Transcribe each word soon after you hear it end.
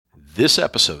This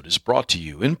episode is brought to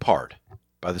you in part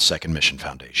by the Second Mission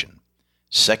Foundation.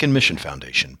 Second Mission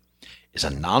Foundation is a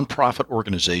nonprofit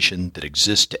organization that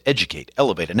exists to educate,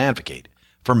 elevate, and advocate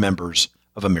for members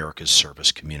of America's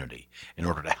service community in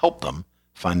order to help them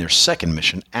find their second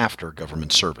mission after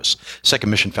government service. Second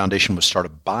Mission Foundation was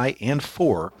started by and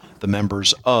for the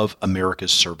members of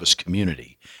America's service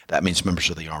community. That means members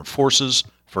of the armed forces,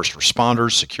 first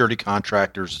responders, security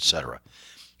contractors, etc.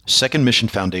 Second Mission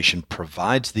Foundation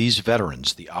provides these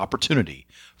veterans the opportunity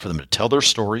for them to tell their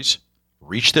stories,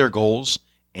 reach their goals,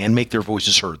 and make their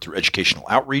voices heard through educational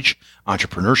outreach,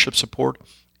 entrepreneurship support,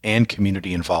 and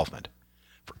community involvement.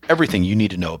 For everything you need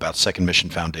to know about Second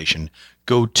Mission Foundation,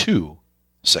 go to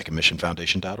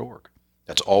secondmissionfoundation.org.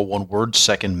 That's all one word,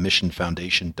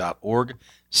 secondmissionfoundation.org,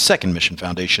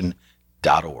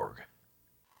 secondmissionfoundation.org.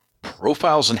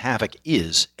 Profiles in Havoc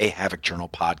is a Havoc Journal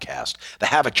podcast. The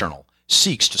Havoc Journal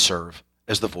seeks to serve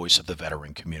as the voice of the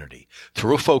veteran community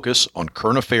through a focus on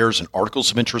current affairs and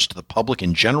articles of interest to the public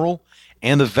in general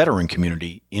and the veteran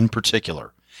community in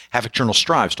particular. Havoc Journal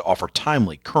strives to offer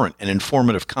timely, current, and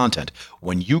informative content.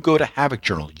 When you go to Havoc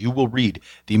Journal, you will read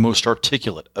the most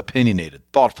articulate, opinionated,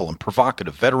 thoughtful, and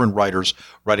provocative veteran writers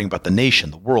writing about the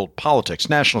nation, the world, politics,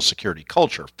 national security,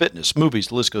 culture, fitness, movies,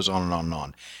 the list goes on and on and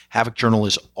on. Havoc Journal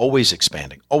is always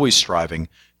expanding, always striving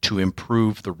to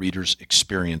improve the reader's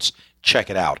experience. Check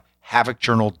it out,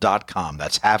 havocjournal.com.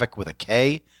 That's Havoc with a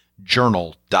K,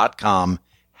 journal.com,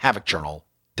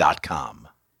 havocjournal.com.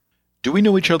 Do we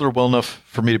know each other well enough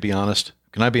for me to be honest?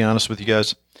 Can I be honest with you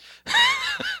guys?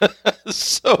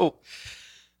 So,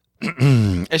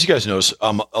 as you guys notice,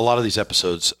 a lot of these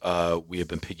episodes we have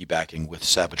been piggybacking with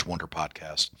Savage Wonder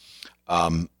podcast,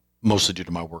 mostly due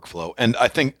to my workflow. And I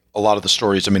think a lot of the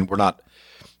stories, I mean, we're not,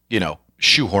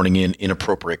 shoehorning in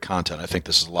inappropriate content. I think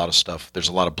this is a lot of stuff. There's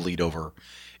a lot of bleed over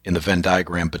in the Venn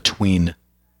diagram between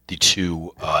the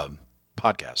two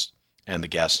podcasts and the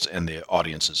guests and the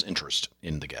audience's interest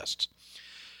in the guests.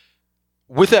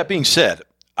 With that being said,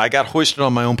 I got hoisted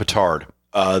on my own petard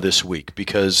this week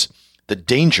because the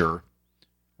danger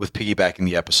with piggybacking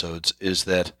the episodes is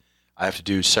that I have to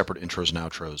do separate intros and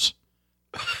outros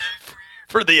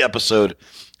for the episode,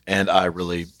 and I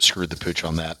really screwed the pooch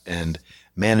on that and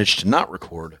managed to not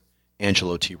record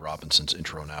Angelo T. Robinson's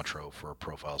intro and outro for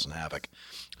Profiles in Havoc.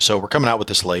 So we're coming out with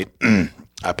this late. I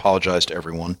apologize to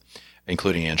everyone,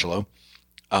 including Angelo.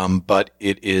 But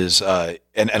it is, and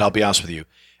I'll be honest with you,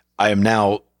 I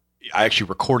actually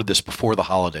recorded this before the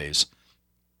holidays.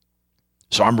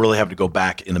 So I'm really having to go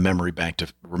back in the memory bank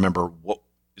to remember what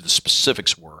the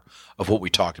specifics were of what we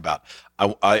talked about.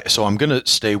 So I'm going to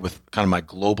stay with kind of my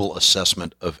global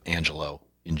assessment of Angelo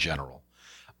in general.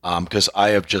 Because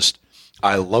I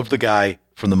love the guy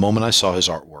from the moment I saw his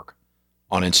artwork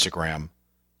on Instagram.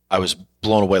 I was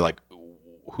blown away, like,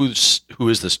 who is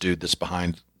this dude that's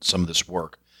behind some of this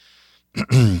work?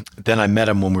 Then I met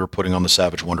him when we were putting on the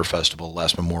Savage Wonder Festival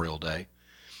last Memorial Day.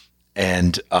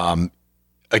 And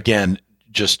again,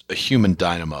 just a human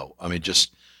dynamo. I mean,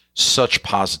 just such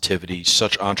positivity,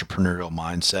 such entrepreneurial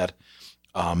mindset.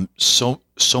 So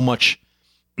much.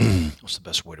 What's the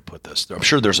best way to put this? I'm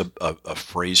sure there's a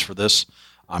phrase for this.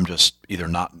 I'm just either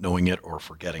not knowing it or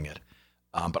forgetting it.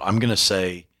 But I'm going to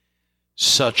say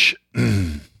such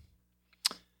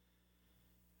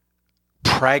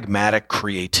pragmatic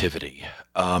creativity.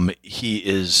 He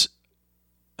is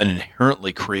an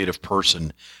inherently creative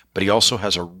person, but he also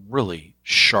has a really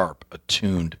sharp,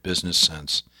 attuned business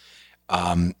sense.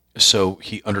 So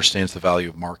he understands the value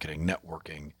of marketing,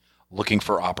 networking, looking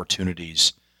for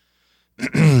opportunities.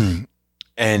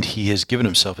 And he has given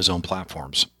himself his own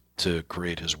platforms to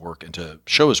create his work and to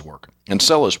show his work and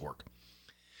sell his work.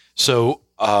 So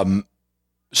I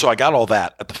got all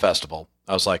that at the festival.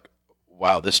 I was like,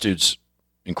 wow, this dude's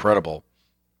incredible.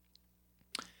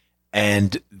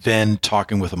 And then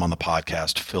talking with him on the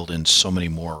podcast filled in so many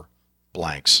more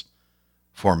blanks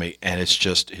for me. And it's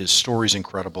just, his story's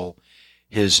incredible.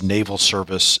 His naval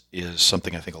service is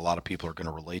something I think a lot of people are going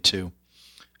to relate to.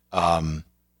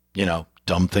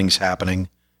 Dumb things happening,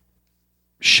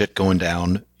 shit going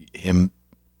down, him,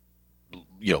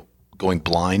 going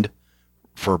blind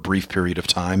for a brief period of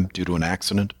time due to an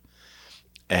accident.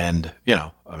 And,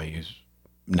 he's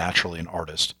naturally an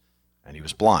artist and he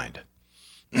was blind.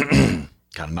 Kind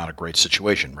of not a great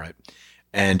situation, right?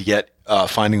 And yet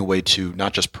finding a way to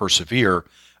not just persevere,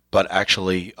 but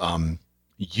actually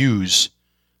use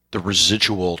the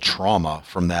residual trauma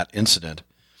from that incident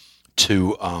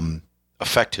to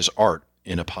affect his art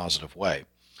in a positive way.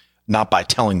 Not by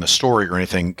telling the story or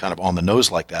anything kind of on the nose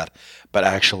like that, but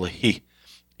actually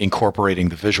incorporating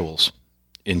the visuals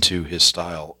into his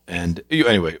style. And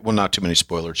anyway, well, not too many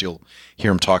spoilers. You'll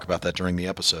hear him talk about that during the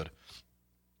episode.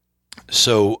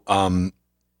 So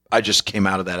I just came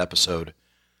out of that episode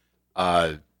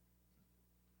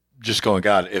just going,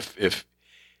 God, if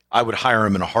I would hire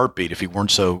him in a heartbeat if he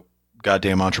weren't so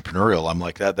goddamn entrepreneurial. I'm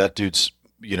like, that dude's,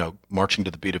 marching to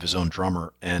the beat of his own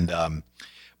drummer. And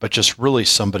but just really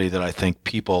somebody that I think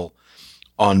people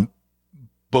on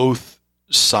both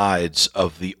sides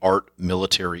of the art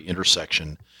military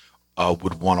intersection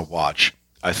would want to watch.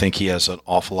 I think he has an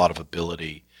awful lot of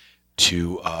ability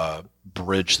to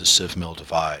bridge the Civ Mill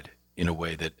divide in a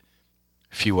way that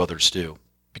few others do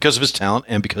because of his talent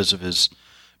and because of his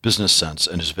business sense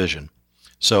and his vision.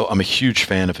 So I'm a huge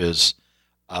fan of his.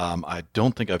 I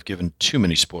don't think I've given too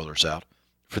many spoilers out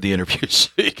for the interview, so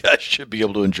you guys should be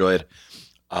able to enjoy it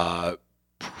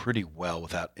pretty well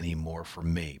without any more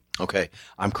from me. Okay,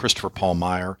 I'm Christopher Paul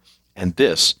Meyer, and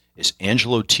this is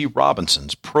Angelo T.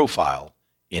 Robinson's Profile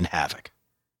in Havoc.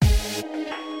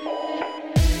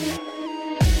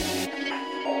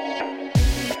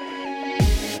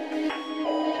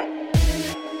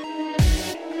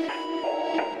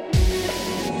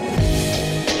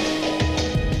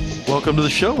 Welcome to the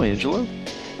show, Angelo.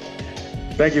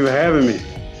 Thank you for having me.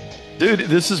 Dude,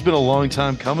 this has been a long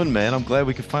time coming, man. I'm glad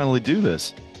we could finally do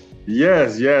this.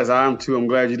 Yes, I am too. I'm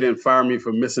glad you didn't fire me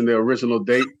for missing the original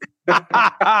date.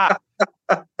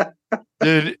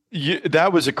 Dude,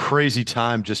 that was a crazy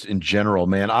time just in general,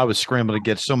 man. I was scrambling to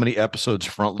get so many episodes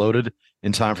front-loaded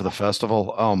in time for the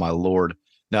festival. Oh, my Lord.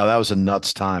 No, that was a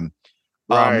nuts time.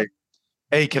 Right.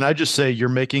 Hey, can I just say you're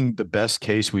making the best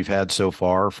case we've had so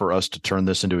far for us to turn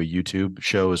this into a YouTube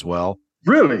show as well.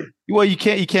 Really? Well, you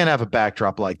can't have a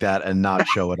backdrop like that and not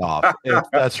show it off.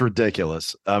 That's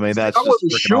ridiculous. I mean, that's I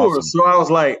wasn't just sure, awesome. So I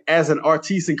was like, as an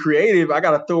artiste and creative, I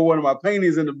got to throw one of my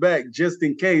paintings in the back just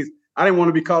in case. I didn't want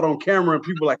to be caught on camera and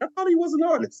people like, I thought he was an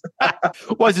artist.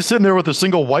 Why is he sitting there with a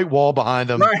single white wall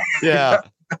behind him? Right. Yeah,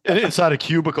 inside a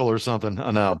cubicle or something. I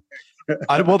know.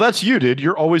 Well, that's you, dude.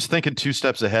 You're always thinking 2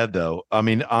 steps ahead, though. I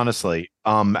mean, honestly,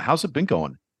 how's it been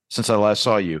going since I last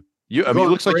saw you? It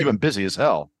looks like you've been busy as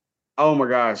hell. Oh my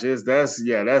gosh, that's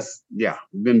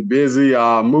been busy.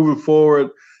 Moving forward,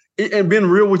 and being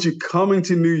real with you, coming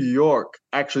to New York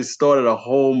actually started a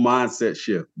whole mindset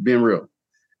shift. Being real,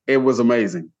 it was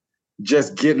amazing.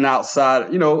 Just getting outside,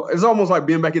 it's almost like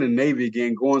being back in the Navy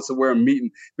again, going somewhere and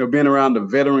meeting, being around the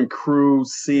veteran crew,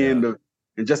 seeing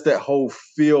and just that whole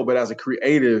feel. But as a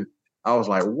creative, I was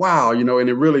like, wow, and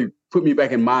it really put me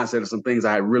back in mindset of some things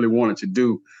I really wanted to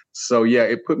do. So yeah,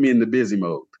 it put me in the busy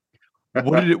mode.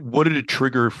 What did it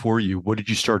trigger for you? What did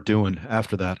you start doing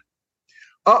after that?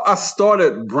 I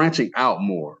started branching out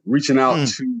more, reaching out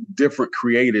to different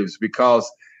creatives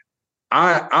because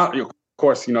I of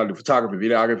course, the photography,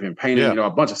 videography, and painting, a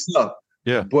bunch of stuff.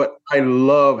 Yeah. But I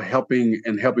love helping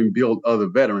build other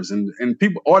veterans and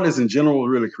people, artists in general,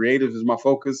 really creative is my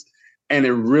focus. And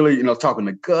it really, talking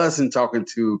to Gus and talking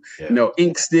to,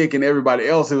 Ink Stick and everybody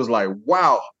else, it was like,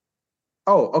 wow.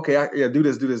 Oh, okay. Do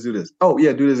this. Oh,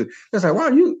 yeah, do this. It's like,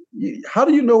 wow, how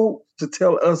do you know to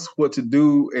tell us what to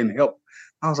do and help?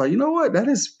 I was like, you know what? That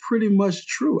is pretty much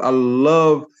true. I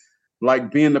love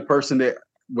like being the person that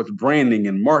with branding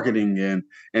and marketing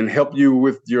and help you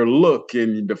with your look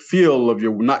and the feel of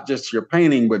your, not just your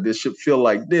painting, but this should feel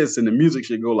like this and the music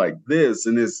should go like this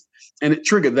and this. And it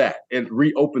triggered that. It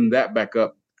reopened that back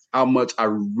up, how much I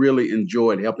really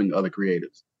enjoyed helping other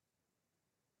creatives.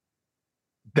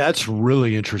 That's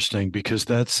really interesting because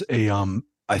that's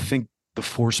I think the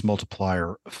force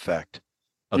multiplier effect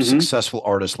of successful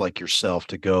artists like yourself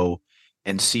to go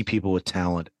and see people with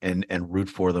talent and root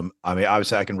for them. I mean,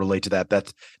 obviously I can relate to that.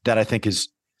 That I think it's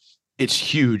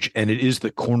huge. And it is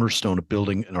the cornerstone of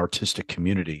building an artistic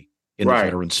community in the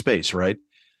veteran space, right?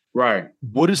 Right.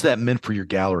 What has that meant for your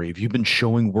gallery? Have you been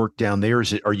showing work down there?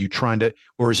 Are you trying to,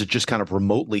 or is it just kind of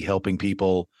remotely helping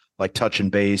people like touching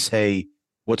base? Hey,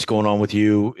 what's going on with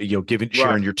you?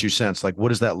 Sharing your 2 cents. Like, what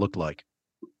does that look like?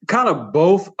 Kind of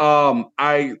both.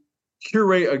 I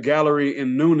curate a gallery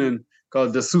in Noonan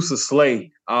called the Sousa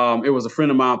Slay. It was a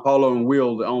friend of mine, Paulo and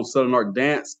Will, that owned Southern Art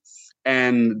Dance,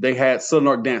 and they had Southern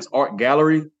Art Dance Art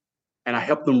Gallery, and I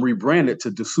helped them rebrand it to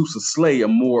the Sousa Slay, a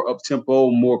more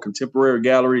up-tempo, more contemporary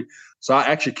gallery. So I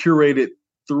actually curated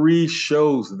 3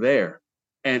 shows there,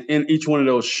 and in each one of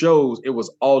those shows, it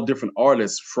was all different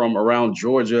artists from around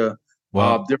Georgia.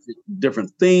 Wow.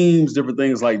 Different themes, different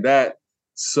things like that.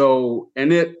 So, and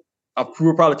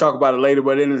we'll probably talk about it later,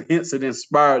 but it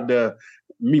inspired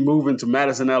me moving to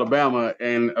Madison, Alabama.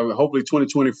 And hopefully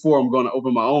 2024, I'm going to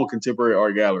open my own contemporary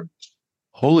art gallery.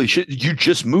 Holy shit! You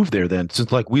just moved there then,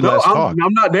 since like we No, last I'm talked.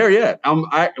 I'm not there yet.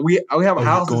 We have a Oh, you're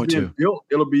house that's going being to. built.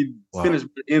 It'll be Wow. finished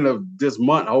at the end of this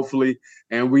month, hopefully.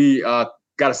 And we got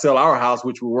to sell our house,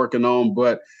 which we're working on.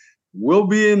 But we'll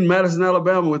be in Madison,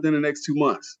 Alabama within the next 2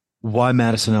 months. Why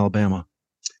Madison, Alabama?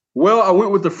 Well, I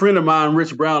went with a friend of mine,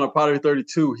 Rich Brown of Pottery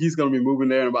 32. He's going to be moving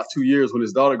there in about 2 years when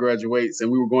his daughter graduates,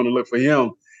 and we were going to look for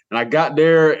him. And I got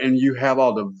there, and you have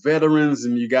all the veterans,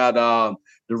 and you got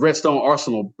the Redstone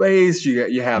Arsenal Base. You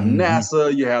have Mm-hmm.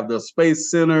 NASA, you have the Space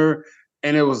Center,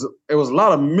 and it was a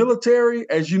lot of military.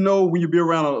 As you know, when you be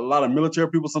around a lot of military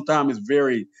people, sometimes it's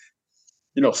very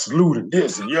salute and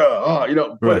this and but it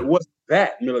Right. wasn't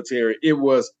that military. It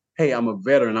was, hey, I'm a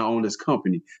veteran, I own this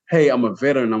company. Hey, I'm a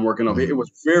veteran, I'm working over here. It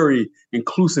was very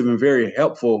inclusive and very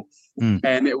helpful. Mm.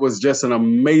 And it was just an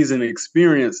amazing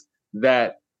experience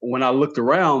that when I looked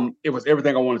around, it was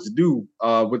everything I wanted to do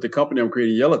with the company I'm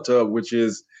creating, Yellow Tub, which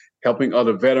is helping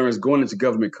other veterans going into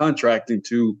government contracting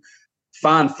to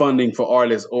find funding for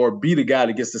artists or be the guy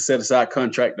that gets to set aside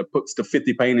contract that puts the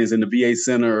 50 paintings in the VA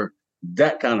center,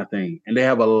 that kind of thing. And they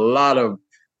have a lot of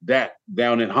that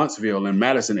down in Huntsville and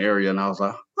Madison area. And I was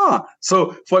like, huh.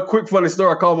 So for a quick funny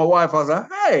story, I called my wife. I was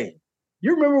like, hey,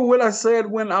 you remember what I said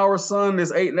when our son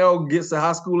is 8 now, gets to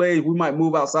high school age, we might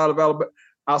move outside of Alabama,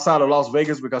 outside of Las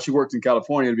Vegas because she works in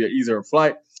California. It'd be an easier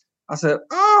flight. I said,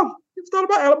 oh, you thought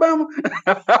about Alabama?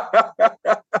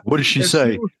 What did she And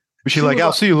say? Was she like, was "I'll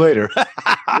like, see you later"?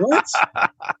 what?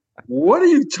 What are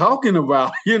you talking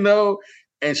about?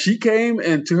 And she came,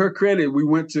 and to her credit, we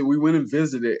went and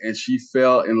visited, and she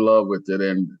fell in love with it.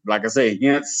 And like I say,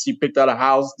 hence she picked out a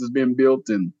house that's been built,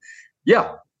 and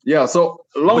yeah, yeah. So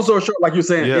long story short, like you're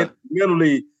saying, Yeah. it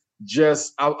literally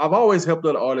just I've always helped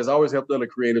other artists, always helped other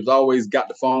creatives, always got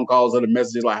the phone calls or the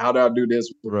messages like, how do I do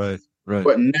this? Right. Right.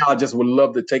 But now I just would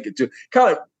love to take it to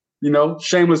kind of,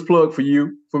 shameless plug for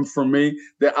you, from me,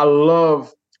 that I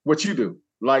love what you do.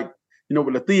 Like,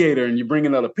 with the theater, and you bring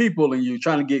in other people and you're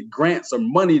trying to get grants or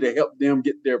money to help them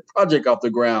get their project off the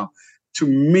ground. To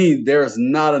me, there's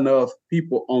not enough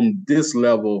people on this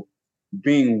level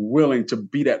being willing to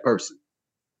be that person,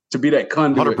 to be that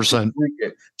conduit, 100%.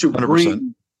 to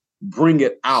 100%. bring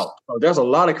it out. So there's a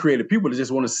lot of creative people that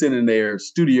just want to sit in their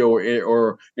studio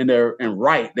or in there and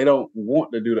write. They don't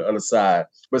want to do the other side.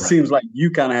 But it seems like you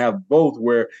kind of have both,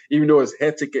 where even though it's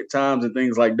hectic at times and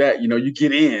things like that, you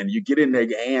get in there,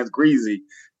 your hands greasy,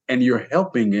 and you're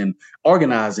helping and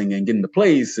organizing and getting the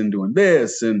place and doing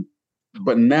this.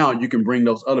 But now you can bring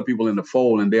those other people in the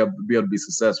fold and they'll be able to be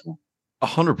successful.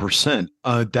 100%.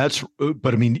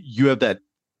 But I mean, you have that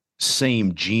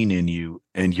same gene in you,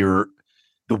 and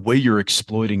the way you're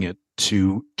exploiting it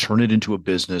to turn it into a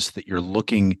business that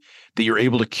you're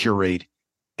able to curate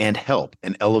and help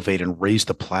and elevate and raise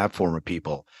the platform of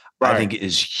people, right, I think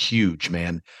is huge,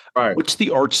 man. Right. What's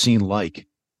the art scene like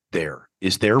there?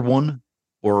 Is there one,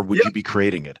 or would you be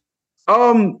creating it?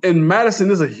 In Madison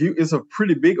is a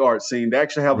pretty big art scene. They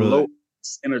actually have Low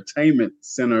Entertainment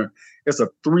Center. It's a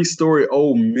 3-story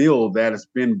old mill that has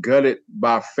been gutted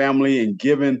by family and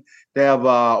given. They have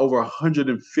over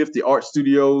 150 art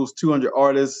studios, 200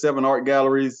 artists, 7 art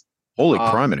galleries. Holy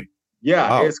criminy. Yeah,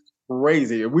 wow. It's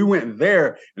crazy. We went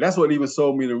there, and that's what even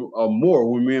sold me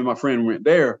more when me and my friend went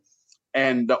there.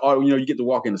 And you get to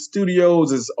walk in the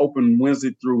studios. It's open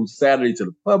Wednesday through Saturday to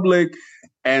the public.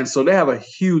 And so they have a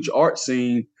huge art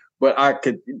scene. But I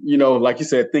could, like you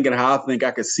said, thinking how I think I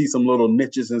could see some little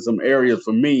niches in some areas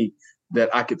for me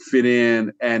that I could fit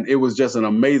in. And it was just an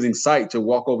amazing sight to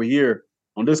walk over here.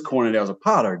 On this corner, there's a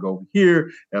potter. Go over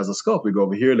here. There's a sculptor. Go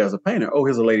over here. There's a painter. Oh,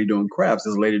 here's a lady doing crafts.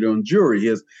 There's a lady doing jewelry.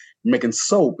 Here's making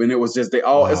soap. And it was just, it's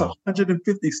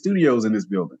 150 studios in this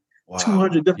building. Wow.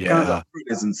 200 different kinds of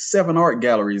artists and 7 art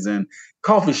galleries and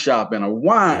coffee shop and a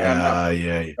wine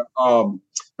and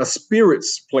a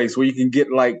spirits place where you can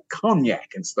get like cognac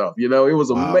and stuff. It was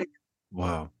amazing.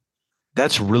 Wow.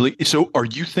 That's really, so are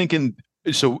you thinking,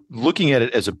 so looking at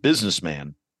it as a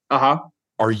businessman,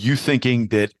 are you thinking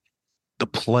that the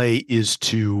play is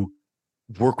to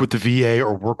work with the VA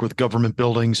or work with government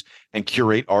buildings and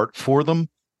curate art for them?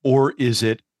 Or is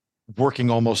it working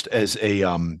almost as a,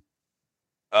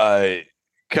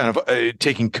 kind of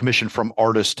taking commission from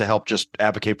artists to help just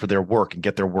advocate for their work and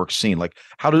get their work seen? Like,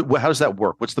 how does that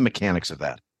work? What's the mechanics of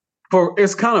that?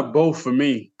 It's kind of both for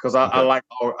me, because I like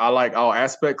all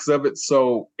aspects of it.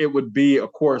 So it would be,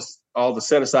 of course, all the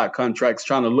set aside contracts,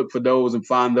 trying to look for those and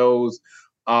find those.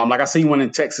 Like I seen one in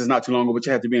Texas not too long ago, but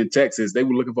you had to be in Texas. They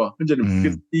were looking for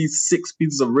 156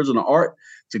 pieces of original art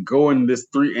to go in this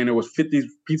 3, and it was 50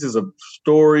 pieces of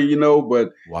story,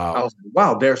 But wow, I was like,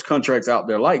 wow, there's contracts out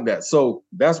there like that. So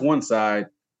that's one side.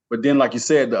 But then, like you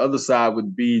said, the other side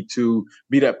would be to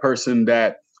be that person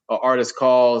that an artist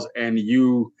calls and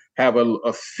you have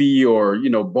a fee or,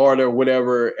 barter or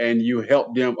whatever, and you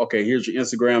help them. Okay, here's your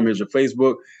Instagram, here's your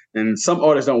Facebook. And some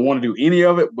artists don't want to do any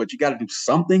of it, but you got to do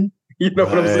something. You know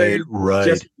what I'm saying?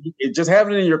 Right. Just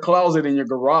having it in your closet, in your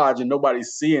garage, and nobody's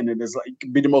seeing it is like, it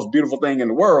can be the most beautiful thing in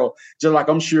the world. Just like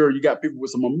I'm sure you got people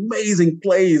with some amazing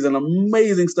plays and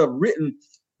amazing stuff written,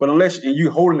 but and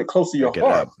you holding it close to your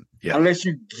heart, unless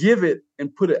you give it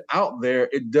and put it out there,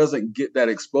 it doesn't get that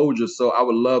exposure. So I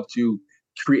would love to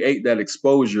create that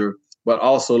exposure, but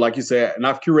also, like you said, and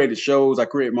I've curated shows. I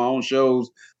create my own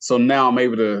shows. So now I'm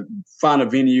able to find a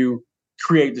venue,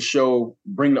 create the show,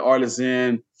 bring the artists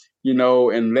in,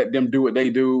 and let them do what they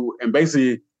do. And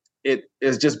basically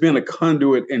it's just been a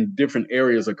conduit in different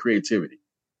areas of creativity.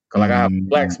 Like I have a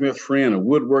blacksmith friend, a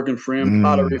woodworking friend,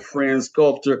 pottery friend,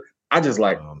 sculptor. I just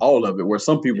like all of it, where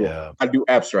some people, I do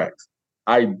abstracts.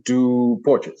 I do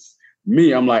portraits.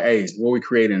 Me, I'm like, hey, what are we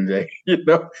creating today?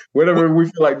 Whatever we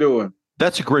feel like doing.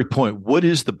 That's a great point. What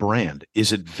is the brand?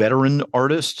 Is it veteran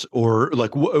artists or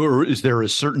is there a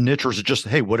certain niche, or is it just,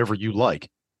 hey, whatever you like?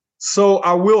 So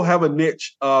I will have a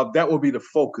niche. That will be the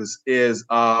focus is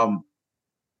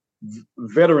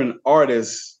veteran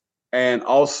artists and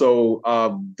also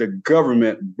the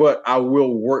government. But I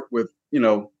will work with,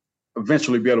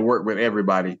 eventually be able to work with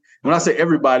everybody. When I say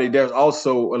everybody, there's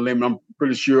also a limit. I'm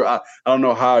pretty sure, I don't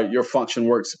know how your function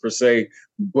works per se,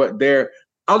 but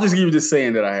I'll just give you this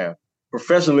saying that I have.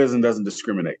 Professionalism doesn't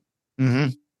discriminate.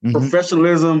 Mm-hmm.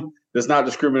 Professionalism does not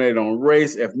discriminate on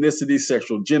race, ethnicity,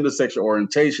 sexual gender, sexual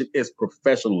orientation. It's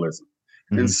professionalism.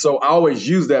 Mm-hmm. And so I always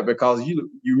use that because you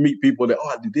meet people that,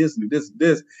 I do this,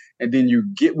 and then you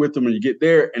get with them and you get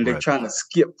there and they're trying to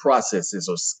skip processes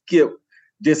or skip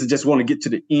this and just want to get to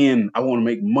the end. I want to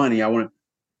make money.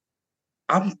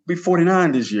 I'll be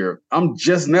 49 this year. I'm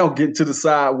just now getting to the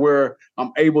side where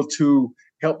I'm able to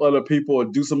help other people or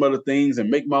do some other things and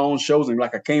make my own shows. And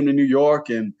like I came to New York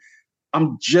and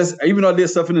even though I did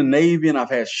stuff in the Navy and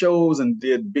I've had shows and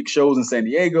did big shows in San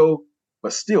Diego,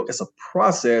 but still it's a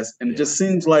process. And it just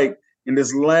seems like in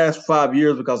this last 5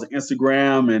 years, because of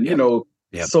Instagram and,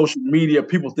 social media,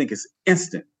 people think it's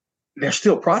instant. There's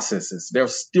still processes.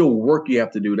 There's still work you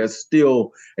have to do. There's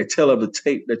still a tail of the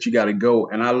tape that you got to go.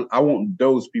 And I want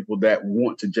those people that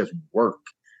want to just work,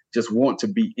 just want to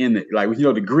be in it. Like,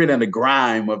 the grit and the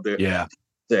grime of the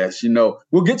process.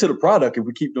 We'll get to the product if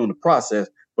we keep doing the process.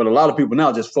 But a lot of people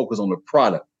now just focus on the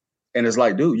product. And it's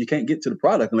like, dude, you can't get to the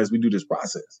product unless we do this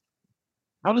process.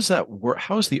 How does that work?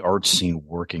 How is the art scene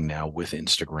working now with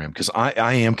Instagram? Because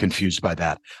I am confused by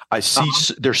that. I see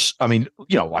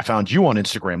I found you on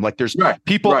Instagram. Like there's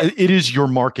people, it is your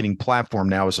marketing platform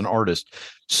now as an artist.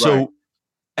 So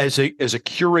as a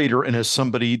curator and as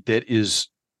somebody that is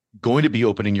going to be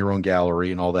opening your own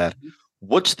gallery and all that,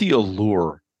 what's the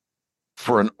allure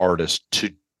for an artist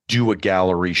to do a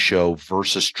gallery show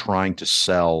versus trying to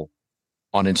sell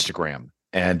on Instagram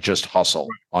and just hustle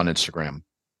on Instagram?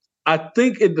 I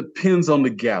think it depends on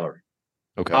the gallery.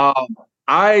 Okay.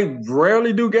 I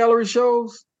rarely do gallery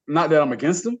shows. Not that I'm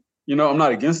against them. I'm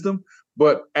not against them.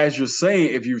 But as you're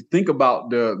saying, if you think about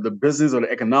the business or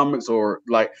the economics, or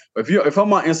like if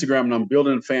I'm on Instagram and I'm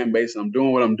building a fan base and I'm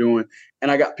doing what I'm doing, and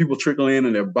I got people trickling in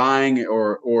and they're buying,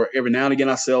 or every now and again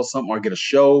I sell something or I get a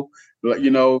show,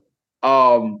 you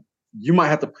might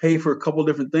have to pay for a couple of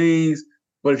different things.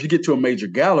 But if you get to a major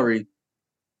gallery,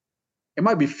 it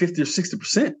might be 50 or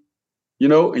 60%.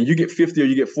 And you get 50 or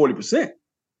you get 40%,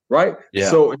 right? Yeah.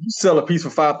 So if you sell a piece for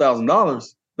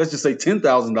 $5,000, let's just say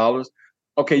 $10,000.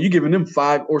 Okay, you're giving them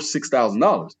 $5,000 or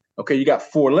 $6,000. Okay, you got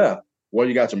 4 left. Well,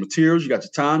 you got your materials, you got your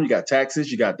time, you got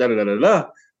taxes, you got da-da-da-da-da.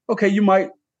 Okay, you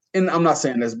might, and I'm not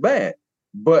saying that's bad,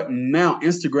 but now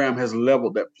Instagram has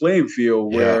leveled that playing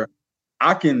field where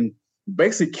I can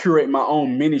basically curate my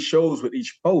own mini shows with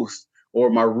each post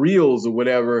or my reels or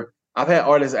whatever. I've had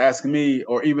artists ask me,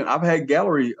 or even I've had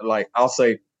gallery, like I'll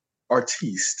say,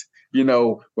 artiste,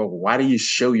 well, why do you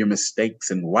show your mistakes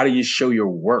and why do you show your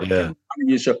work? Yeah. And why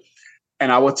do you show?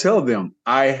 And I will tell them,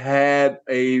 I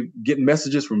get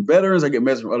messages from veterans. I get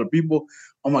messages from other people.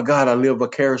 Oh my God, I live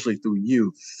vicariously through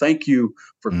you. Thank you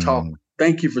for talking.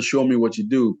 Thank you for showing me what you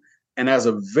do. And as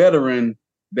a veteran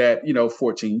that,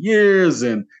 14 years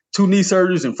and 2 knee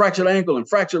surgeries and fractured ankle and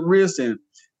fractured wrist and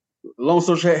long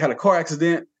story short, had a car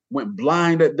accident, went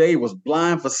blind that day, was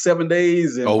blind for 7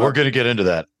 days. And we're going to get into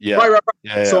that. Yeah. Right.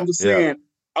 Yeah, so I'm just saying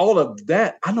all of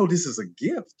that. I know this is a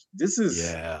gift. This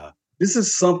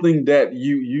is something that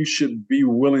you should be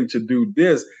willing to do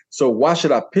this. So why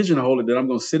should I pigeonhole it that I'm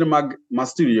going to sit in my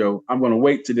studio? I'm going to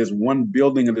wait till this one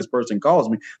building and this person calls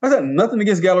me. I got nothing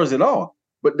against galleries at all.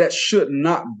 but that should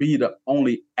not be the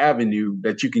only avenue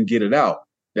that you can get it out.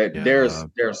 That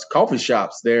there's coffee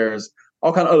shops, there's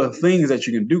all kind of other things that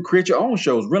you can do. Create your own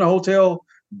shows, rent a hotel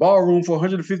ballroom for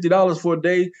 $150 for a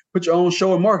day, put your own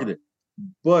show and market it.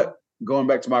 But going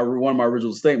back to one of my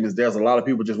original statements, there's a lot of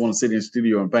people just want to sit in the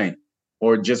studio and paint,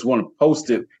 or just want to post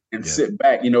it and sit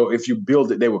back. You know, if you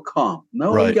build it, they will come.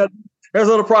 No, there's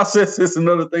other processes and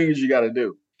other things you got to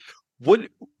do. What,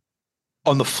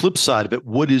 on the flip side of it,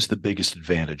 what is the biggest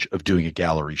advantage of doing a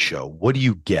gallery show? What do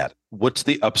you get? What's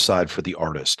the upside for the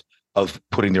artist of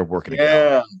putting their work in a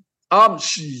gallery?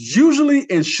 Usually,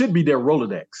 and should be their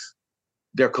Rolodex,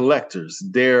 their collectors,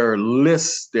 their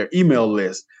lists, their email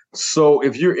list. So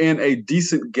if you're in a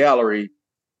decent gallery,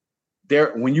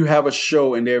 when you have a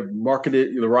show and they're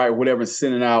marketed right, whatever,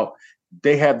 sending out,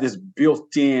 they have this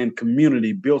built-in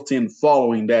community, built-in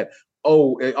following that,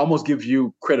 it almost gives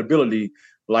you credibility.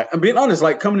 Like, I'm being honest,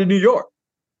 like coming to New York,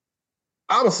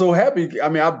 I was so happy. I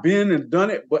mean, I've been and done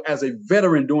it, but as a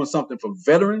veteran doing something for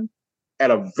veteran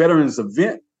at a veterans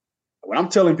event, when I'm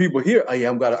telling people here, I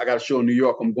got a show in New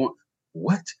York, I'm going,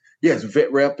 what? Yes,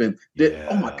 vet rep, and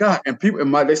oh my God. And people,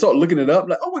 they start looking it up,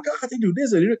 like, oh my God, they do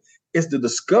this. It's the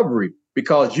discovery,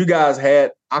 because you guys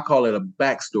had, I call it a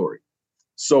backstory.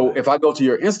 So if I go to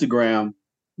your Instagram,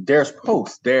 there's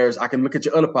posts, I can look at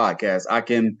your other podcasts. I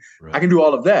can do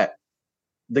all of that.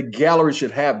 The gallery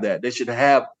should have that. They should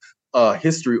have a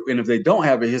history. And if they don't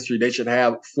have a history, they should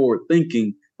have forward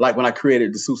thinking. Like when I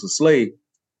created the Sousa Slade,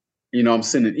 I'm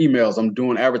sending emails, I'm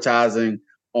doing advertising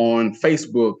on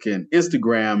Facebook and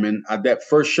Instagram. And that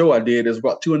first show I did, there's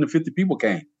about 250 people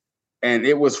came. And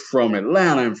it was from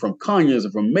Atlanta and from Conyers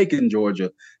and from Macon,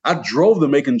 Georgia. I drove to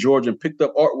Macon, Georgia and picked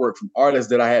up artwork from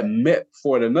artists that I had met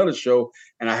for another show.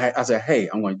 And I said, hey,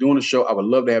 I'm going to do a show. I would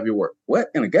love to have your work. What?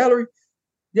 In a gallery?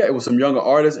 Yeah, it was some younger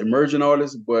artists, emerging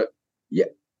artists. But yeah,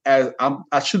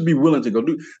 I should be willing to go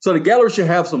do. So the gallery should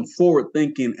have some forward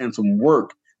thinking and some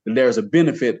work that there's a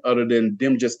benefit other than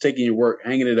them just taking your work,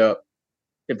 hanging it up.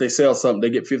 If they sell something, they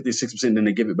get 50, 60%, then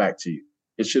they give it back to you.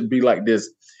 It should be like this,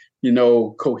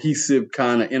 cohesive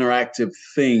kind of interactive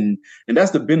thing. And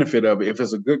that's the benefit of it. If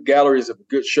it's a good gallery, it's a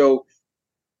good show,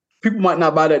 people might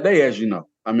not buy that day, as you know.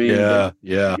 I mean, they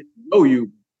know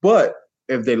you, but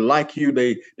if they like you,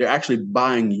 they're actually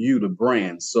buying you, the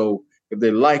brand. So if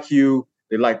they like you,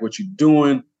 they like what you're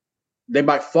doing, they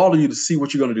might follow you to see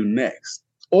what you're going to do next.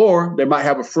 Or they might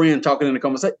have a friend talking in the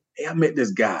comments, say, hey, I met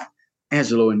this guy,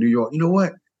 Angelo, in New York. You know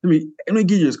what? Let me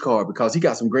give you his card because he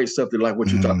got some great stuff that like what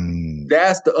you're talking.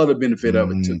 That's the other benefit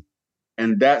of it too.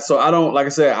 And so I don't, like I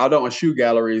said, I don't eschew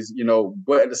galleries,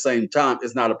 but at the same time,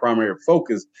 it's not a primary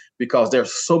focus because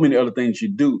there's so many other things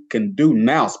you can do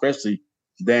now, especially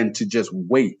than to just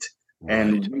wait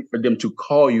and wait for them to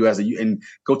call you and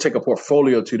go take a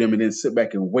portfolio to them and then sit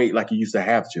back and wait like you used to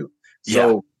have to.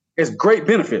 So it's great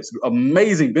benefits,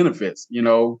 amazing benefits,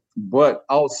 but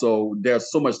also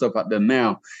there's so much stuff out there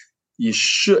now. You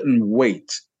shouldn't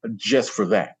wait just for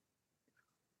that.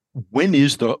 When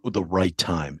is the right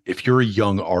time? If you're a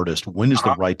young artist, when is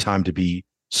the right time to be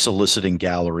soliciting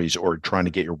galleries or trying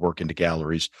to get your work into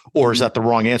galleries? Or is that the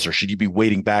wrong answer? Should you be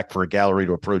waiting back for a gallery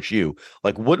to approach you?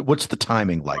 Like what's the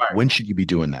timing like? When should you be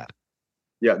doing that?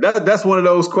 Yeah, that's one of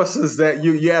those questions that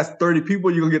you ask 30 people,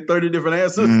 you're gonna get 30 different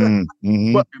answers.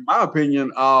 Mm-hmm. But in my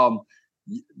opinion,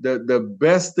 the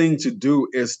best thing to do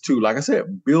is to, like I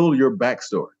said, build your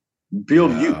backstory,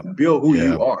 build who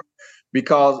you are.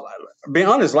 Because being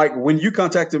honest, like when you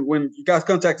guys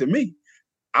contacted me,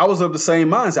 I was of the same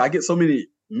mindset. I get so many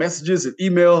messages and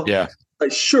emails. Yeah.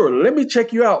 Like, sure, let me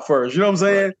check you out first. You know what I'm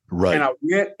saying? Right. And I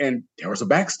went and there was a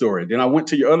backstory. Then I went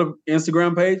to your other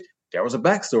Instagram page. There was a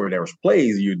backstory. There was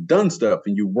plays. You'd done stuff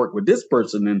and you worked with this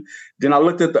person. And then I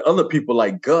looked at the other people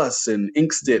like Gus and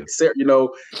Inkstead.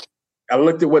 I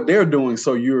looked at what they're doing.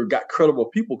 So you got credible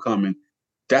people coming.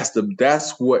 That's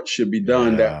what should be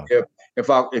done. Yeah. That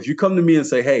if you come to me and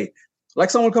say, hey, like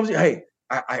someone comes to you, hey,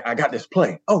 I got this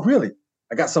play. Oh, really?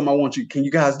 I got something I want you. Can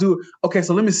you guys do it? Okay,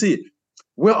 so let me see it.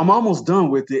 Well, I'm almost done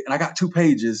with it and I got 2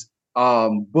 pages.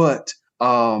 But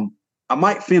I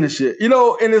might finish it,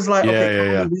 and it's like, call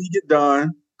me when you get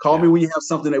done. Call me when you have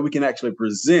something that we can actually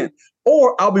present,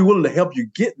 or I'll be willing to help you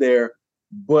get there.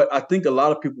 But I think a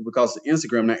lot of people, because of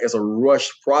Instagram now, it's a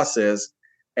rushed process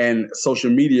and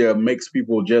social media makes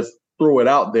people just throw it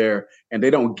out there and they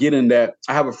don't get in that.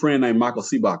 I have a friend named Michael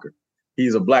Seebacher.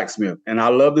 He's a blacksmith. And I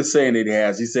love the saying that he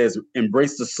has. He says,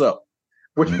 embrace the suck.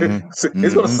 It's going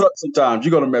to suck sometimes.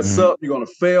 You're going to mess up. You're going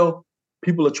to fail.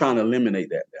 People are trying to eliminate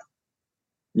that now.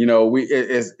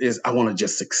 I want to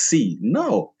just succeed.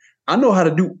 No, I know how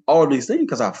to do all these things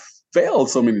because I failed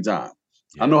so many times.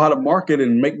 I know how to market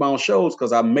and make my own shows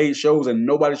because I made shows and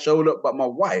nobody showed up but my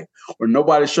wife, or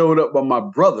nobody showed up but my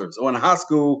brothers. Or in high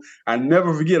school, I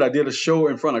never forget, I did a show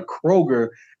in front of Kroger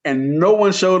and no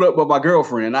one showed up but my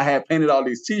girlfriend. I had painted all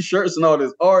these T-shirts and all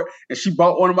this art, and she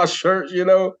bought one of my shirts,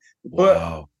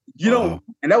 But,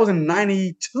 and that was in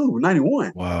 92,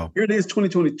 91. Wow. Here it is,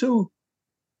 2022.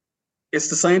 It's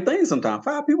the same thing sometimes.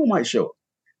 5 people might show up.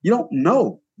 You don't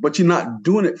know, but you're not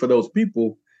doing it for those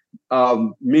people.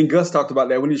 Me and Gus talked about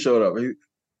that when he showed up.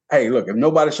 Hey, look, if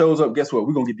nobody shows up, guess what?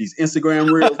 We're going to get these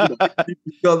Instagram reels. We're going to get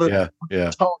each other.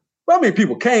 Yeah. Talk. Well, I mean,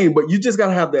 people came, but you just got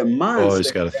to have that mindset.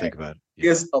 Always got to think about it.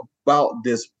 Yeah. It's about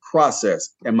this process.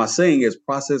 And my saying is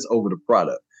process over the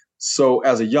product. So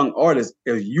as a young artist,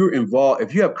 if you're involved,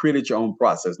 if you have created your own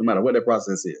process, no matter what that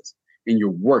process is, and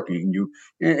you're working, and you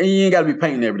ain't got to be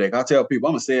painting every day. I tell people,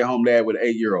 I'm a stay-at-home dad with an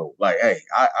 8-year-old. Like, hey,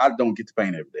 I don't get to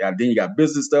paint every day. Then you got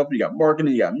business stuff, you got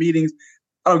marketing, you got meetings.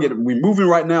 I don't get it. We're moving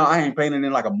right now. I ain't painting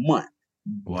in like a month.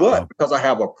 Wow. But because I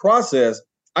have a process,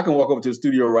 I can walk over to the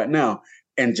studio right now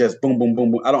and just boom, boom,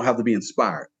 boom, boom. I don't have to be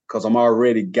inspired because I'm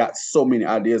already got so many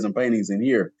ideas and paintings in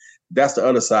here. That's the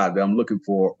other side that I'm looking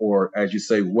for. Or as you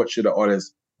say, what should an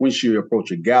artist, when should you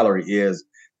approach a gallery is,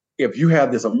 if you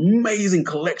have this amazing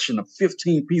collection of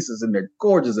 15 pieces and they're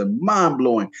gorgeous and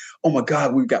mind-blowing, oh my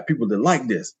God, we've got people that like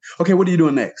this. Okay, what are you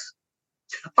doing next?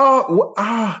 I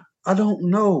don't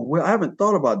know. Well, I haven't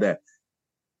thought about that.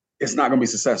 It's not going to be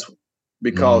successful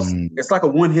because it's like a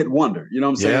one-hit wonder. You know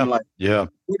what I'm saying?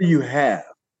 What do you have?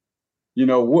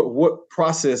 What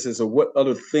processes or what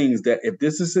other things that if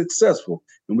this is successful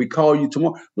and we call you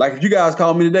tomorrow, like if you guys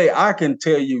call me today, I can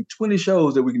tell you 20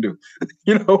 shows that we can do.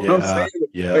 You know what I'm saying?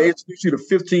 Yeah. I introduce you to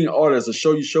 15 artists or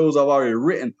show you shows I've already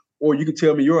written, or you can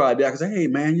tell me your idea. I can say, hey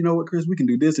man, you know what, Chris, we can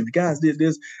do this. If you guys did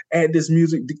this, add this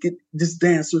music to get this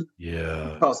dancer.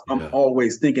 Yeah. Because I'm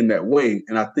always thinking that way.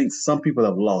 And I think some people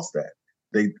have lost that.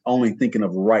 They only thinking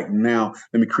of right now,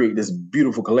 let me create this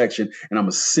beautiful collection and I'm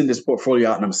going to send this portfolio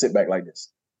out and I'm going to sit back like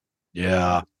this.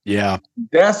 Yeah. Yeah.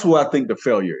 That's what I think the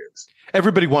failure is.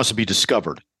 Everybody wants to be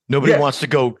discovered. Nobody wants to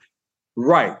go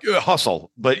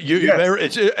hustle, but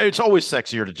it's always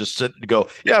sexier to just sit and go,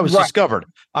 I was discovered.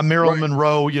 I'm Marilyn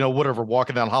Monroe, whatever,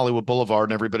 walking down Hollywood Boulevard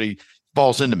and everybody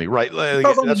falls into me. Right.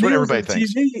 That's what everybody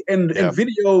thinks. TV and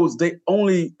videos, they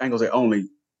only, I ain't gonna say only,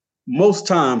 most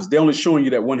times they're only showing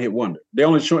you that one-hit wonder. They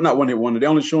only showing not one-hit wonder. They're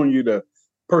only showing you the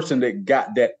person that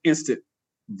got that instant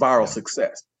viral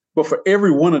success. But for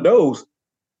every one of those,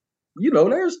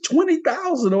 there's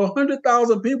 20,000 or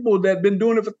 100,000 people that have been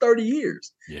doing it for 30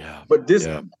 years. Yeah. But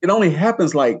it only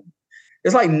happens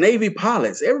it's like Navy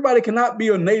pilots. Everybody cannot be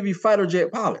a Navy fighter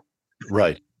jet pilot.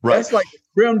 Right. That's like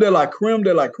creme de la creme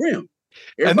de la creme.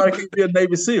 Everybody can be a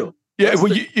Navy SEAL. Yeah,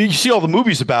 you see all the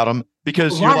movies about them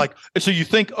because you're like, so you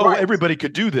think, everybody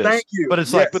could do this. Thank you. But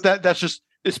it's like, but that's just,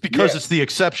 it's because it's the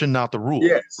exception, not the rule.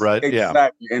 Yes, right.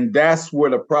 Exactly. Yeah. And that's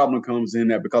where the problem comes in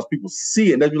that because people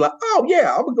see it, they'll be like, oh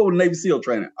yeah, I'm gonna go to Navy SEAL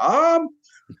training.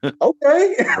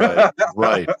 Okay.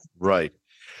 Right.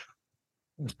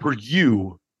 For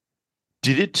you,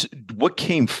 what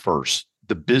came first?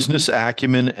 The business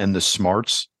acumen and the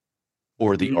smarts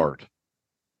or the art?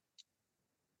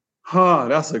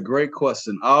 That's a great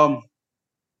question. I'm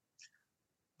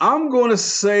going to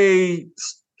say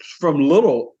from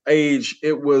little age,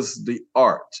 it was the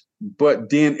art, but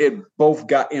then it both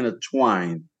got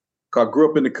intertwined. I grew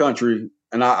up in the country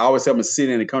and I always have a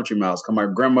city and a country mouse. Cause my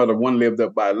grandmother, one lived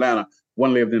up by Atlanta,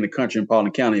 one lived in the country in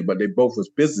Paulding County, but they both was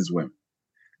business women.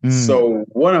 So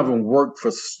one of them worked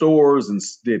for stores and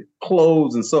did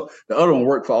clothes. And so the other one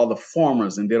worked for all the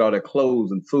farmers and did all their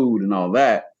clothes and food and all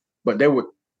that. But they would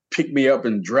pick me up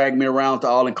and drag me around to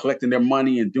all and collecting their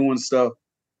money and doing stuff.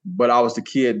 But I was the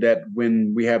kid that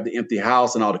when we have the empty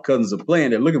house and all the cousins are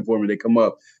playing, they're looking for me. They come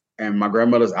up and my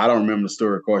grandmother's, I don't remember the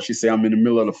story, of course. She said, I'm in the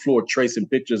middle of the floor tracing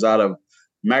pictures out of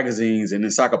magazines and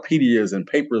encyclopedias and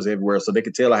papers everywhere. So they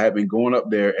could tell I had been going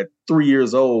up there at 3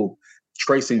 years old,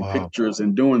 tracing pictures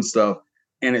and doing stuff.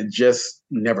 And it just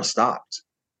never stopped.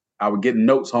 I would get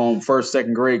notes home, first,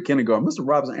 second grade, kindergarten. Mr.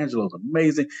 Robinson Angelo is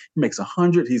amazing. He makes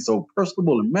 100. He's so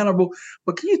personable and mannerable.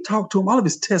 But can you talk to him? All of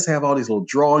his tests have all these little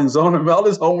drawings on them. All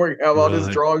his homework have all these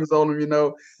drawings on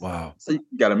them, Wow. So you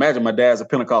got to imagine my dad's a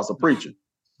Pentecostal preacher.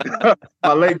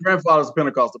 My late grandfather's a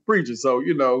Pentecostal preacher. So,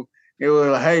 it was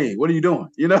like, hey, what are you doing?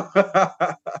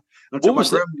 Until my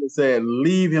grandmother said,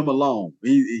 leave him alone.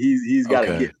 He's got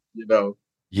to get,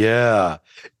 Yeah.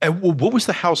 And what was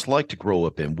the house like to grow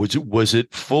up in? Was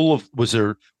it full of, was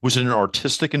it an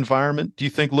artistic environment, do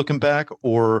you think, looking back,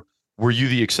 or were you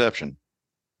the exception?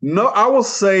 No, I will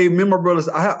say me and my brothers,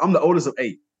 I'm the oldest of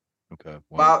 8. Okay.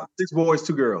 Wow. 6 boys,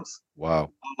 2 girls.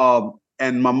 Wow.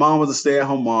 And my mom was a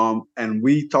stay-at-home mom, and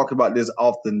we talked about this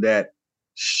often, that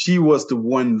she was the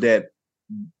one that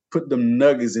put them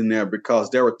nuggets in there, because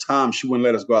there were times she wouldn't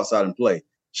let us go outside and play.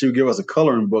 She would give us a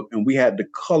coloring book, and we had to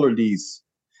color these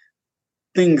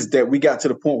things that we got to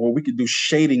the point where we could do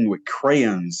shading with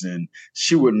crayons, and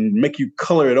she would make you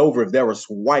color it over if there was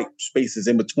white spaces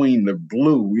in between the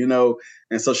blue, you know?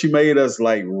 And so she made us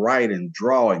like write and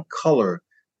draw and color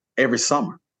every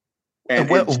summer. And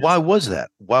why was that?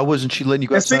 Why wasn't she letting you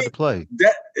go outside to play?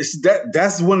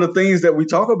 That's one of the things that we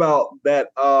talk about, that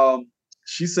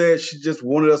she said she just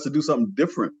wanted us to do something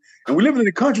different. And we lived in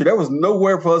the country. There was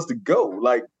nowhere for us to go.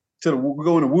 Like,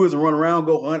 go in the woods and run around,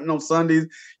 go hunting on Sundays,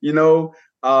 you know.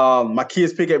 My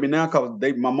kids pick at me now because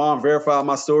my mom verified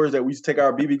my stories that we used to take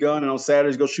our BB gun and on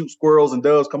Saturdays go shoot squirrels and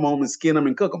doves, come home and skin them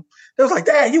and cook them. They was like,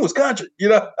 Dad, you was country, you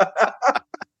know.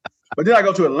 But then I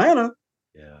go to Atlanta.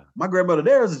 Yeah. My grandmother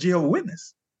there is a Jehovah's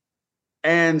Witness.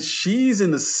 And she's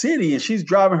in the city and she's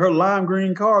driving her lime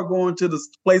green car, going to the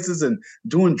places and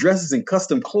doing dresses and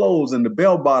custom clothes and the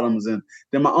bell bottoms. And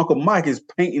then my Uncle Mike is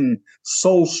painting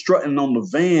soul strutting on the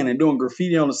van and doing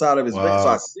graffiti on the side of his van. So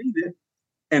I seen it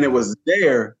and it was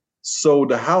there. So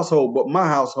the household, but my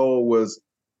household was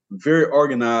very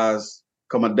organized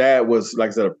because my dad was, like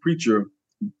I said, a preacher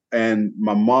and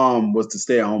my mom was the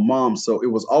stay-at-home mom. So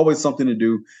it was always something to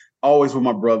do, always with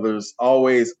my brothers,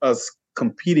 always us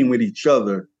competing with each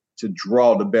other to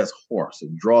draw the best horse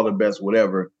and draw the best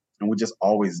whatever. And we just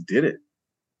always did it.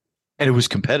 And it was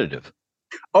competitive.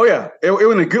 Oh, yeah. It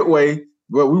was in a good way,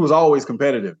 but we was always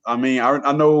competitive. I mean,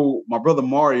 I know my brother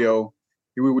Mario,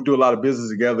 we would do a lot of business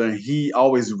together, and he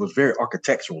always was very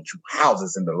architectural, drew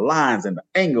houses and the lines and the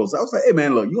angles. I was like, hey,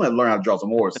 man, look, you got to learn how to draw some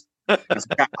horses and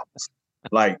some cows.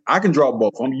 Like, I can draw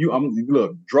both.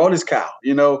 Look, draw this cow,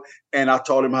 you know? And I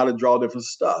taught him how to draw different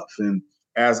stuff. And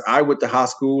as I went to high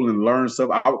school and learned stuff,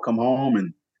 I would come home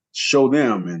and show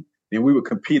them. And then we would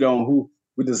compete on who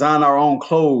we designed our own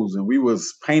clothes. And we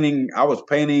was painting. I was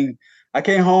painting. I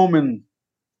came home in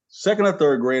second or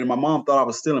third grade, and my mom thought I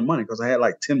was stealing money because I had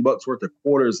like $10 worth of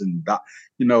quarters and,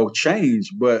 you know,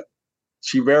 change. But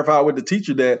she verified with the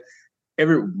teacher that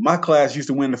my class used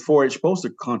to win the 4-H poster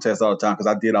contest all the time because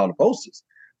I did all the posters.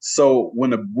 So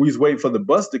when we was waiting for the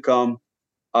bus to come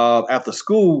after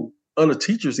school, other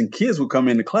teachers and kids would come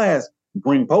into class,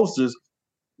 bring posters.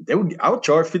 I would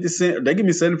charge 50 cents. They give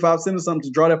me 75 cents or something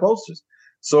to draw their posters.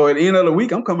 So at the end of the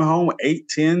week, I'm coming home with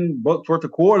 $8-10 worth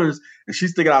of quarters, and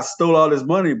she's thinking I stole all this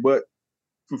money. But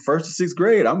from first to sixth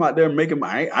grade, I'm out there making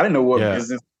I didn't know what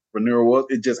business entrepreneur was.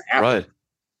 It just happened.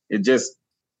 Right.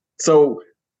 So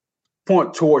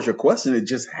point towards your question, it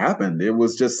just happened. It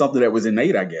was just something that was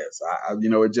innate, I guess.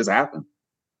 It just happened.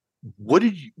 What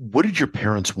did your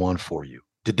parents want for you?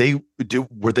 Did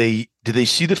they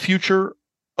see the future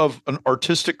of an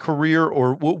artistic career,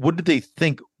 or what did they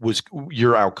think was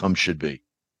your outcome should be?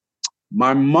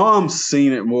 My mom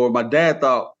seen it more. My dad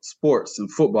thought sports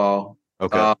and football.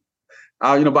 Okay.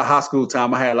 By high school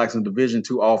time, I had like some Division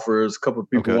II offers. A couple of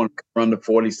people wanted to run the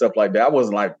 40, stuff like that. I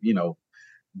wasn't like,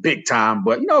 big time,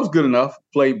 but, I was good enough.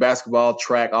 Played basketball,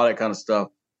 track, all that kind of stuff.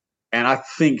 And I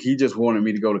think he just wanted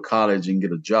me to go to college and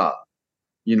get a job,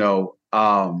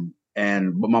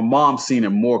 but my mom seen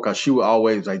it more because she would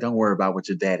always like, don't worry about what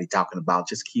your daddy talking about.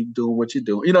 Just keep doing what you're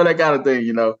doing. That kind of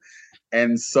thing,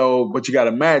 And so, but you got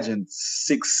to imagine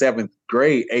 6th, 7th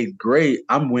grade, 8th grade,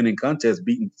 I'm winning contests,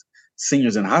 beating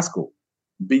seniors in high school,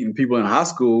 beating people in high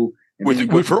school.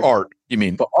 And for art, you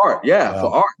mean? For art, yeah, wow.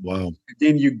 For art. Wow. And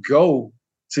then you go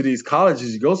to these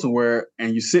colleges, you go somewhere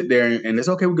and you sit there and it's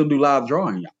okay, we're going to do live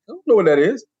drawing. I don't know what that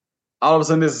is. All of a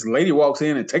sudden, this lady walks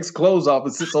in and takes clothes off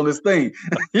and sits on this thing.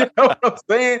 You know what I'm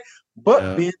saying?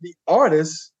 But being the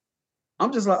artist,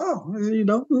 I'm just like,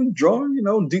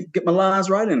 drawing, get my lines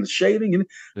right and the shading.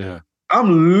 And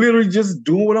I'm literally just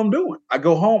doing what I'm doing. I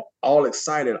go home all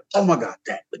excited. Oh, my God,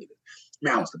 Dad, look at this.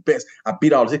 Man, I was the best. I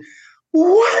beat all this.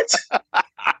 What?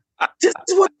 This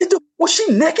is what you do. Was she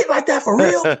naked like that for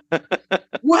real?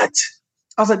 What?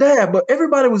 I was like, Dad, but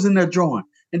everybody was in there drawing.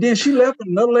 And then she left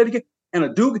and another lady came. And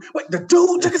a dude, wait, the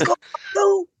dude took his clothes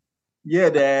off. Yeah,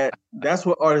 Dad, that's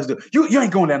what artists do. You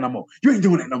ain't going there no more. You ain't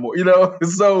doing that no more.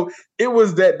 So it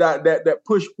was that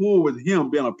push pull with him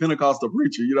being a Pentecostal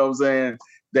preacher. You know what I'm saying?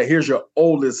 That here's your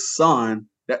oldest son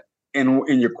that,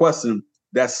 in your question,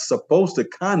 that's supposed to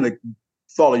kind of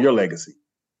follow your legacy.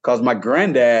 Because my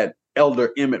granddad,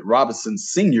 Elder Emmett Robinson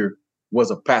Sr.,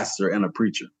 was a pastor and a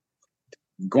preacher,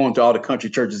 going to all the country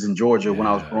churches in Georgia when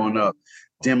I was growing up.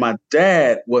 Then my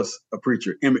dad was a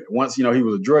preacher. Once, he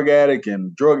was a drug addict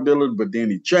and drug dealer, but then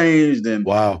he changed and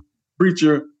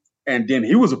preacher. And then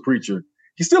he was a preacher.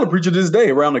 He's still a preacher to this day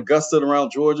around Augusta and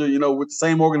around Georgia, with the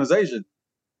same organization.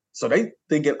 So they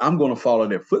thinking I'm going to follow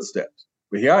their footsteps.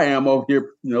 But here I am over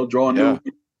here, drawing new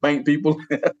bank people.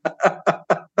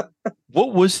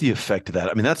 What was the effect of that?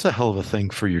 I mean, that's a hell of a thing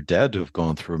for your dad to have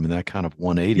gone through. I mean, that kind of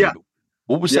 180. Yeah.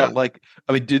 What was that like?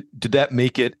 I mean, did that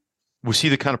make it? Was he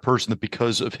the kind of person that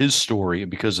because of his story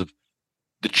and because of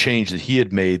the change that he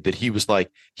had made, that he was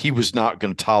not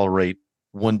going to tolerate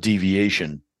one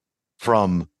deviation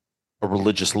from a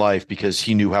religious life because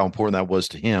he knew how important that was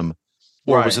to him?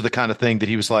 Or was it the kind of thing that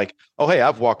he was like, oh, hey,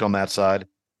 I've walked on that side,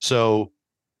 so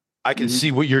I can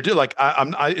see what you're doing. Like,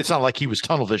 it's not like he was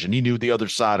tunnel vision. He knew the other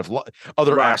side of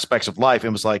other aspects of life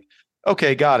and was like,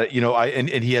 okay, got it.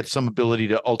 And he had some ability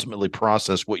to ultimately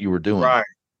process what you were doing. Right.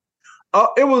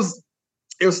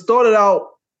 It started out,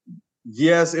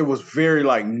 yes, it was very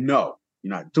like, no,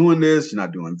 you're not doing this. You're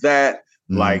not doing that.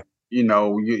 Mm-hmm. Like,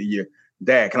 you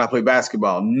Dad, can I play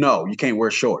basketball? No, you can't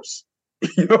wear shorts.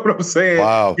 You know what I'm saying?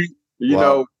 Wow.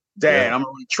 Dad, I'm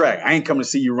on track. I ain't coming to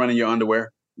see you running your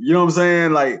underwear. You know what I'm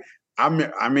saying? Like,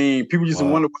 I mean, people used to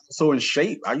wonder why I was so in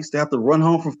shape. I used to have to run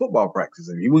home from football practice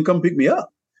and he wouldn't come pick me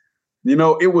up.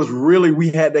 It was really, we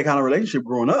had that kind of relationship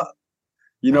growing up.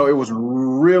 It was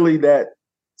really that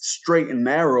straight and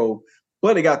narrow,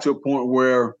 but it got to a point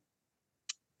where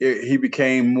he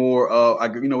became more,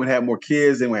 we had more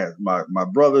kids and we had my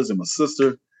brothers and my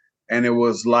sister. And it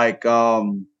was like,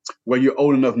 well, you're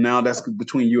old enough now. That's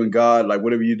between you and God. Like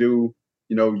whatever you do,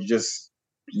 you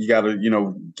got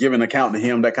to, give an account to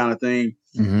him, that kind of thing.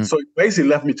 Mm-hmm. So he basically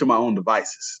left me to my own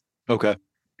devices. Okay.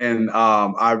 And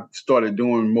I started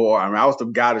doing more. I mean, I was the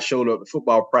guy that showed up to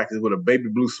football practice with a baby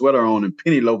blue sweater on and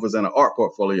penny loafers and an art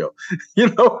portfolio. You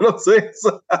know what I'm saying?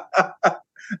 So,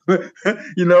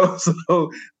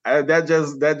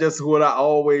 that just what I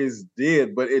always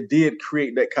did. But it did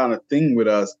create that kind of thing with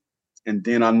us. And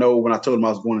then I know when I told him I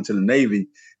was going into the Navy,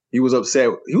 he was upset.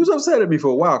 He was upset at me for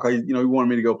a while because he wanted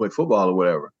me to go play football or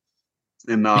whatever.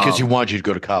 And because he wanted you to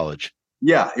go to college.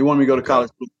 Yeah, he wanted me to go to college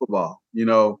to play football.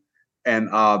 And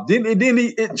then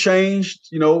it changed.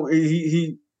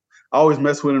 He I always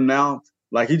mess with him now.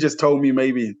 Like he just told me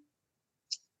maybe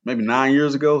 9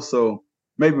 years ago. So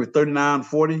maybe 39,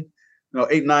 40,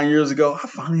 8, 9 years ago. I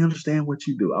finally understand what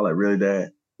you do. I like, really,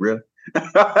 Dad? Really?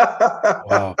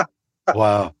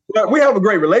 Wow. But we have a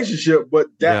great relationship, but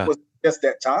that was just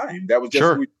that time. That was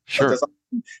just sure.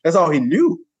 That's all he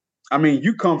knew. I mean,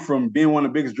 you come from being one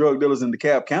of the biggest drug dealers in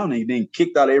DeKalb County, then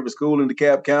kicked out of every school in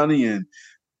DeKalb County and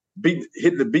beat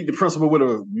the principal with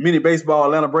a mini baseball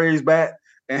Atlanta Braves bat.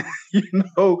 And,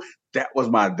 that was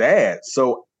my dad.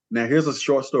 So now here's a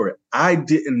short story. I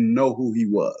didn't know who he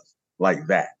was like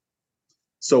that.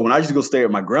 So when I used to go stay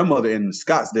with my grandmother in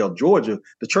Scottsdale, Georgia,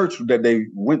 the church that they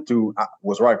went to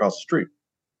was right across the street.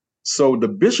 So the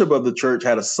bishop of the church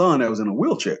had a son that was in a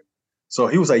wheelchair. So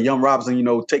he was like, Young Robinson,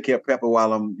 take care of Pepper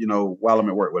while I'm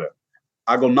at work, whatever.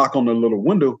 I go knock on the little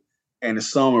window and the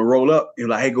son would roll up. He's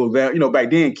like, hey, go down.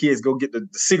 Back then kids go get the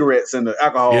cigarettes and the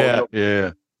alcohol.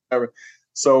 Yeah. Whatever.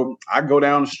 So I go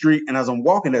down the street and as I'm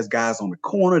walking, there's guys on the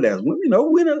corner. There's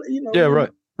women, Yeah, right.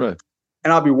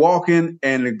 And I'll be walking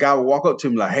and the guy will walk up to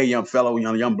me like, hey, young fellow,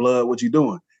 young blood, what you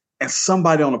doing? And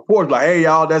somebody on the porch like, hey,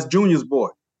 y'all, that's Junior's boy.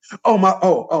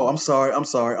 I'm sorry.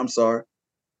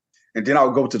 And then I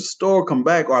would go to the store, come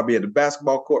back, or I'd be at the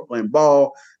basketball court playing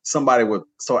ball. Somebody would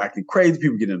start acting crazy.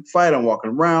 People get in a fight. I'm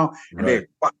walking around. And they,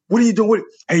 what are you doing?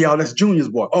 Hey, y'all, that's Junior's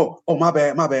boy. Oh, my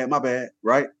bad.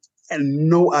 Right? And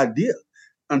no idea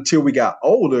until we got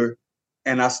older.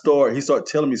 And he started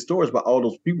telling me stories about all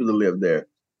those people that lived there.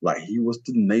 Like he was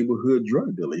the neighborhood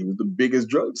drug dealer. He was the biggest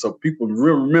drug. So people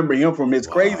really remember him from his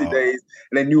crazy days.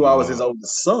 And they knew I was his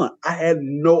oldest son. I had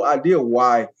no idea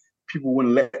why people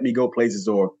wouldn't let me go places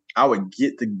or I would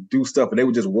get to do stuff and they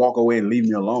would just walk away and leave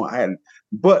me alone.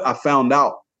 But I found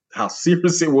out how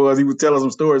serious it was. He would tell us some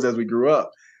stories as we grew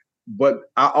up. But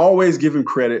I always give him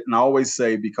credit and I always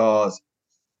say because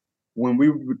when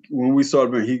we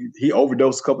started, he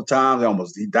overdosed a couple of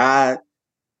times. He died.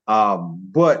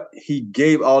 But he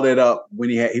gave all that up when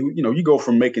you go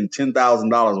from making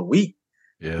 $10,000 a week,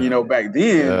 back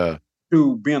then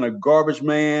to being a garbage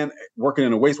man, working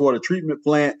in a wastewater treatment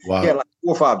plant. Wow. He had like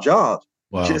 4 or 5 jobs,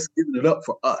 just giving it up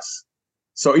for us.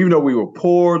 So even though we were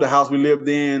poor, the house we lived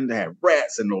in had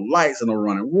rats and no lights and no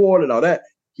running water and all that,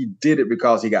 he did it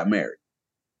because he got married.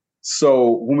 So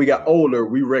when we got older,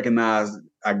 we recognized,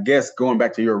 I guess, going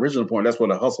back to your original point, that's where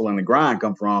the hustle and the grind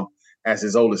come from. As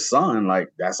his oldest son,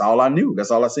 like that's all I knew.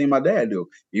 That's all I seen my dad do.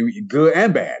 He good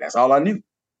and bad. That's all I knew.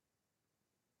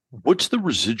 What's the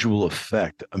residual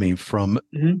effect? I mean, from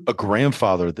a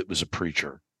grandfather that was a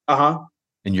preacher, and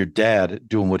your dad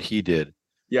doing what he did.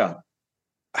 Yeah.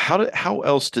 How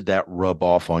else did that rub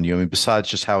off on you? I mean, besides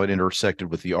just how it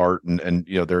intersected with the art and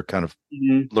they're kind of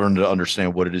learning to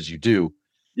understand what it is you do.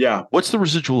 Yeah. What's the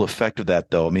residual effect of that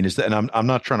though? I mean, is that, and I'm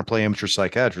not trying to play amateur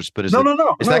psychiatrist, but is No, it, no,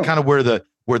 no, is that no. kind of where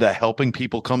the helping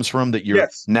people comes from, that you're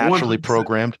Yes. naturally 100%.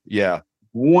 programmed? Yeah.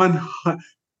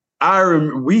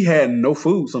 100. We had no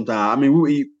food sometimes. I mean, we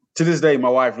would eat to this day. My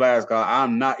wife laughs because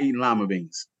I'm not eating lima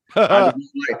beans. I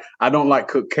don't like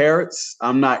cooked carrots.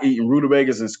 I'm not eating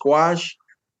rutabagas and squash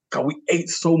because we ate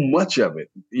so much of it.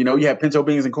 You know, you have pinto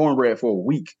beans and cornbread for a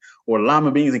week, or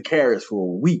lima beans and carrots for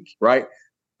a week, right?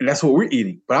 And that's what we're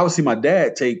eating. But I would see my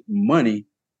dad take money,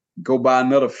 go buy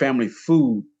another family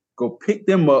food, go pick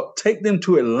them up, take them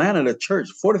to Atlanta to church,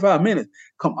 45 minutes,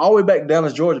 come all the way back to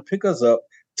Dallas, Georgia, pick us up,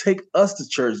 take us to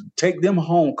church, take them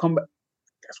home, come back.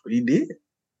 That's what he did.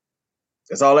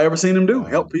 That's all I ever seen him do.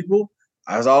 Help people.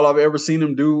 That's all I've ever seen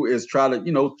him do is try to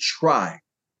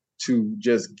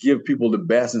just give people the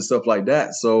best and stuff like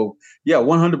that. So yeah,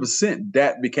 100%.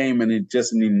 That became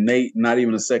just an innate, not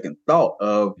even a second thought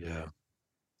of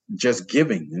just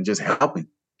giving and just helping.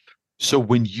 So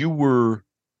when you were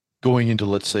going into,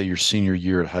 let's say, your senior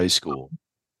year at high school,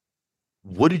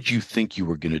 what did you think you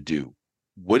were going to do?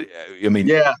 Where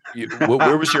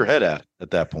was your head at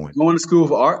that point? Going to school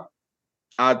for art.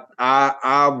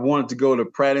 I wanted to go to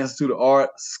Pratt Institute of Art,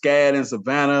 SCAD in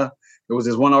Savannah. There was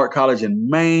this one art college in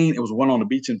Maine. It was one on the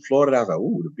beach in Florida. I was like,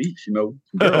 ooh, the beach, girls.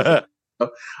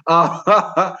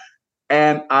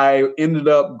 And I ended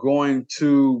up going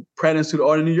to Pratt Institute of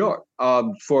Art in New York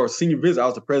for a senior visit. I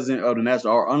was the president of the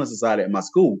National Art Honor Society at my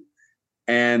school.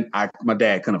 And my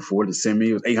dad couldn't afford to send me.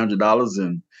 It was $800.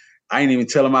 And I didn't even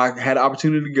tell him I had an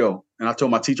opportunity to go. And I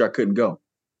told my teacher I couldn't go.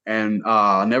 And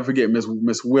I'll never forget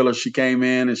Miss Willer. She came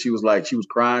in and she was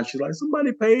crying. She's like,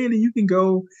 somebody paid and you can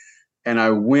go. And I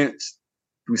went.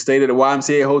 We stayed at the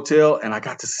YMCA hotel, and I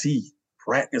got to see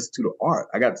Pratt Institute of Art.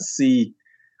 I got to see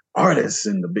artists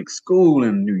in the big school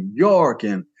in New York,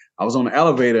 and I was on the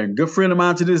elevator. And a good friend of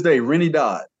mine to this day, Rennie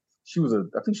Dodd. I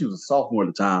think she was a sophomore at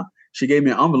the time. She gave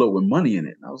me an envelope with money in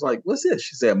it. And I was like, what's this?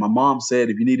 She said, my mom said,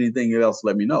 if you need anything else,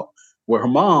 let me know. Well, her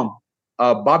mom,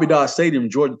 Bobby Dodd Stadium,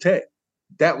 Georgia Tech,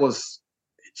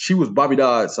 she was Bobby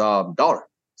Dodd's daughter.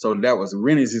 So that was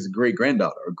Rennie's his great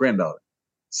granddaughter or granddaughter.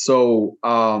 So,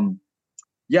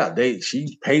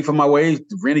 she paid for my way.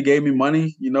 Rennie gave me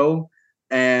money,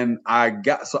 and I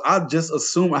just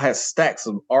assumed I had stacks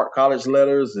of art college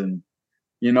letters and,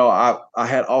 I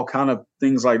had all kind of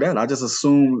things like that. I just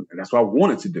assumed that's what I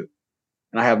wanted to do.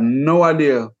 And I have no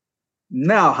idea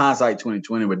now, hindsight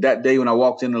 2020, but that day when I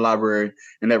walked in the library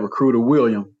and that recruiter,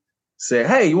 William, said,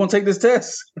 hey, you want to take this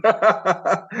test?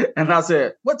 And I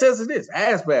said, what test is this?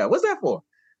 ASVAB. What's that for?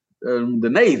 The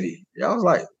Navy. I was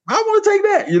like, I want to take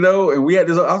that, and we had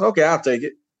this. I was okay, I'll take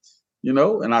it,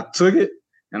 and I took it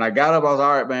and I got up. I was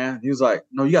all right, man. He was like,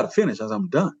 no, you got to finish. I was like, I'm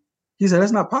done. He said,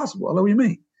 that's not possible. I was like, what do you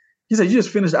mean? He said, you just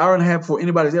finished an hour and a half before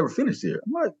anybody's ever finished here.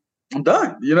 I'm like, I'm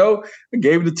done, I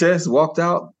gave the test, walked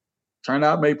out, turned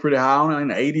out, made pretty high on it in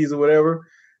the 80s or whatever.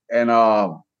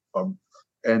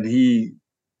 And he,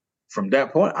 from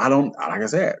that point, like I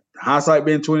said, hindsight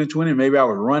being 2020, maybe I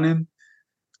was running.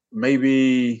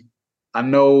 Maybe I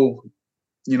know,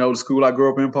 the school I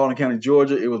grew up in, Paulding County,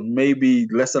 Georgia, it was maybe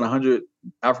less than 100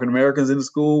 African Americans in the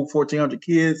school, 1,400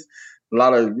 kids, a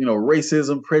lot of,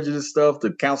 racism, prejudice stuff.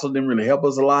 The council didn't really help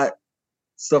us a lot.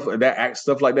 Stuff like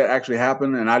that actually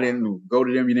happened. And I didn't go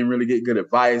to them. You didn't really get good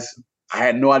advice. I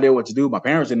had no idea what to do. My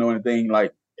parents didn't know anything.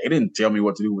 Like, they didn't tell me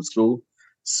what to do with school.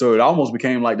 So it almost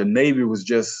became like the Navy was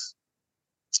just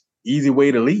easy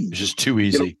way to leave. It's just too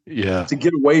easy. To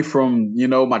get away from,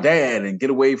 my dad and get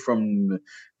away from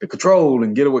the control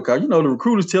and get away. Cause, the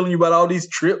recruiter's telling you about all these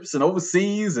trips and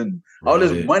overseas and all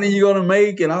this money you're going to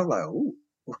make. And I was like, ooh,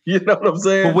 you know what I'm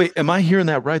saying? But wait, am I hearing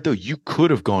that right though? You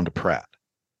could have gone to Pratt.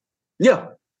 Yeah,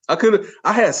 I could have.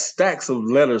 I had stacks of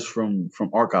letters from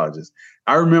art colleges.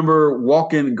 I remember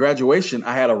walking graduation.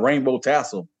 I had a rainbow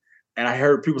tassel, and I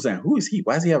heard people saying, "Who is he?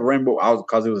 Why does he have a rainbow?"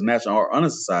 Because it was National Art Honor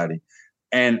Society,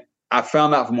 and I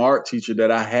found out from my art teacher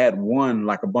that I had won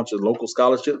like a bunch of local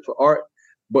scholarships for art,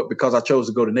 but because I chose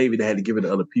to go to Navy, they had to give it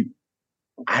to other people.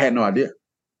 I had no idea.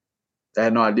 I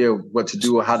had no idea what to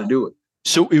do or how to do it.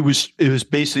 So it was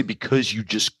basically because you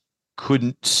just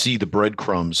couldn't see the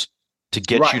breadcrumbs to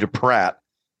get you to Pratt,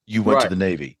 you went to the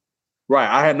Navy. Right.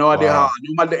 I had no idea how I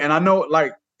knew my dad. And I know,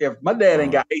 like, if my dad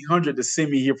ain't got $800 to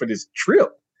send me here for this trip,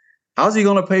 how's he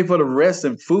going to pay for the rest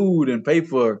and food and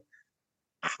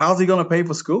how's he going to pay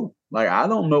for school? Like, I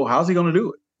don't know. How's he going to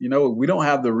do it? We don't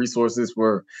have the resources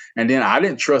for, and then I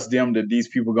didn't trust them that these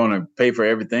people are going to pay for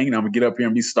everything and I'm gonna get up here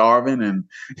and be starving. And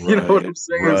you know what I'm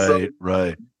saying?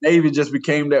 Right. Navy just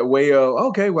became that way of,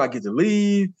 okay, well, I get to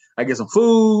leave. I get some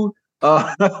food.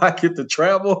 I get to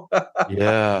travel.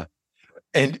 Yeah.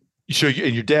 And so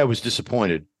and your dad was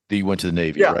disappointed that you went to the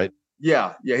Navy, right?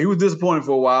 Yeah. He was disappointed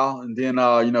for a while. And then,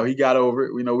 he got over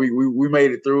it. We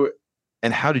made it through it.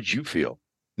 And how did you feel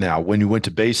now when you went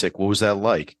to basic? What was that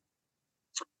like?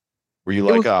 Were you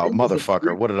like, oh,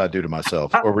 motherfucker, what did I do to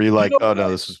myself? Or were you like, oh,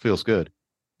 no, feels good?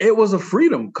 It was a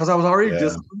freedom because I was already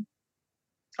disciplined.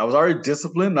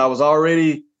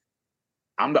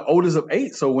 I'm the oldest of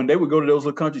 8. So when they would go to those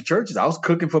little country churches, I was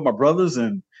cooking for my brothers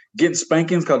and getting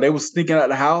spankings because they were sneaking out of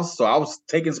the house. So I was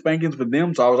taking spankings for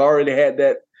them. So I was already had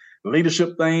that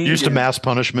leadership thing. Used to mass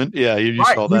punishment. Yeah, you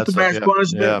used all that stuff. Mass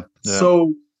punishment. Yeah.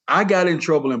 So I got in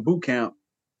trouble in boot camp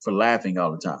for laughing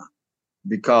all the time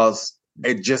because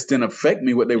it just didn't affect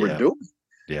me what they were doing.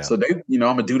 Yeah. So they, I'm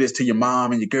gonna do this to your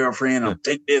mom and your girlfriend. I'll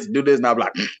take this, do this, and I'm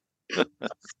like,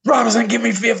 Robinson, give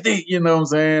me 50. You know what I'm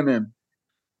saying? And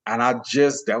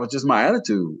that was just my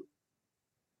attitude.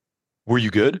 Were you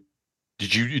good?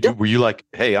 Did you were you like,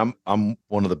 hey, I'm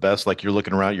one of the best? Like you're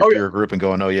looking around your peer group and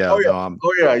going, oh yeah.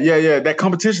 That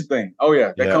competition thing.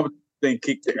 Competition thing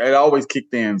kicked in. It always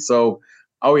kicked in. So,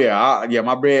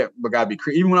 my bread gotta be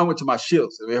even when I went to my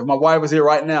ships. If my wife was here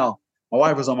right now, my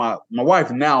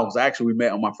wife now was actually, we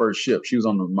met on my first ship. She was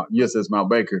on the USS Mount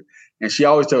Baker. And she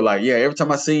always told every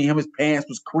time I seen him, his pants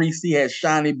was creasy, he had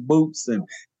shiny boots and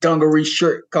dungaree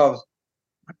shirt because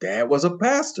my dad was a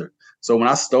pastor. So when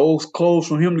I stole clothes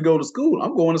from him to go to school,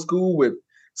 I'm going to school with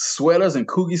sweaters and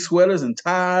kooky sweaters and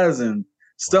ties and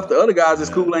stuff the other guys at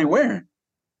school ain't wearing.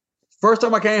 First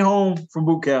time I came home from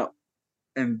boot camp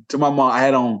and to my mom, I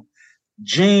had on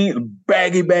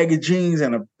baggy jeans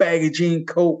and a baggy jean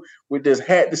coat with this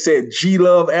hat that said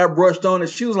G-Love airbrushed on it.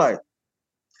 She was like,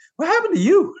 what happened to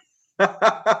you?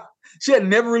 She had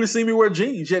never really seen me wear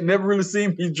jeans. She had never really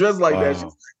seen me dressed like that. She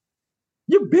was like,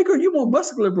 you're bigger, you're more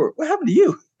muscular, bro. What happened to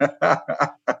you?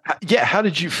 Yeah, how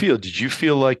did you feel? Did you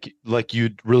feel like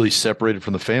you'd really separated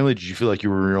from the family? Did you feel like you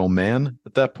were your own man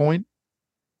at that point?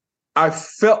 I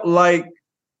felt like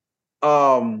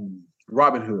Robin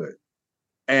Hood.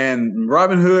 And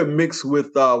Robin Hood mixed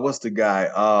with what's the guy?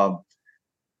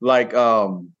 Like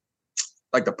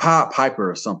the Pied Piper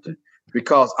or something.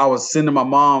 Because I was sending my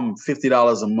mom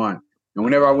 $50 a month. And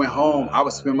whenever I went home, I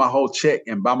would spend my whole check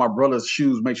and buy my brother's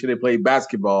shoes, make sure they played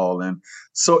basketball. And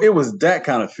so it was that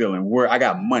kind of feeling where I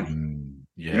got money.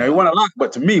 Yeah. It wasn't a lot,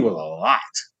 but to me it was a lot.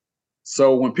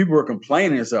 So when people were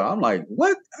complaining, I'm like,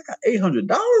 what? I got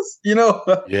 $800?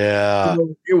 Yeah.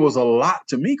 It was a lot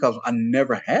to me because I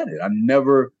never had it.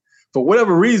 For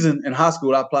whatever reason, in high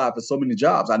school, I applied for so many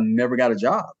jobs. I never got a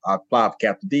job. I applied for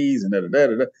Captain D's and I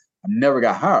never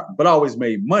got hired, but I always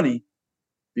made money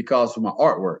because of my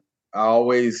artwork. I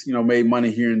always, made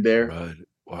money here and there. Right.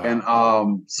 Wow.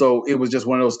 And so it was just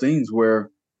one of those things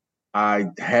where I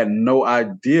had no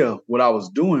idea what I was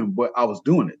doing, but I was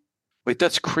doing it. Wait,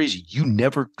 that's crazy. You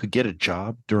never could get a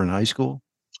job during high school?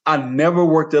 I never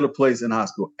worked at a place in high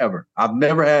school, ever. I've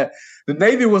never had, the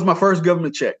Navy was my first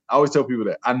government check. I always tell people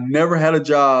that. I never had a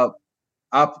job.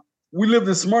 We lived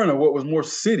in Smyrna, what was more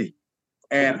city.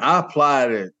 And I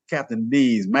applied at Captain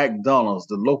D's, McDonald's,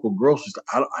 the local grocery store.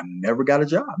 I never got a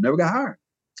job. Never got hired.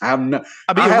 In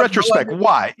retrospect,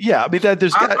 why? Yeah, I mean, I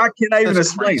cannot even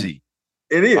explain it.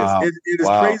 It is. Wow. It is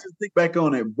crazy to think back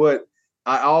on it. But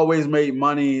I always made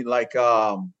money, like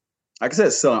I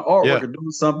said, selling artwork or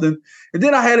doing something. And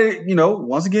then I had it,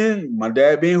 once again, my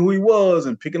dad being who he was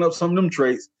and picking up some of them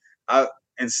traits.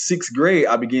 In 6th grade,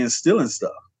 I began stealing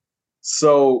stuff.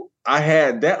 So I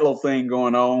had that little thing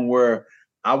going on where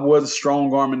I wasn't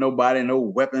strong arming nobody, no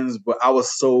weapons, but I was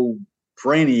so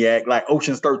brainiac, like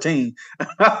Ocean's 13.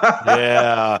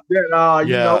 Yeah.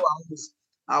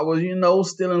 I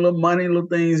was, stealing little money, little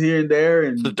things here and there.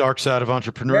 And it's the dark side of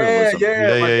entrepreneurialism.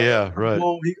 Yeah. Right.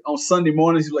 On Sunday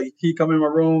mornings, he come in my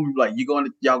room, he'd be like,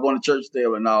 y'all going to church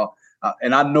still? And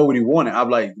and I know what he wanted. I'm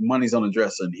like, money's on the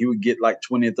dresser. And he would get like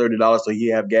 $20 or $30 so he'd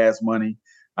have gas money.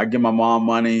 I give my mom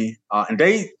money. And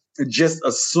they just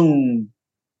assumed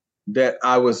that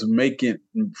I was making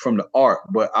from the art,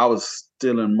 but I was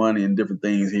stealing money and different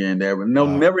things here and there. But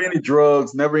never any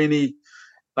drugs, never any,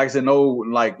 like I said, no,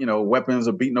 weapons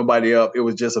or beating nobody up. It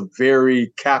was just a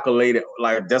very calculated,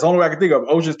 that's the only way I can think of,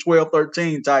 Ocean's 12,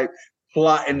 13 type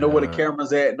plot and know where the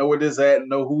camera's at, know where this at,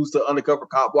 know who's the undercover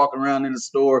cop walking around in the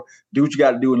store, do what you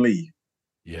got to do and leave.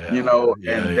 Yeah.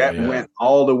 That went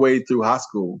all the way through high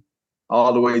school,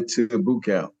 all the way to boot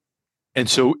camp. And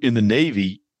so in the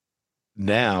Navy,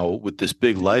 now with this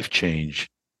big life change,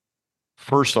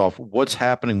 first off, what's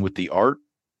happening with the art?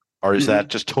 Or is that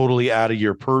just totally out of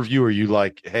your purview? Are you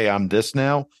like, hey, I'm this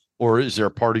now? Or is there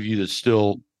a part of you that's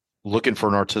still looking for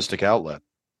an artistic outlet?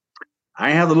 I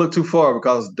ain't have to look too far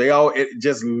because it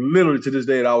just literally to this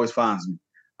day, it always finds me.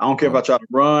 I don't care if I try to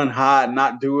run, hide,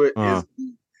 not do it. And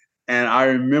I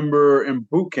remember in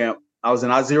boot camp, I was in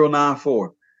I-094.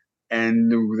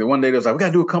 And the one day they was like, we got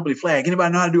to do a company flag.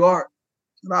 Anybody know how to do art?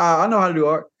 I know how to do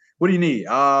art. What do you need?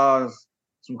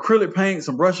 Some acrylic paint,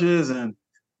 some brushes, and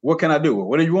what can I do?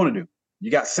 What do you want to do? You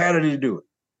got Saturday to do it.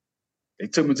 They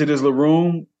took me to this little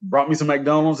room, brought me some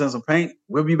McDonald's and some paint.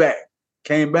 We'll be back.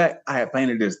 Came back. I had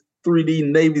painted this 3D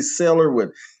Navy sailor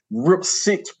with ripped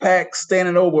 6-pack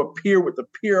standing over a pier with the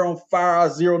pier on fire.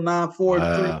 094. It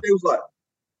was like,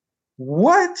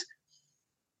 what?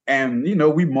 And,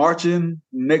 we marching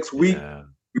next week. Yeah.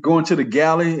 We going to the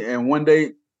galley, and one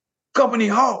day, company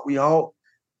halt. We halt.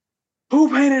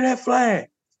 Who painted that flag?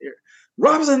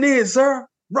 Robinson did, sir.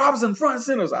 Robinson front and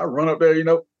center. So I run up there,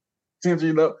 you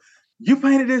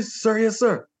painted this, sir? Yes,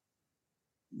 sir.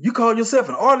 You call yourself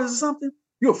an artist or something?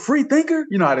 You a free thinker?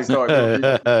 You know how they start.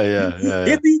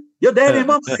 Hippie? Your daddy and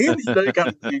mama hippie? That kind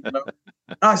of thing,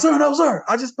 I said, no, sir.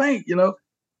 I just paint,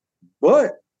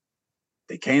 But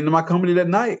they came to my company that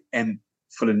night, and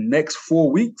for the next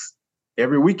 4 weeks,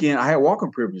 every weekend, I had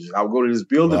walking privileges. I would go to this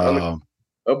building.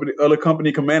 Other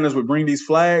company commanders would bring these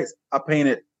flags. I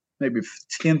painted maybe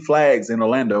 10 flags in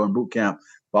Orlando in boot camp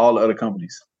for all the other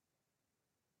companies.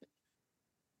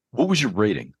 What was your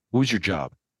rating? What was your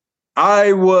job?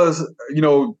 I was,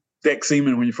 deck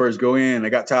seaman when you first go in. I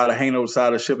got tired of hanging over the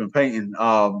side of the ship and painting.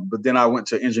 But then I went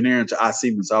to engineering to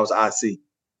IC, so I was IC.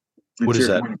 What is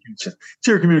that?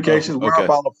 Interior communications, wire up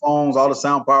all the phones, all the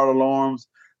sound power alarms,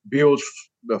 build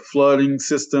the flooding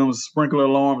systems, sprinkler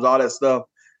alarms, all that stuff.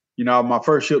 My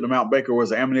first ship to Mount Baker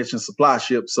was an ammunition supply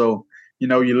ship. So,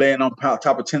 you're laying on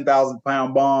top of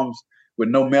 10,000-pound bombs with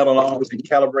no metal on and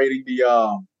calibrating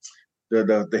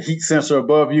the heat sensor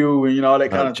above you and, all that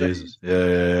kind of thing.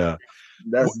 Yeah.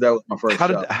 That was my first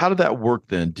job. How did that work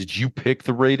then? Did you pick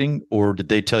the rating, or did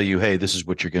they tell you, hey, this is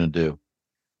what you're going to do?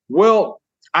 Well,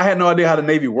 I had no idea how the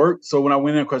Navy worked. So when I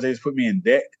went in, of course, they just put me in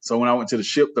deck. So when I went to the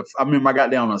ship, I remember I got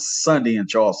down on a Sunday in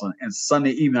Charleston, and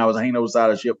Sunday evening I was hanging over the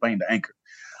side of the ship painting the anchor.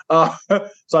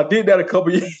 So I did that a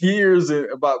couple of years,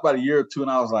 about a year or two,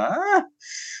 and I was like, I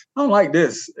don't like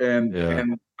this. And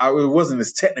it wasn't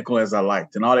as technical as I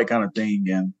liked and all that kind of thing.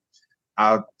 And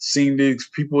I've seen these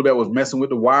people that was messing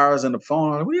with the wires and the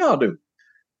phone. Like, what do y'all do?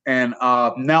 And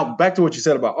now back to what you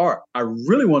said about art. I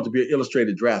really wanted to be an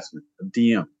illustrated draftsman, a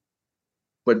DM.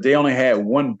 But they only had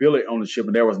one billet on the ship,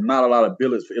 and there was not a lot of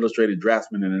billets for illustrated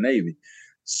draftsmen in the Navy.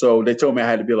 So they told me I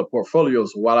had to build a portfolio.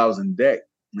 So while I was in deck,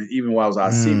 and even while I was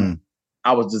out seaman,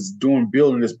 I was just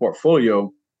building this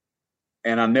portfolio.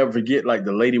 And I'll never forget, like,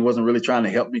 the lady wasn't really trying to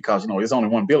help me because, there's only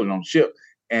one billet on the ship.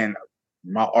 And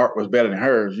my art was better than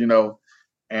hers,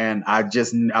 And I've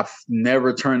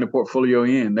never turned the portfolio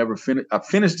in, never finished. I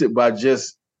finished it, but I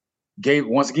just gave,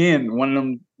 once again, one of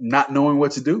them not knowing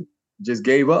what to do, just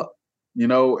gave up.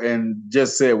 And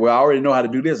just said, well, I already know how to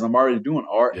do this. I'm already doing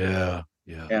art. Yeah.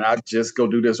 And I just go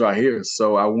do this right here.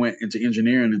 So I went into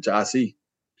engineering, into IC.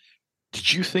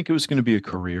 Did you think it was going to be a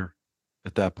career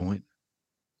at that point?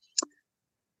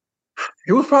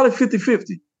 It was probably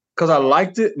 50-50 because I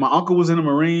liked it. My uncle was in the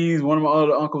Marines. One of my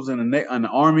other uncles in the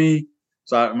Army.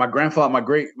 So my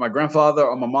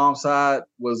grandfather on my mom's side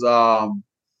was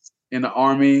in the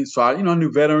Army. So I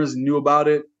knew veterans and knew about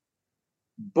it.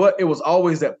 But it was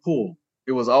always that pull.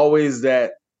 It was always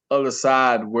that other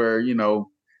side where,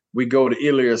 we go to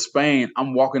Italy or Spain.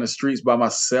 I'm walking the streets by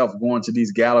myself, going to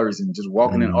these galleries and just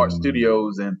walking in art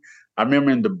studios. And I remember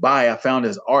in Dubai, I found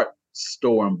this art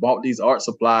store and bought these art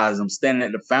supplies. I'm standing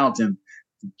at the fountain,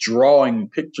 drawing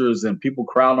pictures and people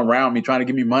crowding around me, trying to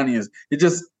give me money. I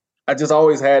just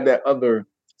always had that other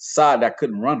side that I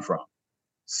couldn't run from.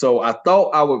 So I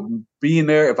thought I would be in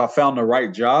there if I found the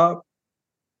right job.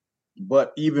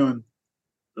 But even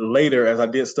later, as I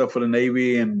did stuff for the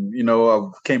Navy and, I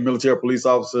became military police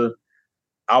officer,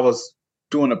 I was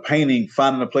doing a painting,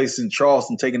 finding a place in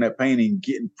Charleston, taking that painting,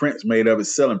 getting prints made of it,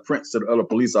 selling prints to the other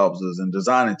police officers and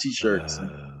designing T-shirts.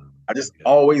 I just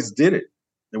always did it.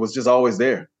 It was just always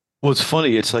there. Well, it's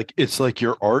funny. It's like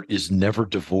your art is never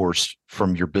divorced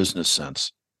from your business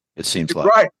sense. It seems like.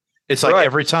 Right. It's like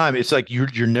every time, it's like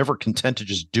you're never content to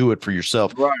just do it for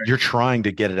yourself. Right. You're trying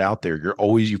to get it out there.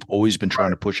 You've always been trying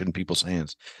to push it in people's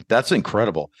hands. That's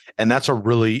incredible. And that's a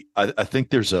really, I think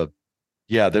there's a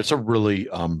really,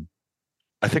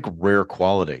 I think rare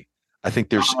quality. I think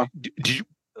there's,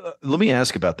 let me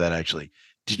ask about that actually.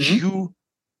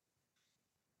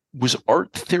 Was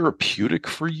art therapeutic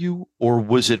for you, or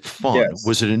was it fun? Yes.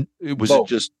 Was it Both.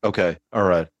 just, okay, all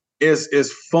right.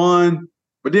 It's fun,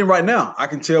 but then right now I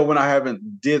can tell when I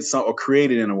haven't did something or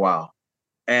created in a while,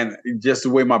 and just the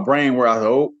way my brain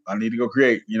works, I need to go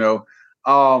create,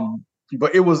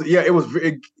 but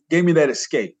it gave me that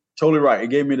escape. Totally right. It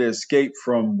gave me the escape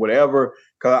from whatever,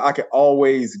 because I could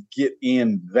always get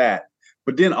in that.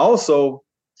 But then also,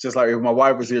 just like if my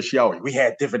wife was here, we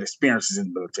had different experiences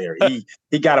in the military.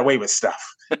 He got away with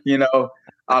stuff, you know.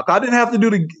 I didn't have to do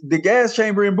the gas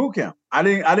chamber in boot camp. I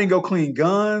didn't go clean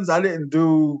guns. I didn't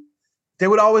do. They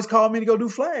would always call me to go do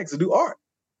flags, to do art.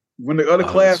 When the other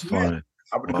class met,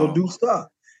 I would go do stuff.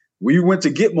 We went to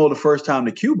Gitmo the first time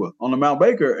to Cuba on the Mount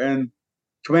Baker, and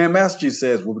Command Master Chief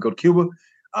says, "When we go to Cuba,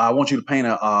 I want you to paint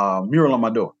a mural on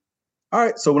my door." All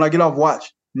right. So when I get off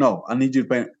watch, no, I need you to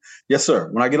paint it. Yes, sir.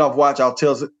 When I get off watch, I'll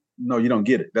tell it. No, you don't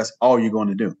get it. That's all you're going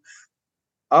to do.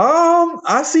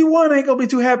 IC1 ain't gonna be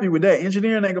too happy with that.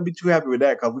 Engineering ain't gonna be too happy with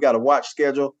that because we got a watch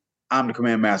schedule. I'm the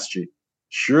Command Master Chief.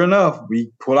 Sure enough,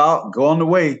 we pull out, go on the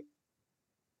way.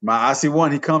 My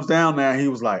IC1, he comes down there. He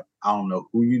was like, "I don't know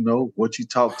who you know, what you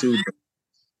talk to, but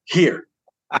here."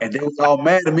 And they was all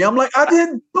mad at me. I'm like, I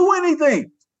didn't do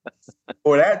anything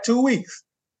for that 2 weeks.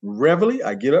 Reveille,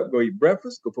 I get up, go eat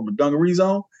breakfast, go put my dungarees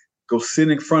on, go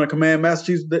sit in front of Command Master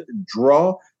Chief's,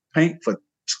 draw, paint for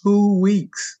 2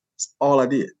 weeks. That's all I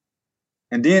did.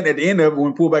 And then at the end of it,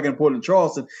 when we pull back in Port of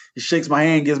Charleston, he shakes my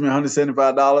hand, gives me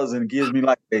 $175, and gives me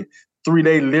like a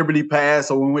 3-day Liberty Pass.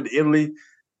 So when we went to Italy,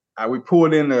 we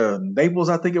pulled into Naples,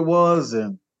 I think it was,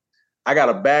 and I got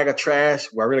a bag of trash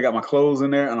where I really got my clothes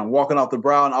in there, and I'm walking off the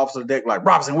brow and officer deck like,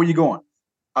 "Robinson, where you going?"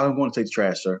 "I'm going to take the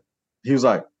trash, sir." He was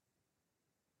like,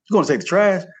 "You going to take the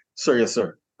trash?" "Sir, yes,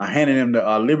 sir." I handed him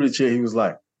the Liberty chair. He was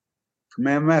like,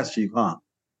 "Command Master Chief, huh?"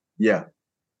 "Yeah."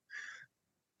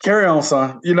 "Carry on,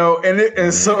 son."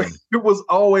 And so it was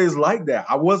always like that.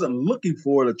 I wasn't looking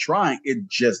for it or trying. It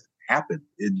just happened.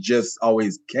 It just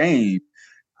always came.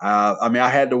 I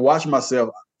had to watch myself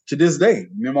to this day.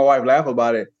 Me and my wife laugh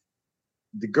about it.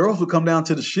 The girls would come down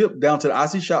to the ship, down to the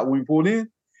IC shop when we pulled in.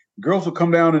 Girls would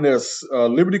come down in their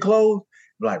Liberty clothes,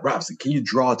 be like, "Robinson, can you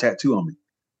draw a tattoo on me?"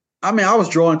 I was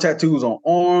drawing tattoos on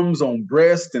arms, on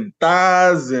breast, and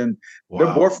thighs, and their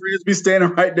boyfriends be standing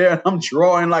right there, and I'm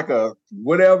drawing like a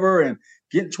whatever and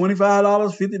getting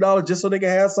 $25, $50 just so they can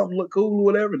have something look cool or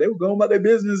whatever. They were going about their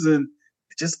business, and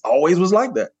it just always was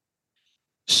like that.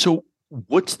 So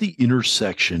what's the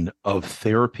intersection of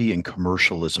therapy and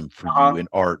commercialism for you in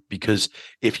art? Because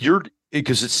it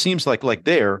seems like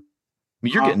there,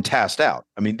 you're getting tasked out.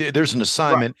 There's an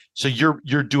assignment. Right. So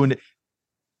you're doing it.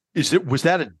 Was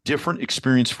that a different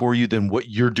experience for you than what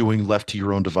you're doing left to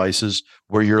your own devices,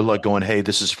 where you're like going, "Hey,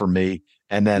 this is for me.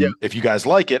 And then if you guys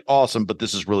like it, awesome, but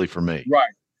this is really for me."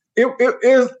 Right. It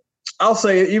is. I'll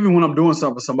say, even when I'm doing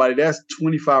something for somebody, that's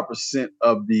 25%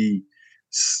 of the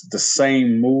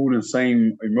same mood and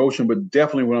same emotion, but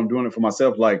definitely when I'm doing it for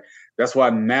myself, like that's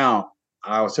why now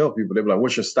I always tell people, they're like,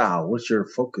 "What's your style? What's your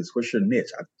focus? What's your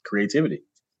niche?" Creativity.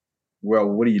 Well,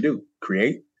 what do you do?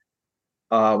 Create?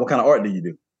 What kind of art do you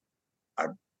do?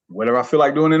 Whatever I feel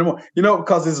like doing anymore,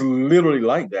 because it's literally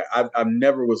like that. I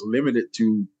never was limited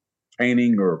to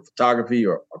painting or photography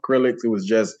or acrylics. It was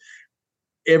just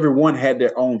everyone had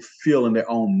their own feel and their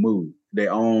own mood,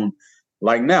 their own.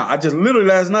 Like now, I just literally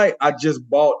last night I just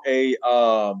bought a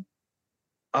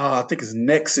I think it's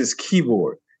Nexus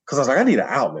keyboard because I was like, I need an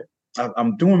outlet.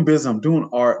 I'm doing business, I'm doing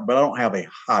art, but I don't have a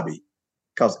hobby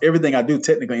because everything I do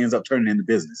technically ends up turning into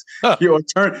business.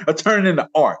 Turning into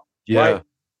art. Yeah. Right?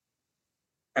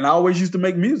 And I always used to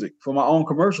make music for my own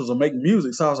commercials or make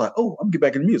music. So I was like, I'm gonna get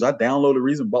back into music. I downloaded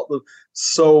Reason, bought the.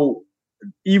 So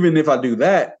even if I do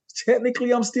that,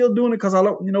 technically I'm still doing it because I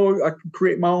can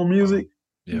create my own music.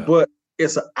 But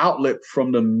it's an outlet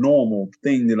from the normal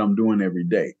thing that I'm doing every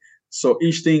day. So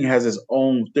each thing has its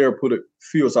own therapeutic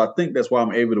feel. So I think that's why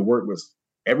I'm able to work with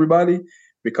everybody,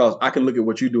 because I can look at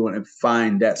what you're doing and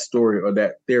find that story or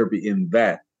that therapy in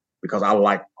that, because I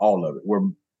like all of it. Where,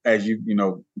 as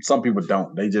some people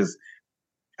don't. They just,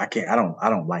 I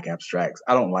don't like abstracts.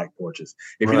 I don't like portraits.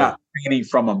 If you're not painting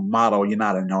from a model, you're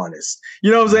not an artist.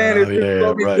 You know what I'm saying? It's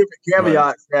so many different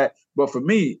caveats. But for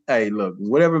me, hey, look,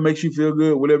 whatever makes you feel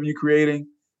good, whatever you're creating,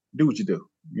 do what you do.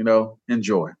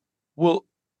 Enjoy. Well,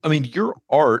 your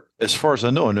art, as far as I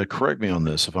know, and correct me on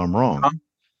this if I'm wrong,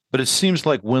 but it seems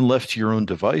like when left to your own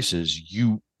devices,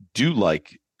 you do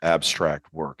like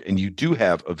abstract work and you do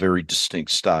have a very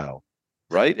distinct style.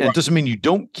 Right. And it doesn't mean you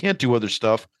can't do other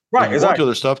stuff. Right. You won't do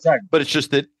other stuff. Exactly. But it's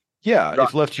just that Yeah, Right.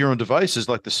 if left to your own devices,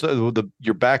 like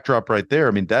your backdrop right there.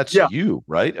 I mean, that's Yeah. you,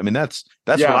 right? I mean, that's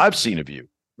what Yeah. I've seen of you.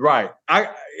 Right.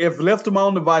 If left to my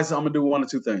own devices, I'm gonna do one of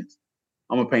two things.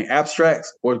 I'm gonna paint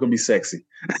abstracts, or it's gonna be sexy.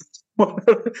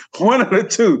 One of the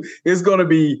two. It's gonna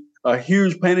be a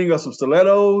huge painting of some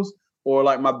stilettos, or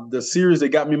like the series that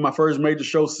got me my first major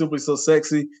show, Simply So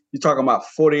Sexy. You're talking about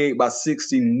 48 by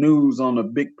 60 nudes on a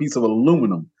big piece of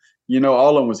aluminum.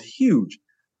 All of them was huge.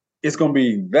 It's gonna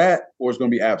be that, or it's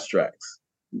gonna be abstracts,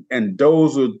 and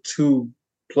those are two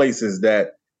places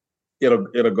that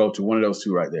it'll go to, one of those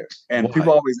two right there. And people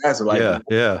Why? always ask, like,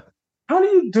 Yeah. how do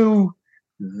you do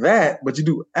that, but you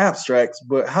do abstracts?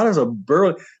 But how does a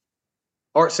burly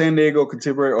Art San Diego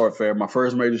Contemporary Art Fair, my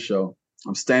first major show?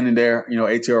 I'm standing there,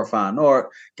 ATR Fine Art,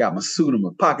 got my suit and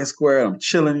my pocket square, and I'm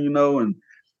chilling, and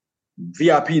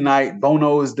VIP night,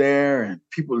 Bono is there, and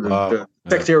people, the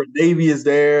Secretary of Navy is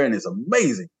there, and it's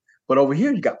amazing. But over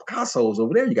here, you got Picasso's.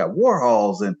 Over there, you got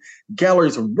Warhols and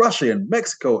galleries from Russia and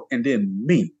Mexico, and then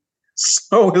me.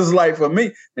 So it's like for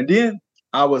me, and then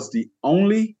I was the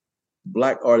only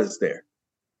Black artist there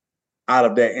out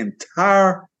of that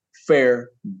entire fair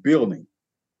building.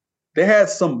 They had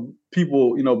some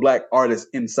people, Black artists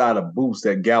inside of booths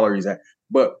at galleries,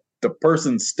 but the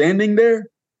person standing there,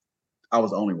 I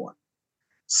was the only one.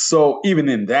 So even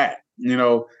in that,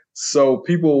 so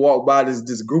people walk by,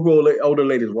 this group of older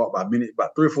ladies walk by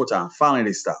about 3 or 4 times. Finally,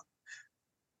 they stop.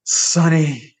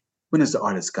 Sonny, when is the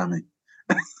artist coming?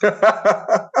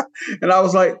 And I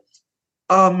was like,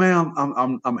 "Oh, ma'am,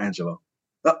 I'm Angelo.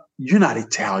 You're not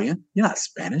Italian. You're not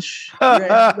Spanish.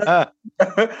 I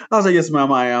was like, "Yes,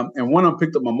 ma'am, I am." And one of them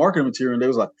picked up my marketing material, and they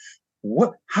was like,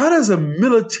 "What? How does a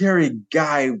military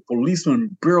guy,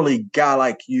 policeman, burly guy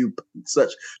like you paint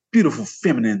such beautiful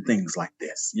feminine things like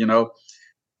this?"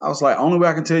 I was like, "Only way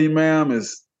I can tell you, ma'am,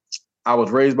 is I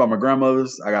was raised by my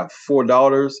grandmothers. I got 4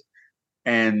 daughters,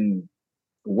 and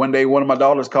one day one of my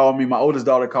daughters called me. My oldest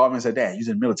daughter called me and said, 'Dad,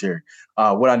 you're in the military.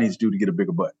 What I need to do to get a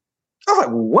bigger butt?'" I was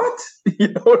like, "What?" You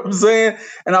know what I'm saying?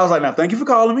 And I was like, "Now, thank you for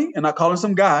calling me and not calling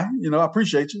some guy. I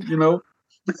appreciate you.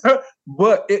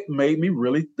 But it made me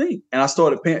really think. And I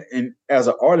started paying. And as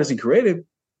an artist and creative,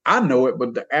 I know it,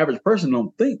 but the average person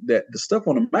don't think that the stuff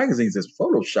on the magazines is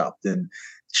photoshopped and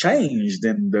changed,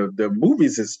 and the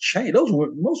movies has changed.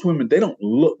 Most women, they don't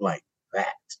look like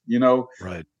that.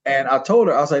 Right. And I told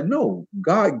her, I was like, "No,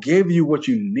 God gave you what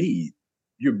you need.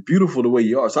 You're beautiful the way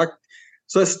you are."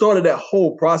 So it started that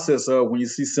whole process of, when you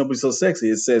see Simply So Sexy,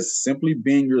 it says simply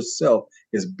being yourself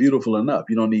is beautiful enough.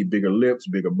 You don't need bigger lips,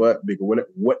 bigger butt, bigger whatever.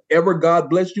 Whatever God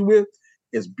blessed you with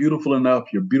is beautiful enough.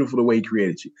 You're beautiful the way He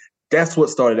created you. That's what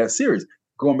started that series.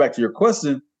 Going back to your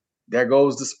question, there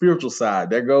goes the spiritual side.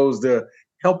 There goes the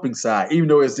helping side. Even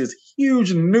though it's this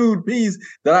huge nude piece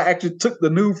that I actually took the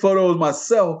nude photos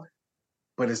myself,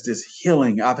 but it's this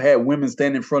healing. I've had women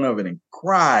stand in front of it and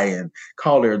cry and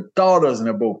call their daughters, and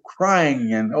they're both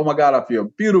crying, and "Oh my God, I feel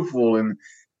beautiful." And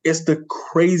it's the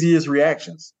craziest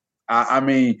reactions. I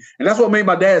mean, and that's what made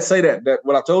my dad say that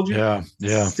what I told you.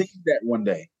 Yeah. See that one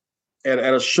day at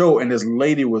a show, and this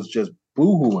lady was just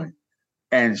boohooing,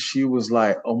 and she was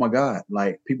like, "Oh my God,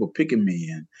 like people picking me,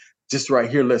 and just right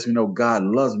here lets me know God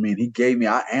loves me, and He gave me,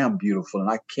 I am beautiful,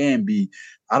 and I can be,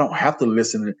 I don't have to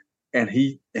listen." And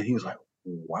he was like,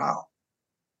 "Wow."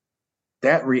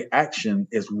 That reaction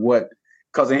is what,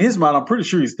 because in his mind, I'm pretty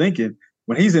sure he's thinking,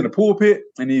 when he's in the pulpit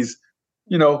and he's,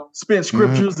 spitting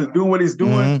scriptures and doing what he's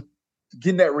doing,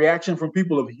 getting that reaction from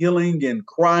people of healing and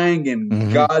crying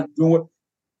and God doing.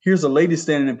 Here's a lady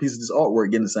standing in a piece of this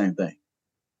artwork getting the same thing.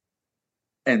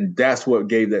 And that's what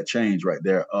gave that change right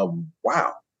there of,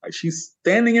 wow. Like, she's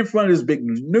standing in front of this big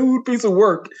nude piece of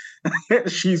work.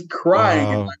 She's crying.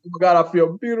 Wow. And like, "Oh my God, I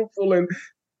feel beautiful. And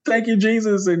thank you,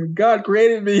 Jesus. And God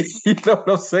created me." You know what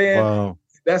I'm saying? Wow.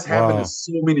 That's happened in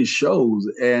so many shows.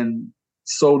 And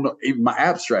so even my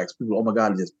abstracts, people, "Oh my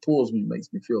God, it just pulls me,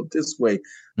 makes me feel this way."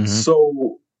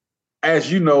 So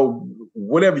as you know,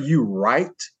 whatever you write,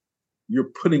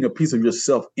 you're putting a piece of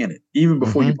yourself in it. Even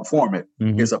before you perform it,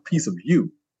 it's a piece of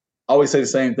you. I always say the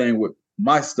same thing with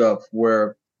my stuff,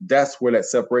 where that's where that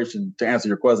separation, to answer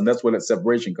your question, that's where that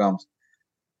separation comes.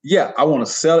 Yeah, I want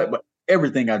to sell it, but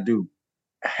everything I do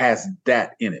has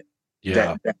that in it.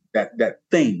 Yeah. That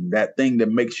thing that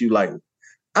makes you like,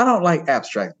 I don't like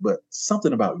abstract, but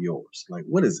something about yours. Like,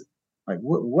 what is it? Like,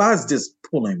 why is this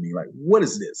pulling me? Like, what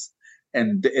is this?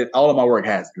 And all of my work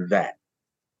has that.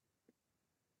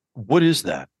 What is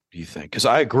that? do you think? Because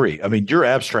I agree. I mean, your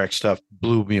abstract stuff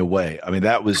blew me away. I mean,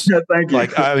 that was Thank you.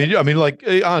 like, like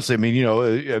honestly, I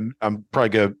mean, I'm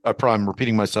I'm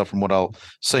repeating myself from what I'll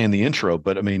say in the intro,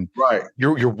 but I mean, Right.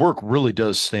 your work really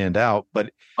does stand out.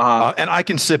 But and I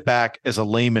can sit back as a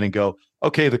layman and go,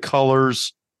 okay, the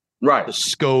colors, right, the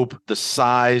scope, the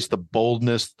size, the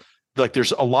boldness, like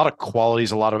there's a lot of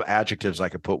qualities, a lot of adjectives I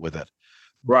could put with it.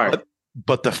 right.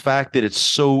 But the fact that it's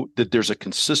so that there's a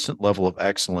consistent level of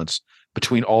excellence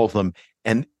between all of them,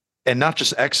 and not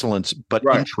just excellence, but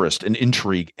Right. interest and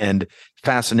intrigue and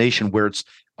fascination, where it's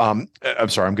I'm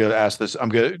sorry, I'm going to ask this, I'm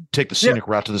going to take the scenic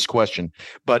route to this question,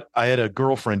 but I had a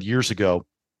girlfriend years ago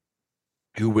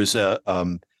who was a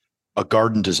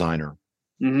garden designer,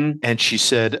 and she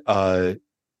said and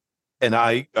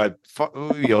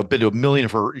been to a million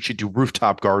of her. She'd do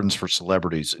rooftop gardens for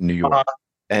celebrities in New York,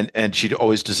 and she'd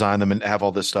always design them and have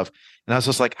all this stuff. And I was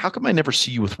just like, how come I never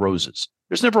see you with roses?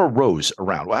 There's never a rose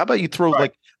around. Well, how about you throw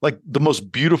like the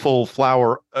most beautiful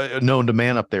flower known to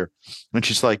man up there? And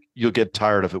she's like, you'll get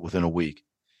tired of it within a week.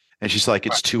 And she's like,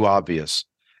 it's too obvious.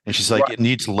 And she's like, it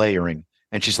needs layering.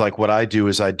 And she's like, what I do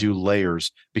is I do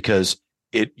layers because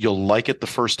you'll like it the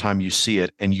first time you see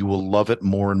it, and you will love it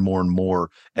more and more and more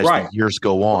as the years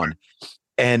go on.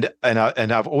 And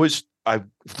I've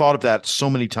thought of that so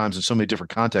many times in so many different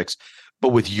contexts, but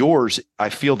with yours, I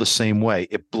feel the same way.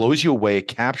 It blows you away, it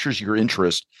captures your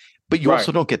interest, but you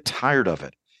also don't get tired of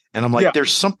it. And I'm like,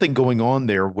 there's something going on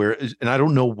there and I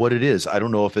don't know what it is. I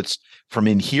don't know if it's from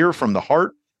in here, from the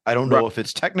heart. I don't know if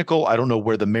it's technical. I don't know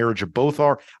where the marriage of both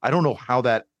are. I don't know how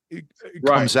that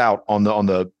comes out on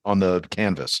the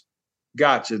canvas.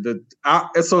 Gotcha.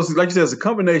 So like you said, it's a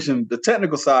combination. The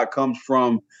technical side comes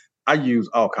from, I use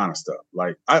all kind of stuff.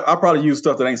 Like I probably use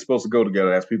stuff that ain't supposed to go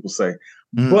together, as people say,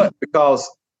 but because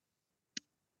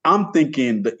I'm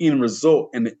thinking the end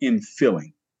result and the end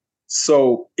feeling.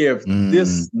 So if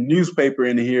this newspaper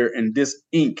in here and this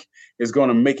ink is going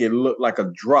to make it look like a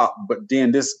drop, but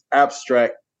then this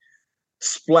abstract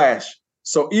splash.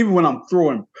 So even when I'm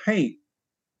throwing paint,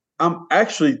 I'm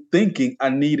actually thinking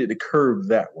I needed to curve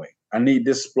that way. I need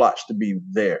this splotch to be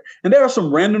there. And there are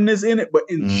some randomness in it, but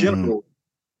in general,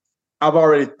 I've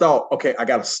already thought, okay, I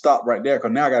got to stop right there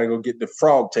because now I got to go get the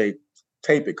frog tape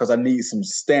it because I need some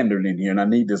standard in here and I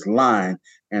need this line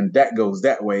and that goes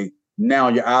that way. Now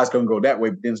your eyes going to go that way,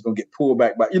 but then it's going to get pulled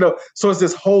back by, so it's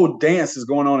this whole dance is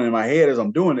going on in my head as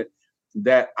I'm doing it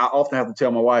that I often have to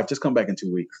tell my wife, just come back in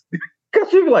 2 weeks. Because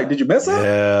she'll be like, did you mess up?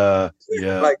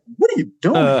 Yeah. Like, what are you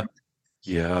doing?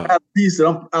 Yeah. At least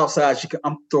I'm outside.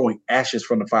 I'm throwing ashes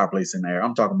from the fireplace in there.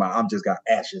 I'm talking about, I'm just got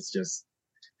ashes, just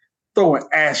throwing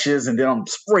ashes, and then I'm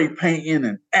spray painting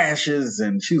and ashes.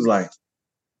 And she was like,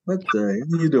 what the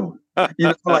hell are you doing?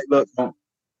 I'm like, look, don't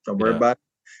worry about it.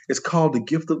 It's called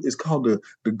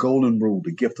the golden rule,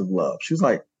 the gift of love. She was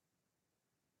like,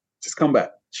 just come back.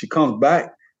 She comes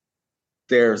back.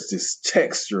 There's this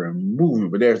texture and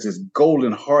movement, but there's this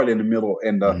golden heart in the middle,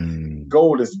 and the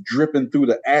gold is dripping through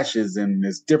the ashes, and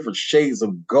there's different shades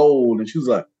of gold. And she was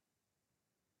like,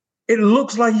 it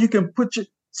looks like you can put your,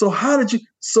 so how did you,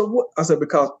 so what? I said,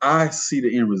 because I see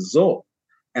the end result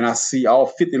and I see all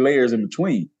 50 layers in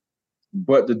between.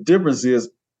 But the difference is,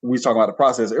 we was talking about the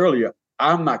process earlier,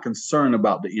 I'm not concerned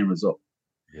about the end result.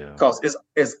 Yeah. Because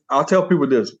it's I'll tell people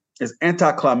this, it's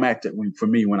anticlimactic for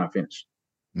me when I finish.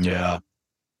 Yeah.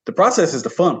 The process is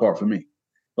the fun part for me.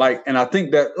 Like, and I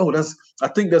think that,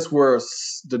 that's where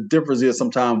the difference is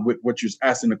sometimes with what you're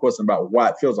asking the question about why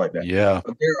it feels like that. Yeah.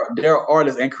 But there are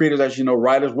artists and creators, as you know,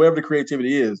 writers, wherever the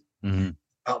creativity is,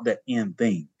 out that end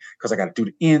thing. Because I got to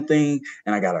do the end thing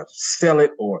and I got to sell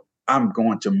it, or I'm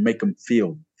going to make them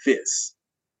feel this.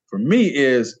 For me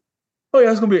is,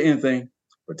 it's going to be an end thing.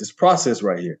 But this process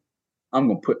right here, I'm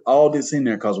going to put all this in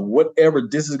there because whatever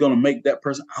this is going to make that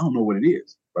person, I don't know what it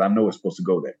is, but I know it's supposed to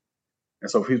go there. And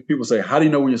so people say, how do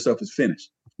you know when your stuff is finished?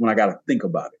 When I got to think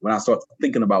about it. When I start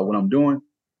thinking about what I'm doing,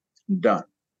 I'm done.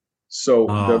 So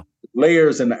the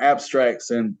layers and the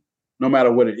abstracts, and no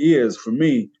matter what it is, for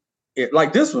me,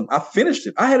 like this one, I finished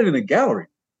it. I had it in a gallery,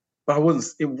 but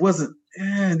it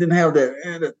didn't have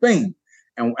that thing.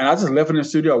 And I just left it in the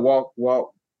studio. I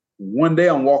walked. One day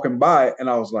I'm walking by and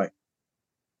I was like,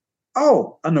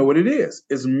 oh, I know what it is.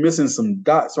 It's missing some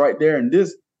dots right there and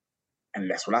this. And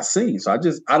that's what I see. So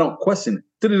I don't question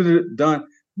it. Done.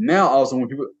 Now also when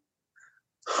people,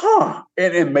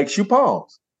 and it makes you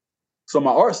pause. So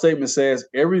my art statement says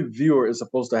every viewer is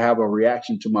supposed to have a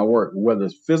reaction to my work, whether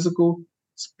it's physical,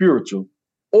 spiritual,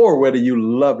 or whether you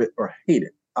love it or hate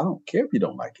it. I don't care if you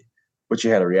don't like it, but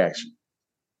you had a reaction.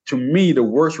 To me, the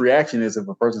worst reaction is if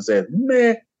a person says,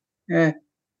 meh,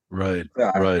 Right.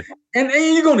 Right. And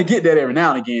you're going to get that every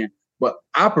now and again. But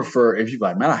I prefer if you're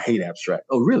like, man, I hate abstract.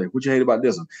 Oh, really? What you hate about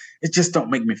this one? It just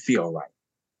don't make me feel right.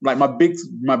 Like my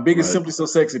biggest Simply So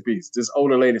Sexy piece, this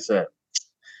older lady said,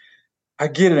 I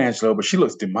get it, Angelo, but she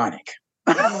looks demonic.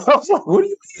 I was like, what do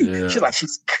you mean? Yeah. She's like,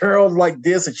 she's curled like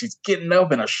this and she's getting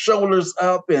up and her shoulders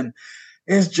up and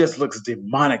it just looks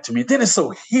demonic to me. Then it's so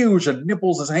huge, her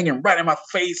nipples is hanging right in my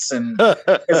face and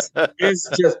it's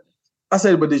just, I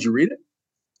said, but did you read it?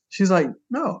 She's like,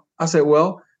 no. I said,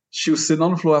 well, she was sitting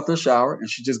on the floor after a shower and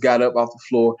she just got up off the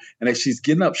floor. And as she's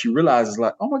getting up, she realizes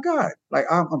like, oh my God, like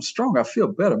I'm strong. I feel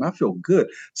better. Man, I feel good.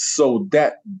 So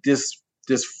that this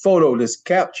photo, this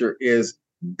capture is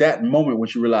that moment when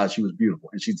she realized she was beautiful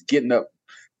and she's getting up,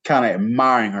 kind of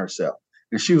admiring herself.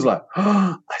 And she was like,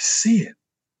 oh, I see it.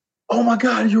 Oh my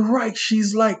God, you're right.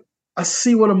 She's like, I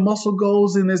see where the muscle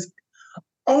goes in this.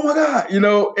 Oh my God,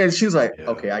 and she's like,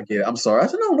 okay, I get it. I'm sorry. I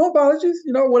said, no apologies,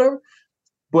 whatever.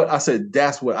 But I said,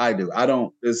 that's what I do. I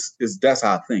don't, that's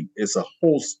how I think. It's a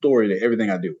whole story to everything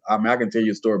I do. I mean, I can tell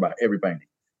you a story about every painting.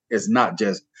 It's not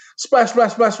just splash,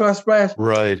 splash, splash, splash, splash.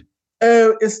 Right.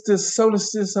 It's the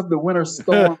solstice of the winter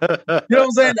storm. You know what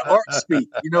I'm saying? The art speak,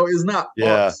 it's not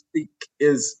art speak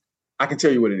I can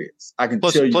tell you what it is. I can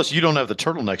tell you. Plus, you don't have the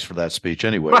turtlenecks for that speech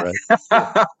anyway, right?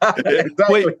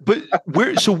 Exactly. Wait, but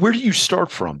where do you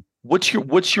start from? What's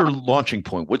your launching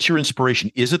point? What's your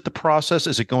inspiration? Is it the process?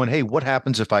 Is it going, hey, what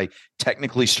happens if I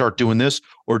technically start doing this?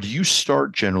 Or do you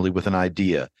start generally with an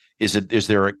idea? Is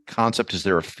there a concept? Is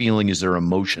there a feeling? Is there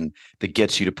emotion that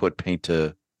gets you to put paint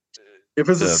to? If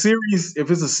it's a series,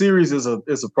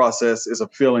 it's a process, it's a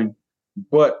feeling.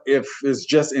 But if it's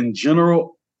just in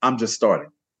general, I'm just starting.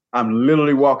 I'm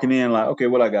literally walking in like, okay,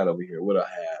 what I got over here? What do I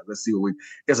have? Let's see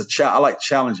I like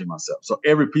challenging myself. So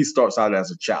every piece starts out as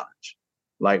a challenge.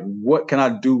 Like, what can I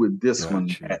do with this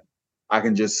one? That I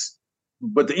can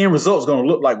but the end result is going to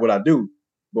look like what I do.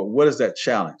 But what is that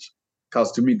challenge?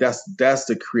 Because to me, that's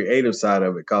the creative side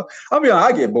of it. Because I'll be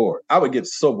honest, I get bored. I would get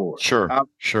so bored. Sure.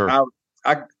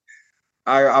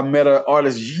 I met an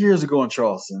artist years ago in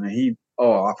Charleston, and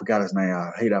I forgot his name.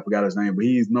 I forgot his name, but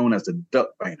he's known as the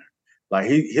duck painter. Like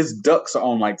his ducks are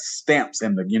on like stamps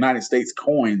and the United States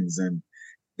coins, and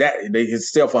that they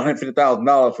sell for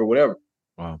 $150,000 for whatever.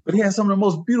 Wow! But he has some of the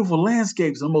most beautiful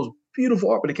landscapes, the most beautiful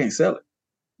art, but they can't sell it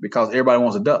because everybody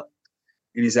wants a duck.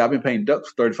 And he said, "I've been painting ducks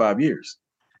for 35 years."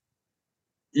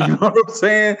 You know what I'm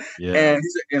saying? Yeah.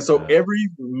 And so every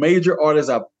major artist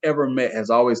I've ever met has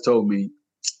always told me,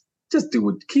 just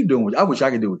keep doing what I wish I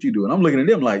could do what you do. And I'm looking at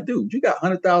them like, dude, you got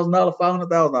 $100,000,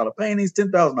 $500,000 paintings,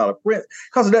 $10,000 prints.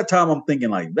 Because at that time, I'm thinking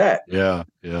like that. Yeah.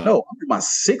 No, I'm in my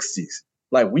 60s.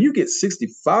 Like when you get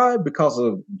 65 because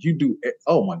of you do,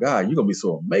 oh my God, you're going to be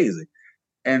so amazing.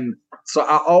 And so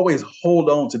I always hold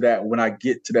on to that when I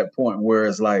get to that point where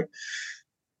it's like,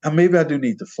 maybe I do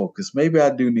need to focus. Maybe I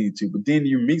do need to. But then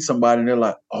you meet somebody and they're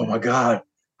like, oh my God,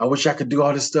 I wish I could do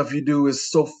all this stuff you do. It's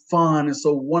so fun and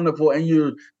so wonderful. And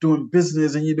you're doing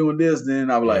business and you're doing this. Then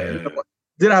I'm like,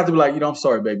 then I have to be like, I'm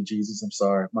sorry, baby Jesus. I'm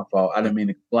sorry. My fault. I didn't mean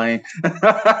to complain.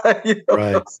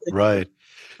 Right.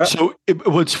 So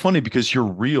what's funny because your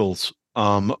reels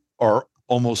are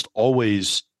almost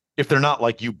always, if they're not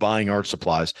like you buying art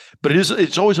supplies, but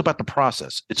it's always about the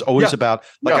process. It's always about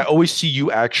I always see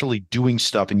you actually doing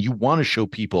stuff and you want to show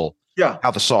people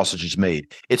how the sausage is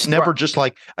made. It's never just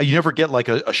like, you never get like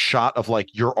a shot of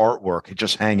like your artwork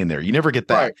just hanging there. You never get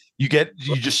that.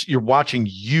 You're watching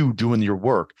you doing your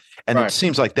work. And it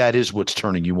seems like that is what's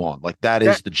turning you on. Like that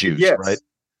is the juice, right?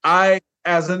 I,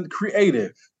 as a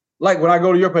creative, like when I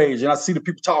go to your page and I see the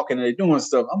people talking and they're doing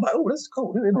stuff, I'm like, oh, this is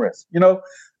cool. This is interesting,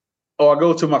 Or I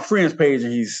go to my friend's page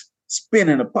and he's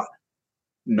spinning a pot.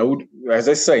 No, as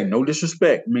they say, no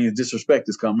disrespect means disrespect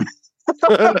is coming.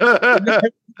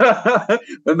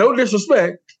 No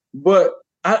disrespect, but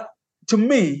to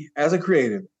me, as a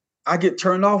creative, I get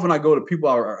turned off when I go to people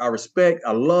I respect,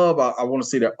 I love, I want to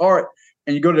see their art,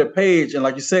 and you go to their page, and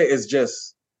like you said, it's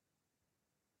just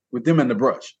with them and the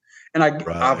brush. And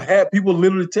I've had people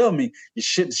literally tell me, you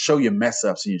shouldn't show your mess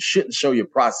ups, and you shouldn't show your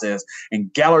process,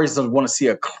 and galleries don't want to see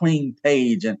a clean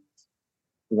page. And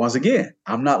once again,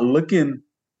 I'm not looking.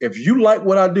 If you like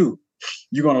what I do,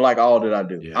 you're going to like all that I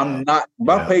do. Yeah. I'm not,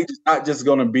 my page is not just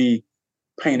going to be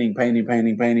painting,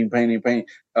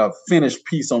 a finished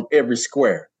piece on every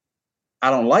square. I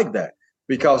don't like that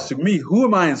because to me, who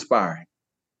am I inspiring?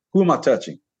 Who am I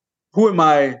touching? Who am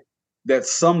I that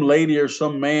some lady or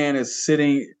some man is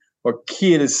sitting or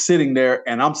kid is sitting there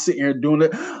and I'm sitting here doing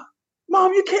it.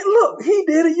 Mom, you can't look. He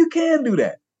did it. You can do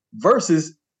that.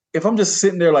 Versus if I'm just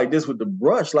sitting there like this with the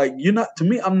brush, like you're not, to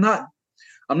me, I'm not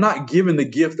giving the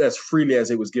gift as freely as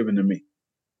it was given to me.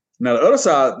 Now, the other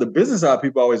side, the business side,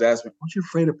 people always ask me, aren't you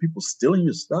afraid of people stealing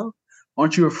your stuff?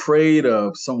 Aren't you afraid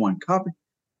of someone copying?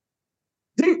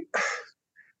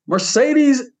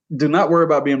 Mercedes do not worry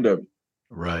about BMW.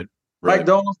 Right.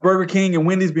 McDonald's, Burger King, and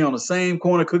Wendy's be on the same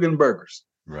corner cooking burgers.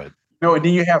 Right. And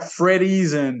then you have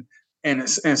Freddy's and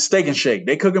Steak and Shake.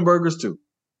 They cooking burgers too.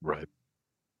 Right.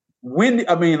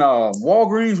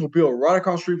 Walgreens will build right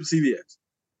across the street from CVS.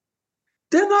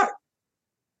 They're not.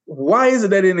 Why is it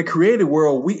that in the creative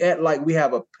world we act like we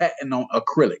have a patent on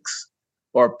acrylics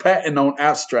or a patent on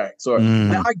abstracts?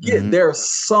 Now I get if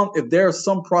there's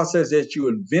some process that you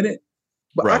invented,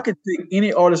 but I could take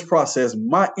any artist process,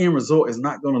 my end result is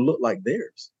not going to look like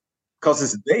theirs because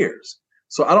it's theirs.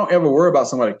 So I don't ever worry about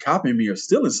somebody copying me or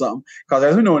stealing something, because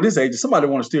as we know in this age, if somebody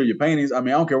want to steal your paintings, I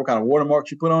don't care what kind of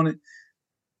watermarks you put on it.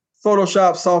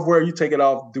 Photoshop software, you take it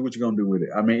off, do what you're going to do with it.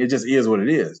 It just is what it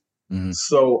is. Mm-hmm.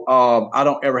 So I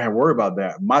don't ever have to worry about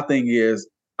that. My thing is,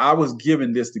 I was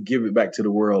given this to give it back to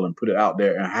the world and put it out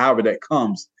there, and however that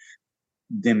comes,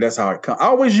 then that's how it comes. I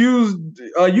always use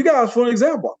you guys for an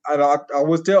example. I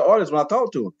always tell artists when I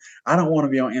talk to them, I don't want to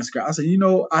be on Instagram. I said,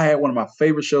 I had one of my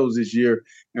favorite shows this year,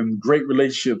 and great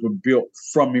relationships were built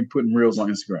from me putting reels on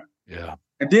Instagram. Yeah.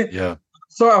 And then,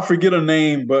 sorry, I forget her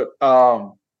name, but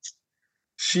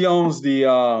she owns the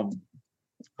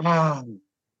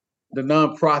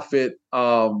nonprofit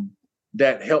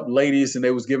that helped ladies, and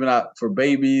they was giving out for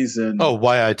babies. And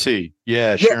YIT.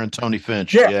 Yeah, Sharon Tony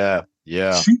Finch. Yeah.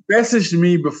 She messaged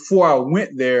me before I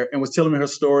went there and was telling me her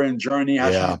story and journey,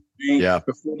 how she was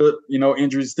before the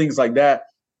injuries, things like that.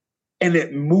 And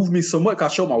it moved me so much. I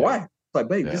showed my wife, like,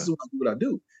 babe, this is what I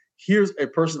do. Here's a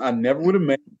person I never would have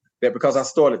met, that because I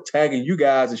started tagging you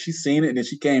guys and she seen it, and then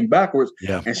she came backwards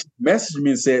and she messaged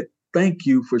me and said, thank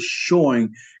you for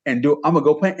showing and do. I'm gonna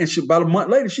go paint. And about a month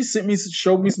later, she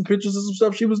showed me some pictures of some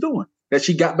stuff she was doing that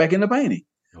she got back into painting.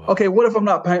 Wow. Okay, what if I'm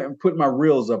not putting my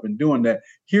reels up and doing that?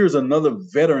 Here's another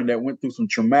veteran that went through some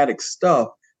traumatic stuff,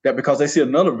 that because they see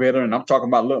another veteran, I'm talking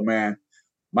about, look, man,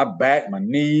 my back, my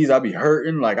knees, I be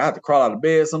hurting. Like, I have to crawl out of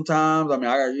bed sometimes.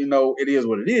 It is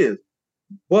what it is.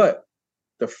 But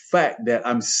the fact that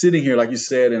I'm sitting here, like you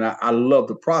said, and I love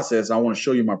the process, I want to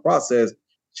show you my process.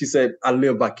 She said, I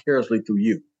live vicariously through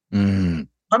you. Mm.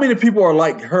 How many people are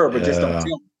like her, but just don't tell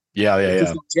me?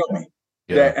 Just don't tell me.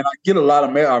 That, and I get a lot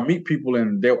of mail. I meet people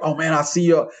and they're, oh man, I see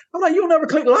you. I'm like, you'll never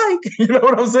click like. You know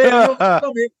what I'm saying?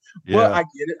 But I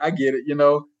get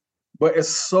it, But it's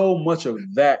so much of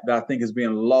that I think is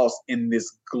being lost in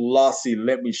this glossy,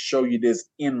 let me show you this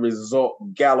end result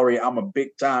gallery. I'm a big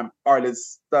time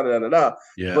artist,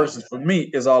 versus for me,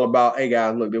 it's all about, hey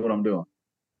guys, look, this what I'm doing.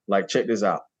 Like, check this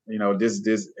out. Hey,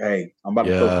 I'm about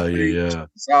to check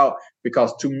this out,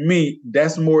 because to me,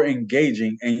 that's more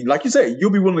engaging. And like you said,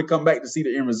 you'll be willing to come back to see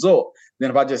the end result than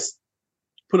if I just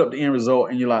put up the end result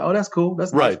and you're like, oh, that's cool.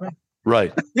 That's right. Nice, man.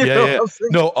 Right.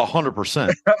 No,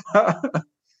 100%.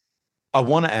 I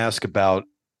want to ask about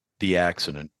the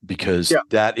accident, because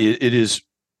it is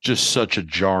just such a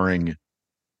jarring,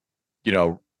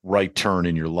 right turn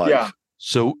in your life. Yeah.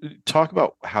 So talk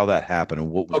about how that happened and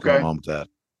what was going on with that.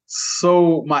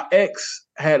 So my ex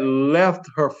had left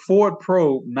her Ford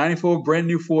Probe, 94 brand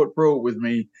new Ford Probe, with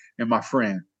me and my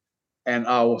friend. And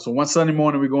so one Sunday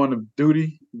morning, we're going to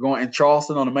duty, going in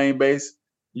Charleston on the main base,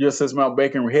 USS Mount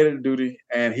Bacon. We're headed to duty,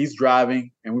 and he's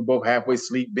driving, and we both halfway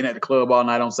asleep, been at the club all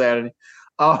night on Saturday.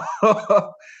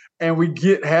 And we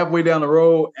get halfway down the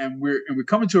road, and we're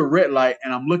coming to a red light,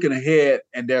 and I'm looking ahead,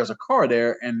 and there's a car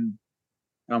there, and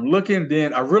I'm looking.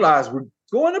 Then I realize we're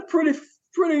going a pretty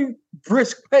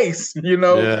brisk pace,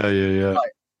 Yeah.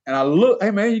 And I look,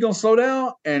 hey man, you gonna slow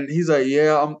down? And he's like,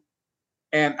 yeah.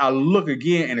 And I look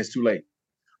again, and it's too late.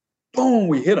 Boom,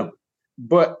 we hit him.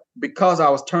 But because I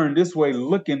was turned this way,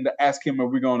 looking to ask him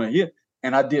if we're gonna hit,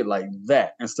 and I did like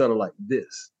that instead of like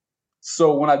this.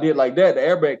 So when I did like that, the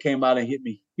airbag came out and hit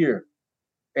me here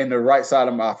in the right side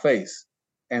of my face.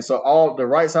 And so all the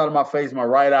right side of my face, my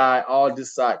right eye, all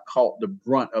this side caught the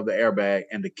brunt of the airbag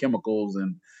and the chemicals.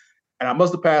 And I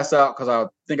must have passed out, because I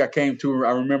think I came to,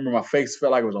 I remember my face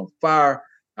felt like it was on fire.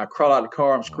 I crawled out of the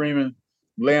car, I'm screaming,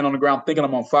 laying on the ground, thinking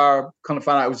I'm on fire. Come to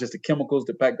find out it was just the chemicals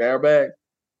that packed the airbag.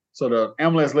 So the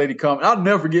ambulance lady come. I'll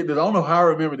never forget this. I don't know how I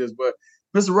remember this, but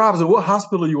Mr. Robinson, what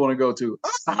hospital you want to go to?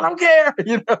 I don't care.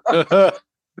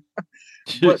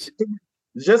 But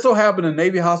just so happened the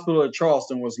Navy Hospital at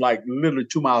Charleston was like literally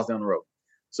 2 miles down the road.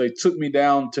 So he took me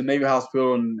down to Navy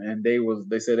Hospital, and they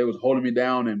said they was holding me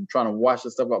down and trying to wash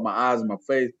the stuff out my eyes and my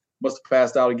face. Must have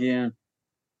passed out again.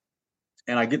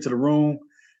 And I get to the room,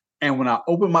 and when I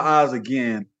open my eyes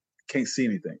again, can't see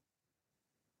anything.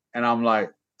 And I'm like,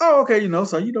 oh, okay,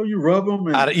 so you rub them.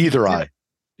 And, out of either eye.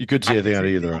 You couldn't see anything on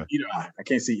either eye. Either eye. I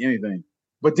can't see anything.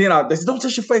 But then they said, don't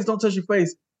touch your face. Don't touch your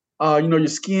face. Your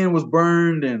skin was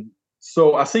burned. And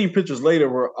so I seen pictures later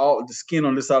where all the skin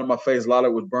on this side of my face, a lot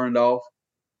of it was burned off.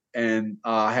 And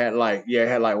I had like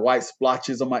white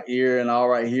splotches on my ear and all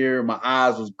right here. My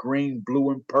eyes was green, blue,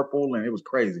 and purple. And it was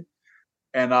crazy.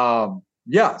 And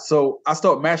so I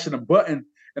start mashing a button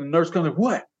and the nurse comes like,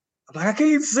 what? I'm like, I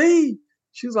can't see.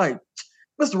 She was like,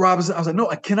 Mr. Robinson. I was like, no,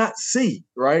 I cannot see.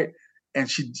 Right. And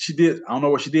she did, I don't know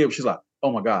what she did, but she's like,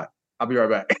 oh my God, I'll be right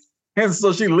back. And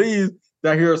so she leaves.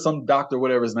 I hear some doctor,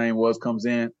 whatever his name was, comes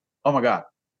in. Oh my God,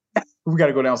 we got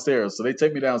to go downstairs. So they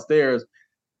take me downstairs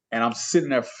and I'm sitting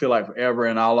there, feel like forever.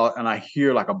 And I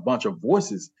hear like a bunch of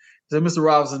voices. I said, Mr.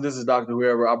 Robinson, this is Dr.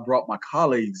 Whoever. I brought my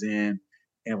colleagues in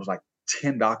and it was like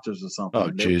 10 doctors or something.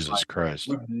 Oh, Jesus Christ.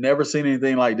 We've never seen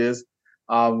anything like this.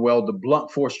 The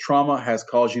blunt force trauma has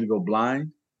caused you to go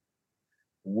blind.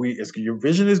 Your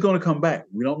vision is going to come back.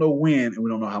 We don't know when and we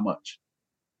don't know how much.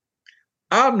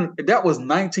 That was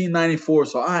 1994,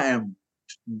 so I am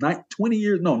 20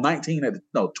 at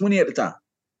the time.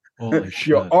 Holy shit.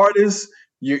 You're artist,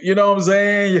 you know what I'm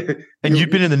saying? And you've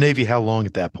been in the Navy how long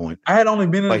at that point? I had only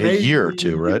been in like the Navy a year or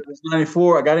two, right? It was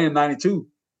 94. I got in 92.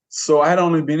 So I had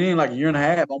only been in like a year and a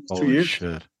half, almost 2 years.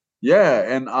 Shit. Yeah,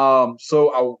 and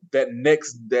that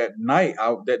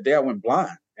day I went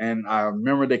blind. And I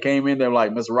remember they came in, they're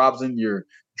like, Mr. Robinson, your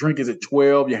drink is at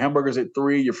 12, your hamburger's at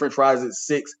 3, your french fries at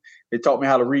 6. They taught me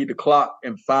how to read the clock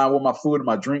and find what my food and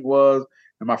my drink was.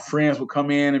 And my friends would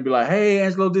come in and be like, hey,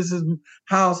 Angelo, this is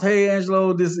house. Hey,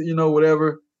 Angelo, this is,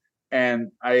 whatever.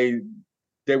 And they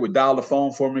would dial the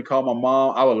phone for me, call my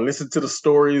mom. I would listen to the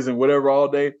stories and whatever all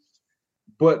day.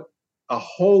 But a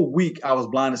whole week I was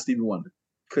blind as Stevie Wonder.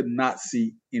 Could not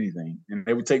see anything. And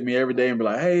they would take me every day and be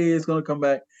like, hey, it's going to come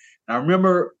back. And I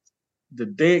remember the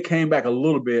day it came back a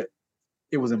little bit,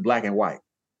 it was in black and white.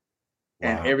 Wow.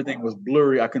 And everything was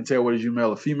blurry. I couldn't tell whether you male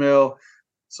or female.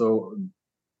 So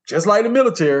just like the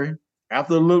military,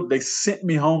 after a little, they sent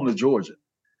me home to Georgia.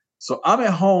 So I'm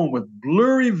at home with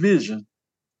blurry vision,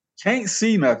 can't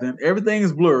see nothing. Everything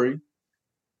is blurry.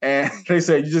 And they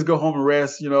said, you just go home and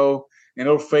rest, and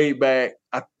it'll fade back.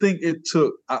 I think it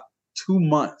took 2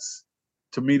 months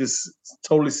to me to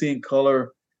totally see in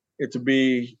color.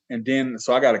 And then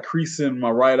so I got a crease in my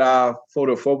right eye,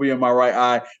 photophobia in my right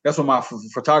eye. That's what my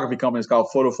photography company is called,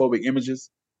 Photophobic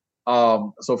Images.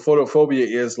 So photophobia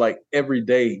is like every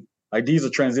day. Like these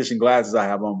are transition glasses I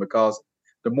have on because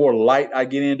the more light I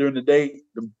get in during the day,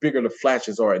 the bigger the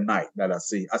flashes are at night that I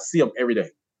see. I see them every day.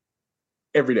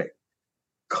 Every day.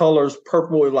 Colors,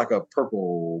 purple is like a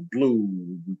purple, blue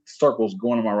circles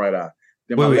going in my right eye.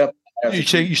 Then my left eye.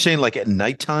 You're saying like at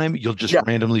nighttime, you'll just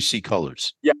randomly see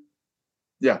colors. Yeah.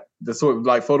 Yeah. That's what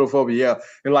like photophobia. Yeah.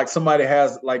 And like somebody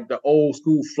has like the old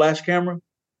school flash camera.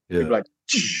 Yeah. Like,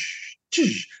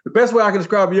 the best way I can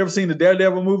describe, you ever seen the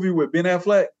Daredevil movie with Ben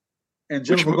Affleck and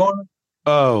Jennifer Garner?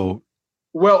 Oh.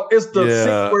 Well, it's the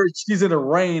scene where she's in the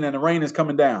rain and the rain is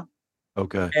coming down.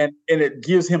 Okay. And it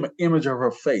gives him an image of her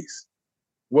face.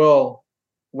 Well,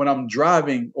 when I'm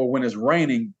driving or when it's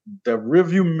raining, the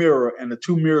rearview mirror and the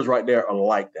two mirrors right there are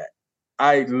like that.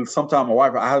 Sometimes my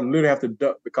wife, I literally have to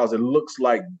duck because it looks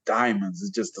like diamonds. It's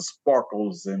just the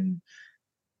sparkles and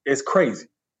it's crazy.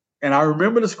 And I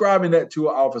remember describing that to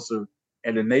an officer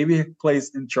at the Navy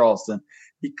place in Charleston.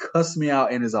 He cussed me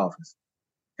out in his office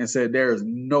and said, there is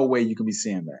no way you can be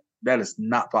seeing that. That is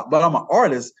not possible. But I'm an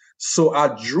artist, so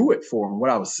I drew it for him, what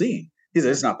I was seeing. He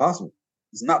said, it's not possible.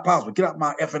 It's not possible. Get out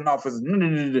my effing office.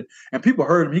 And people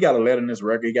heard him. He got a letter in his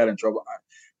record. He got in trouble.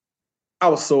 I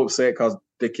was so upset because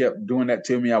they kept doing that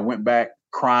to me. I went back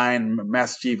crying.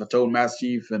 Master Chief, I told Master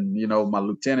Chief and, my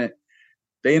lieutenant.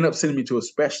 They ended up sending me to a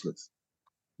specialist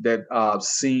that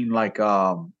seen like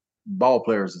ball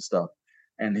players and stuff.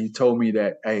 And he told me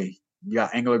that, hey, you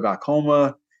got angular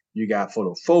glaucoma, you got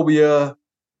photophobia,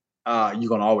 you're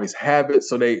going to always have it.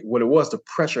 So what it was, the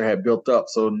pressure had built up.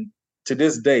 So to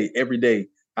this day, every day,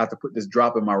 I have to put this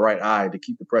drop in my right eye to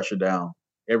keep the pressure down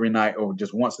every night, or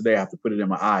just once a day, I have to put it in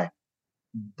my eye.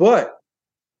 But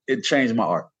it changed my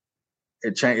art.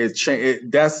 It changed.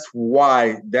 That's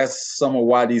some of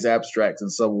why these abstracts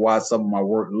and why some of my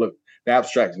work the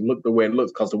abstracts look the way it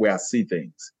looks, because the way I see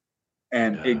things.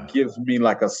 And it gives me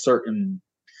like a certain,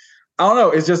 I don't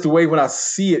know, it's just the way when I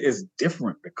see it is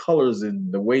different. The colors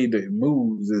and the way that it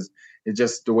moves is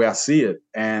just the way I see it.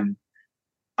 And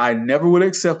I never would have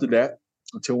accepted that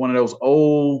until one of those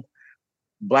old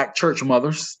Black church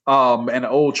mothers and the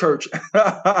old church.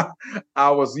 I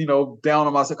was, down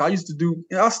on myself. I used to do,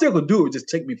 I still could do it. It would just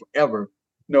take me forever.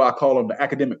 I call them the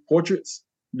academic portraits.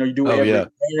 You know, you do Oh, every yeah.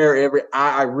 hair, every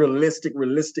eye, realistic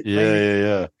Yeah, painting.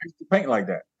 yeah. I used to paint like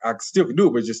that. I still can do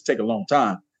it, but it just take a long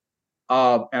time.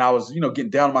 And I was, getting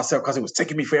down on myself because it was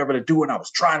taking me forever to do it. And I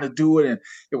was trying to do it, and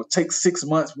it would take 6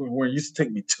 months when it used to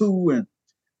take me 2. And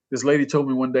this lady told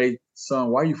me one day, son,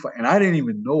 why are you fighting? And I didn't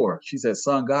even know her. She said,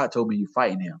 son, God told me you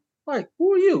fighting him. I'm like,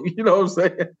 who are you? You know what I'm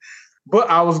saying?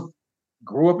 But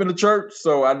grew up in the church,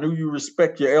 so I knew you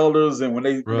respect your elders. And when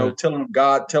they, Right. telling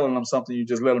them something, you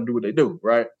just let them do what they do,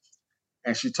 right?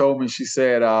 And she told me, she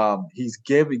said, he's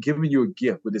giving you a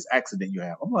gift with this accident you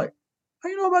have. I'm like, how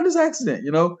you know about this accident?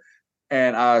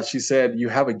 And she said, you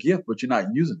have a gift, but you're not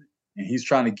using it. And he's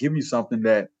trying to give you something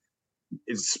that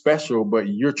is special, but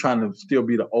you're trying to still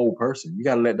be the old person. You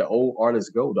got to let the old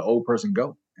artist go, the old person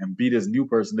go, and be this new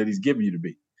person that he's giving you to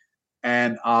be.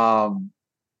 And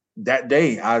that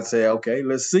day, I said, okay,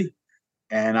 let's see.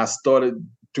 And I started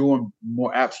doing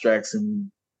more abstracts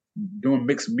and doing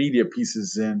mixed media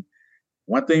pieces. And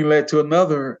one thing led to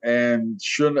another. And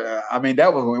sure, I mean,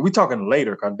 that was when we're talking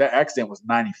later, because that accident was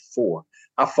 94.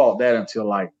 I fought that until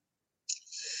like,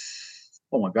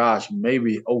 oh my gosh,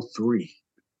 maybe 03.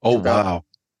 Oh, 2000, wow.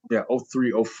 yeah,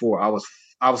 03, 04. I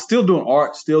was still doing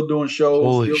art, still doing shows,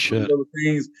 Holy still doing shit. other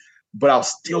things, but I was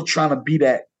still trying to be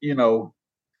that,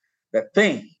 that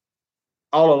thing.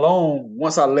 All alone,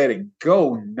 once I let it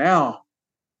go, now,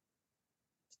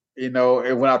 and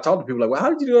when I talk to people like, well, how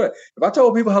did you do that? If I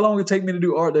told people how long it take me to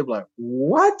do art, they'd be like,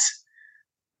 what?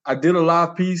 I did a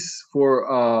live piece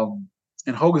for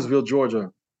in Hogansville,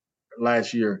 Georgia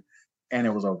last year, and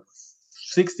it was a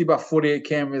 60 by 48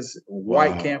 canvas,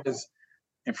 white Wow. canvas,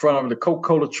 in front of the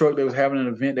Coca-Cola truck. They was having an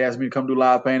event. They asked me to come do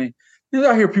live painting.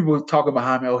 I hear people talking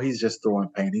behind me, oh, he's just throwing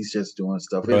paint. He's just doing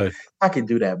stuff. Right. I can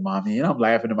do that, mommy. And I'm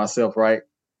laughing to myself, right?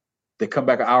 They come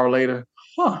back an hour later.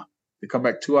 Huh. They come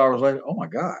back 2 hours later. Oh, my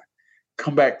God.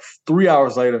 Come back 3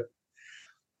 hours later.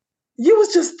 You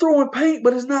was just throwing paint,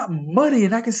 but it's not muddy.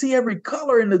 And I can see every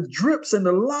color and the drips and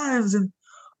the lines. And,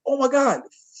 oh, my God.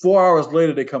 4 hours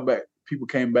later, they come back. People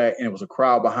came back, and it was a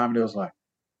crowd behind me. They was like,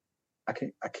 I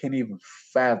can't even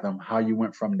fathom how you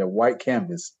went from the white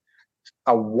canvas.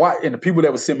 And the people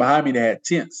that were sitting behind me that had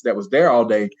tents that was there all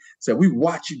day said, we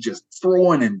watch you just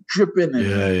throwing and dripping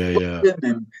Yeah.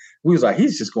 and we was like,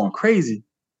 he's just going crazy.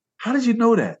 How did you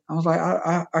know that? I was like,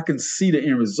 I can see the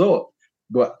end result,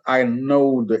 but I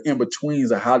know the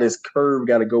in-betweens of how this curve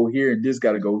got to go here and this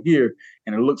got to go here.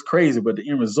 And it looks crazy, but the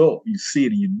end result, you see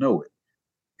it and you know it.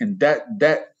 And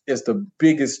that is the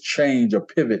biggest change or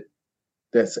pivot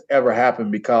that's ever happened,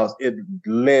 because it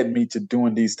led me to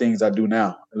doing these things I do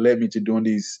now. It led me to doing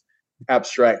these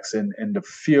abstracts, and the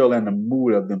feel and the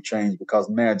mood of them changed, because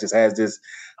now it just has this,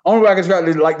 only way I can describe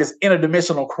it, like this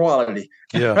interdimensional quality.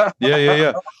 Yeah.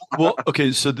 Well,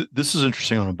 okay, so this is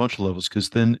interesting on a bunch of levels,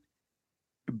 because then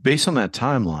based on that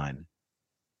timeline,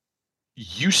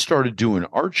 you started doing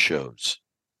art shows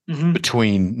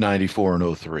between 94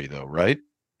 and 03, though, right?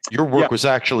 Your Yeah. work was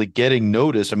actually getting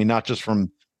noticed. I mean, not just from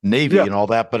Navy and all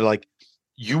that, but like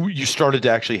you started to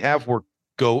actually have work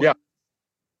go. Yeah.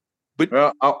 But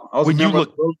well, I was when a member you look,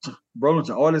 of the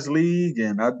Burlington Artists League,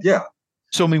 and yeah.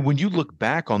 So I mean, when you look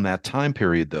back on that time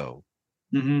period, though,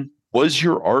 was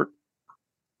your art,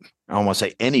 I don't want to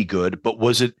say any good, but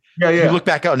was it? Yeah. You look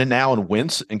back on it now and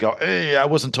wince and go, "Hey, I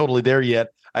wasn't totally there yet.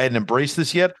 I hadn't embraced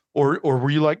this yet," or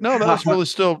were you like, "No, that was really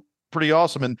still pretty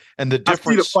awesome"? And the difference.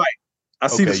 I see the fight. I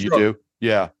see the struggle. You do,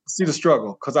 yeah. I see the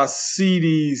struggle, because I see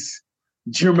these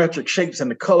geometric shapes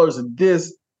and the colors and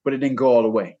this, but it didn't go all the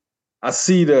way. I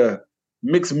see the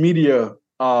mixed media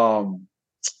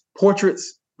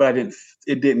portraits, but it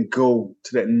didn't go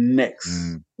to that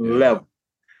next level.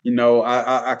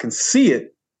 I can see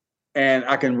it, and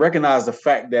I can recognize the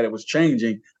fact that it was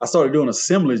changing. I started doing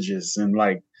assemblages and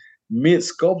like mid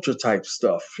sculpture type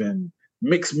stuff and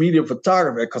mixed media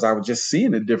photography, because I was just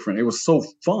seeing it different. It was so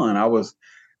fun. I was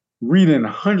reading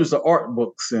hundreds of art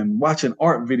books and watching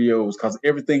art videos, because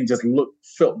everything just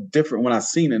felt different when I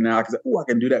seen it. Now I can say, oh, I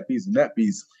can do that piece and that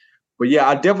piece. But yeah,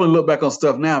 I definitely look back on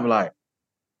stuff now and be like,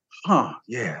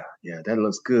 yeah, that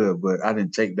looks good. But I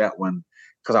didn't take that one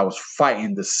because I was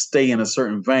fighting to stay in a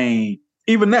certain vein.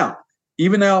 Even now,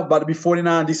 about to be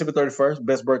 49, December 31st,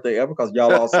 best birthday ever, because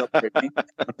y'all all celebrate me.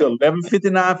 Until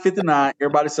 11:59,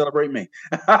 everybody celebrate me.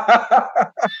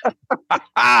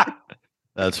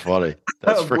 That's funny.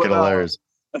 That's freaking hilarious.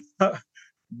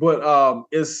 But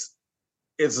it's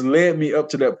led me up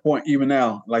to that point, even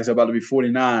now, like I said, about to be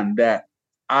 49, that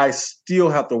I still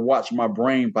have to watch my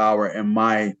brain power and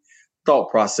my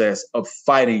thought process of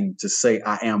fighting to say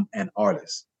I am an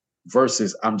artist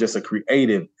versus I'm just a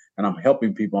creative and I'm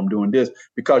helping people, I'm doing this.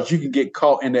 Because you can get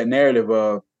caught in that narrative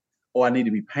of, oh, I need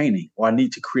to be painting, or I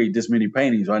need to create this many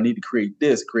paintings, or I need to create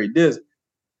this.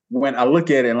 When I look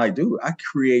at it and like, dude, I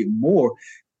create more.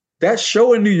 That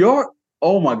show in New York,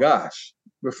 oh my gosh.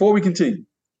 Before we continue,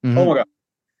 oh my God.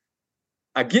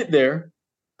 I get there,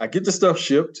 I get the stuff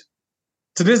shipped.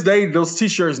 To this day, those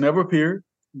t-shirts never appeared.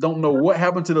 Don't know what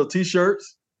happened to those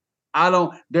t-shirts.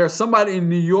 There's somebody in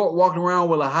New York walking around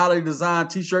with a highly designed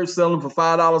t-shirt selling for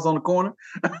 $5 on the corner.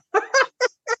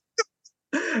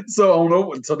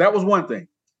 So that was one thing.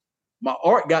 My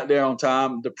art got there on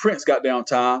time. The prints got there on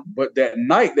time. But that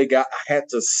night I had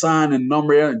to sign and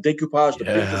number it and decoupage the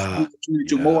pictures for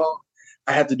 22 Mohawk.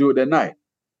 I had to do it that night.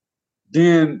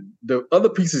 Then the other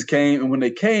pieces came, and when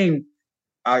they came,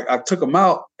 I took them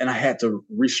out and I had to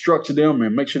restructure them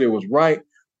and make sure they was right.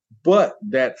 But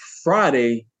that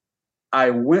Friday, I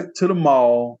went to the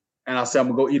mall and I said, I'm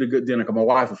gonna go eat a good dinner because my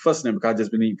wife was fussing at me because I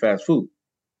just been eating fast food.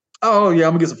 Oh yeah,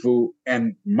 I'm gonna get some food.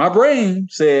 And my brain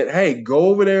said, hey, go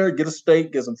over there, get a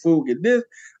steak, get some food, get this.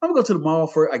 I'm gonna go to the mall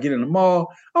first. I get in the mall,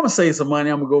 I'm gonna save some money.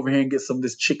 I'm gonna go over here and get some of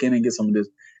this chicken and get some of this.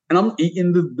 And I'm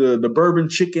eating the bourbon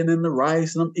chicken and the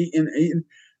rice, and I'm eating.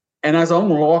 And as I'm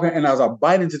walking, and as I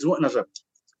bite into it, and I said,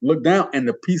 look down, and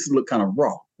the pieces look kind of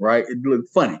raw, right? It looked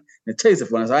funny. It tasted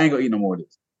funny. So I ain't gonna eat no more of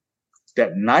this.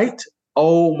 That night,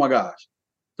 oh my gosh,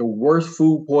 the worst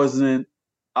food poisoning.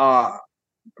 I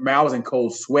was in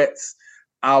cold sweats.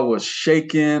 I was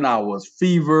shaking. I was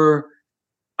fever.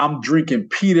 I'm drinking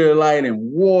Pedialyte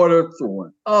and water,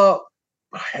 throwing up.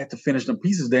 But I had to finish them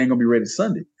pieces. They ain't gonna be ready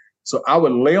Sunday. So I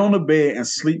would lay on the bed and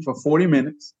sleep for 40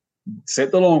 minutes,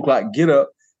 set the alarm clock, get up,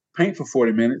 paint for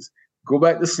 40 minutes, go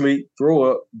back to sleep, throw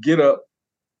up, get up,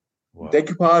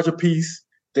 decoupage a piece,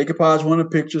 decoupage one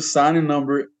of the pictures, sign and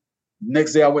number it.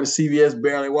 Next day I went to CVS,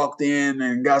 barely walked in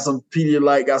and got some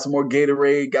Pedialyte, got some more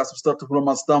Gatorade, got some stuff to put on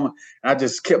my stomach. And I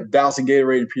just kept dousing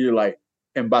Gatorade and Pedialyte.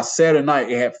 And by Saturday night,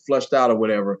 it had flushed out or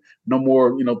whatever. No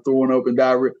more, throwing up and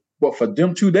diarrhea. But for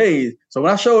them 2 days, so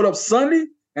when I showed up Sunday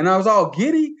and I was all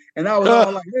giddy and I was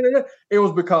all like, it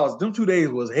was because them 2 days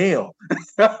was hell.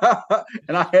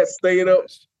 And I had stayed up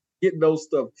getting those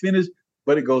stuff finished.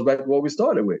 But it goes back to what we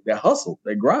started with, that hustle,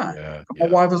 that grind. My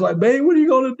wife was like, babe, what are you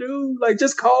going to do? Like,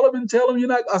 just call them and tell them you're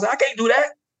not. I said, I can't do that.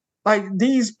 Like,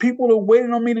 these people are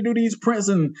waiting on me to do these prints,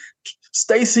 and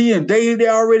Stacy and Dave, they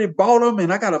already bought them,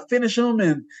 and I got to finish them,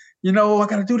 and, I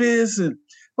got to do this.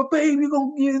 But babe, you're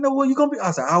going to be. I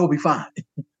said, I will be fine.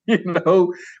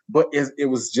 But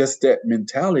it was just that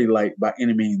mentality, like, by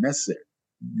any means necessary.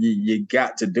 You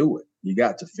got to do it. You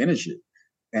got to finish it.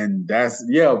 And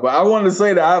but I wanted to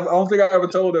say that I don't think I ever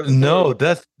told that story. No,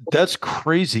 that's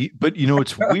crazy. But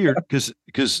it's weird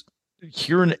because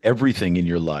hearing everything in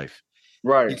your life,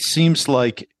 right? It seems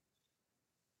like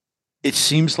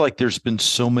there's been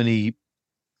so many. I'm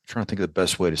trying to think of the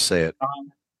best way to say it.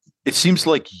 It seems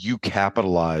like you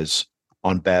capitalize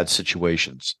on bad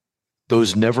situations.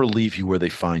 Those never leave you where they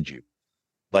find you.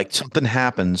 Like something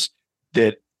happens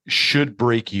that should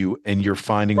break you, and you're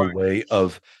finding a way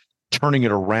of turning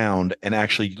it around and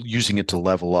actually using it to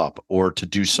level up or to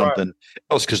do something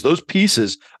else. Because those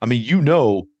pieces, I mean,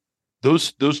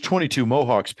 those 22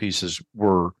 Mohawks pieces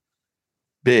were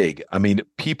big. I mean,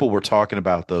 people were talking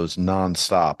about those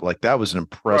nonstop. Like that was an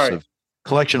impressive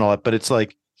collection, all that. But it's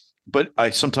like, but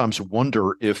I sometimes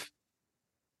wonder if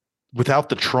without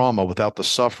the trauma, without the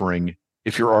suffering,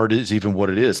 if your art is even what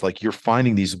it is, like you're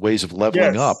finding these ways of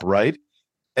leveling up, right?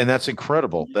 And that's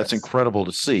incredible. Yes. That's incredible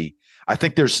to see. I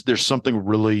think there's something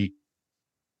really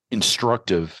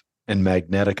instructive and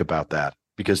magnetic about that,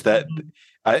 because that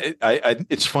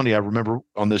it's funny. I remember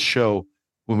on this show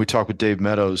when we talked with Dave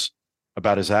Meadows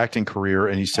about his acting career,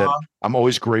 and he said, I'm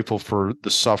always grateful for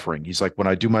the suffering. He's like, when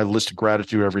I do my list of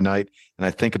gratitude every night and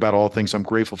I think about all the things I'm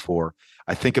grateful for,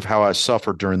 I think of how I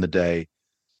suffered during the day.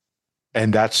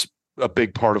 And that's a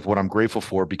big part of what I'm grateful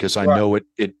for, because I know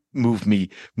it moved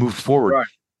forward. Right.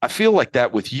 I feel like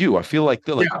that with you. I feel like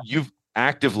you've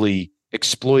actively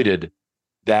exploited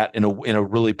that in a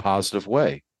really positive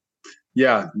way.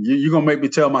 Yeah, you're gonna make me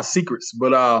tell my secrets,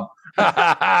 but you're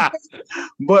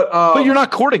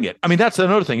not courting it. I mean, that's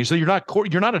another thing. So you're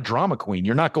not a drama queen.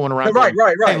 You're not going around. Right.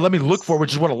 Hey, let me look for,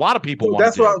 which is what a lot of people want.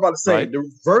 That's what I was about to say. Right? The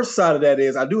reverse side of that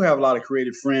is I do have a lot of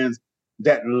creative friends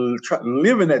that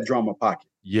live in that drama pocket.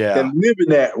 Yeah, that live in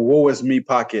that woe is me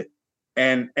pocket,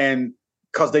 and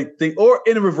because they think, or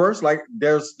in the reverse, like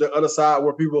there's the other side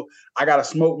where people, I got to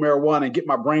smoke marijuana and get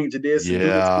my brain to this, and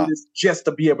do this just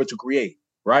to be able to create,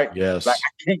 right? Yes. Like I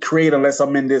can't create unless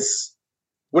I'm in this,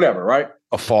 whatever, right?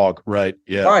 A fog, right?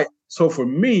 Yeah. All right. So for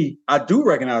me, I do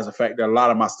recognize the fact that a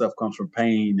lot of my stuff comes from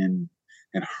pain and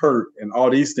hurt and all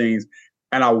these things.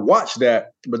 And I watch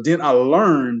that, but then I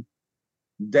learn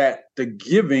that the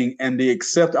giving and the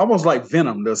accept, almost like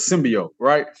Venom, the symbiote,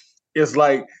 right? It's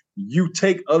like you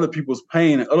take other people's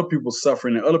pain and other people's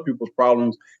suffering and other people's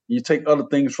problems, you take other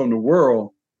things from the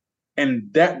world, and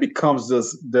that becomes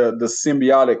the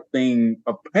symbiotic thing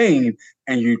of pain,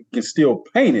 and you can still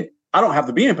paint it. I don't have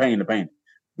to be in pain to paint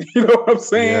it. You know what I'm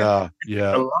saying?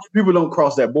 Yeah. A lot of people don't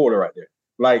cross that border right there.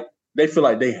 Like they feel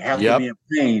like they have to be in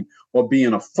pain or be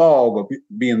in a fog or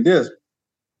be in this.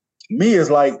 Me is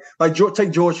like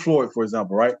take George Floyd, for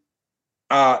example, right?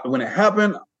 When it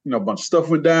happened, a bunch of stuff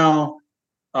went down.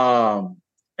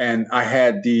 And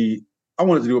I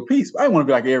wanted to do a piece. I didn't want to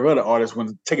be like every other artist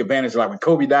when take advantage of, like when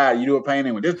Kobe died, you do a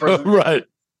painting with this person. Right.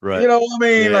 You know what I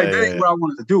mean? That ain't what I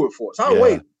wanted to do it for. So I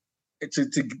waited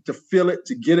to feel it,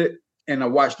 to get it. And I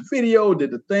watched the video,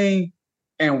 did the thing.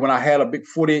 And when I had a big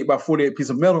 48 by 48 piece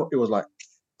of metal, it was like,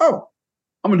 oh,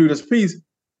 I'm going to do this piece.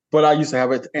 But I used to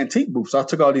have an antique booth. So I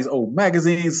took all these old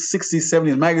magazines, 60s,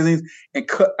 70s magazines, and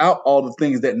cut out all the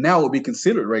things that now would be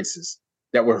considered racist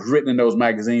that were written in those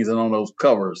magazines and on those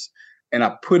covers. And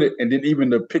I put it, and then even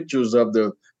the pictures of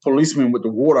the policemen with the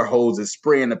water hoses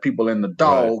spraying the people and the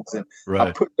dogs. And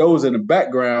I put those in the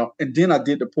background. And then I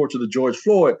did the portrait of George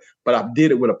Floyd, but I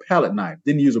did it with a palette knife,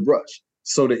 didn't use a brush,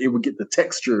 so that it would get the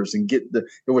textures and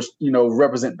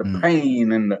represent the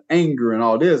pain and the anger and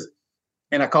all this.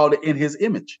 And I called it In His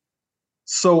Image.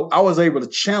 So I was able to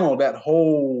channel that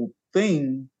whole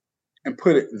thing and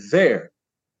put it there.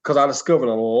 Because I discovered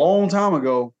a long time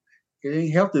ago, it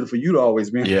ain't healthy for you to always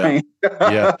be in pain.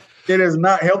 It is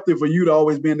not healthy for you to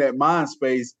always be in that mind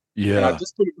space. Yeah. And I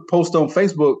just put a post on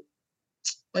Facebook,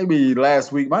 maybe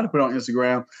last week, might have put it on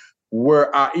Instagram,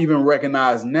 where I even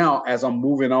recognize now as I'm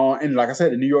moving on. And like I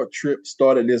said, the New York trip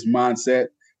started this mindset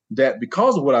that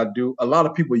because of what I do, a lot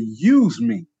of people use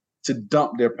me to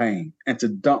dump their pain and to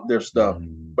dump their stuff.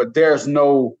 But there's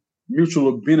no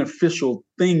mutual beneficial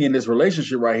thing in this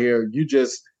relationship right here. You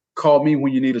just call me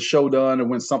when you need a show done, and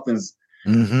when something's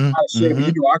out of shape,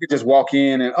 I could just walk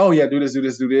in and, oh yeah, do this.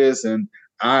 And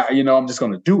I'm just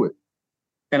going to do it.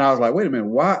 And I was like, wait a minute,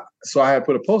 why? So I had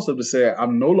put a post up to say,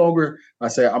 I'm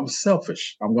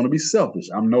selfish. I'm going to be selfish.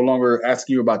 I'm no longer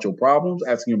asking you about your problems,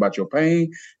 asking you about your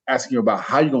pain, asking you about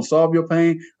how you're going to solve your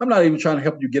pain. I'm not even trying to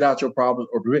help you get out your problems.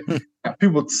 And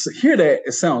people hear that,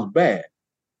 it sounds bad.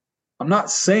 I'm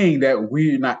not saying that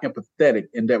we're not empathetic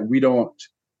and that we don't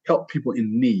help people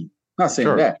in need. I'm not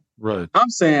saying that. Right. I'm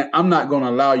saying I'm not going to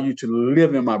allow you to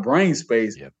live in my brain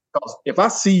space. Because if I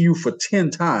see you for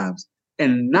 10 times,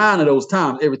 and 9 of those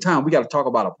times, every time we got to talk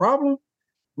about a problem,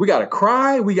 we got to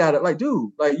cry, we got to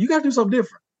dude, you got to do something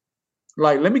different.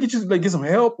 Let me get you, get some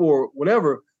help or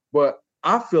whatever. But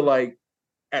I feel like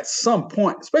at some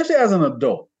point, especially as an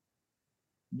adult,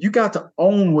 you got to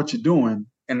own what you're doing,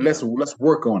 and let's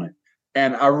work on it.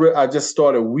 And I just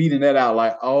started weeding that out.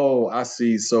 Like, oh, I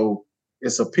see. So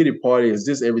it's a pity party. It's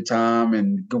this every time,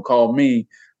 and gonna call me.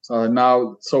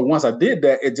 So once I did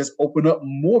that, it just opened up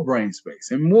more brain space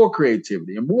and more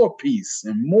creativity and more peace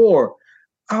and more.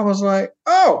 I was like,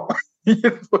 oh, you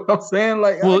know what I'm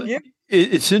saying?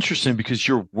 It's interesting because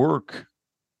your work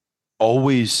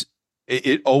always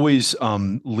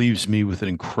leaves me with an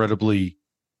incredibly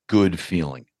good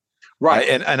feeling. Right.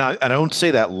 And I don't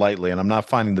say that lightly, and I'm not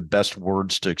finding the best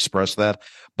words to express that,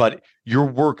 but your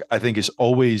work, I think, is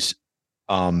always,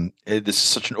 this is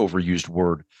such an overused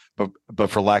word, but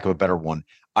for lack of a better one,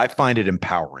 I find it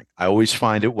empowering. I always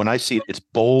find it when I see it, it's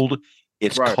bold,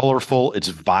 it's colorful, it's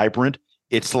vibrant.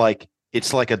 It's like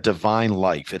a divine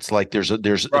life. It's like there's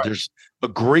a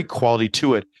great quality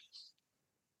to it.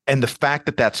 And the fact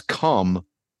that that's come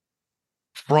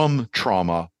from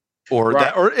trauma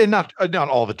and not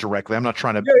all of it directly. I'm not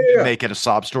trying to make it a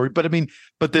sob story, but I mean,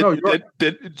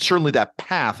 that certainly that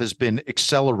path has been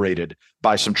accelerated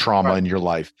by some trauma in your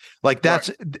life. Like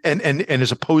that's, and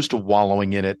as opposed to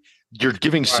wallowing in it, you're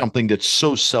giving something that's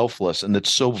so selfless and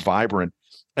that's so vibrant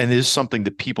and is something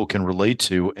that people can relate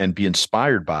to and be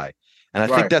inspired by. And I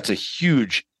think that's a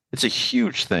huge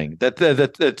thing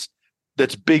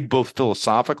that's big, both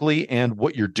philosophically and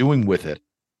what you're doing with it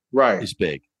is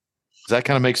big. Does that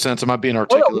kind of make sense? Am I being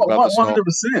articulate about this?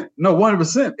 100%. No,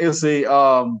 100%. It's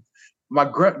I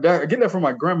get that from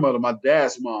my grandmother, my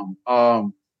dad's mom. I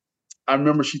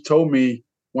remember she told me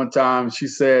one time, she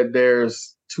said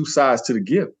there's 2 sides to the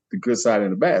gift, the good side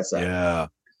and the bad side. Yeah.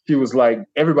 She was like,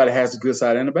 everybody has the good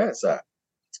side and the bad side.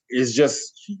 It's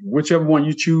just whichever one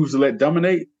you choose to let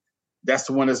dominate, that's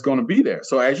the one that's going to be there.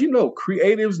 So as you know,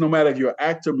 creatives, no matter if you're an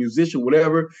actor, musician,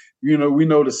 whatever, we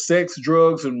know the sex,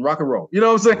 drugs, and rock and roll. You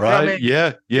know what I'm saying? Right. I mean,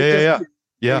 Yeah. In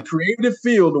the creative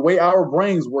field, the way our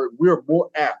brains work, we're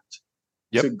more apt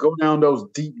to go down those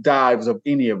deep dives of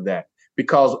any of that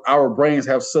because our brains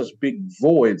have such big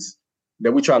voids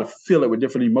that we try to fill it with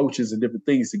different emotions and different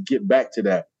things to get back to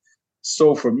that.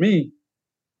 So for me,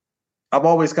 I've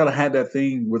always kind of had that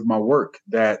thing with my work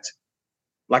that,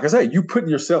 like I said, you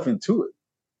putting yourself into it.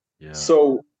 Yeah.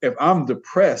 So if I'm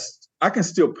depressed, I can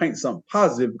still paint something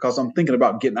positive because I'm thinking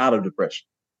about getting out of depression.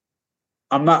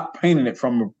 I'm not painting it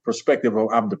from a perspective of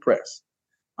I'm depressed.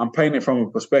 I'm painting it from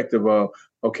a perspective of,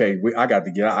 okay, I got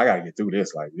to get through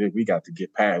this. Like we got to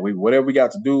get past whatever we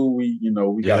got to do. We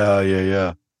got to.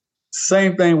 Yeah.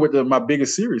 Same thing with my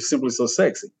biggest series, Simply So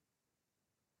Sexy.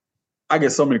 I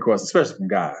get so many questions, especially from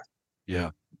guys.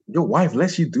 Yeah. Your wife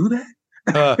lets you do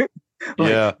that?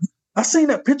 Yeah. I seen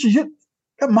that picture.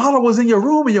 That model was in your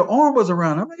room and your arm was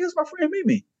around her. I'm like, here's my friend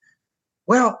Mimi.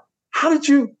 Well, how did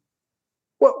you?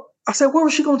 Well, I said, where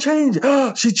was she gonna change?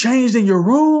 She changed in your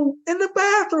room, in the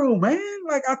bathroom, man.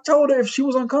 Like I told her, if she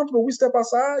was uncomfortable, we step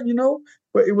outside,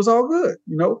 but it was all good,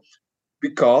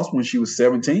 because when she was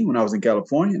 17, when I was in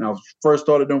California and I first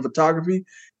started doing photography,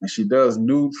 and she does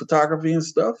nude photography and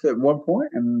stuff at one point,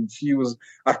 and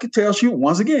I could tell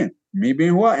once again, me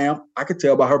being who I am, I could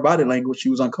tell by her body language she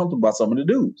was uncomfortable about some of the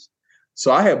dudes.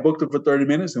 So I had booked her for 30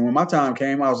 minutes, and when my time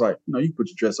came, I was like, you can put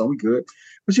your dress on, we good.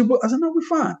 But I said, no, we're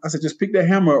fine. I said, just pick that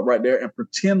hammer up right there and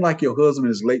pretend like your husband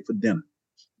is late for dinner.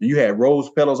 And you had rose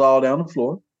petals all down the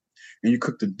floor, and you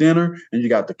cooked the dinner, and you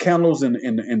got the candles in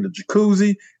the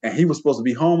jacuzzi, and he was supposed to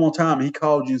be home on time, and he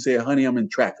called you and said, honey, I'm in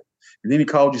traffic. And then he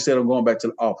called you and said, I'm going back to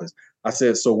the office. I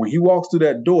said, so when he walks through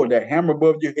that door, that hammer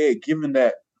above your head, given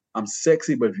that I'm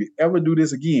sexy, but if you ever do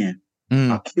this again,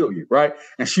 I'll kill you, right?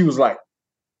 And she was like,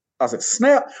 I said,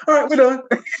 snap. All right, we're done.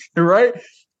 Right?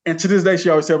 And to this day,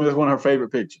 she always tells me that's one of her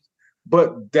favorite pictures.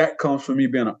 But that comes from me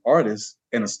being an artist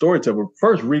and a storyteller,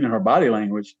 first reading her body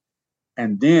language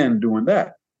and then doing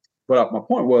that. But my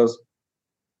point was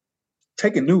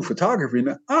taking nude photography.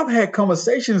 Now, I've had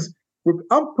conversations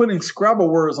I'm putting Scrabble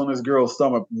words on this girl's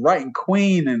stomach, writing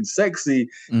queen and sexy,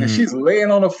 and she's laying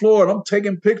on the floor and I'm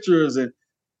taking pictures and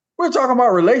we're talking about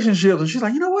relationships. And she's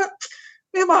like, you know what?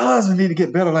 Me and my husband need to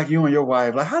get better like you and your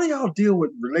wife. Like, how do y'all deal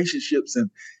with relationships? And,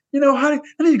 I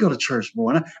need to go to church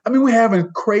more. And we're having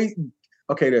crazy,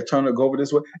 okay, they're trying to go over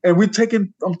this way. And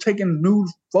I'm taking nude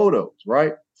photos,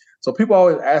 right? So people are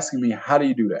always asking me, how do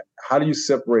you do that? How do you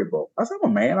separate both? I said,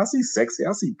 I'm a man. I see sexy.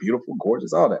 I see beautiful,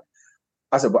 gorgeous, all that.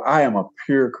 I said, but I am a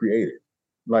pure creative,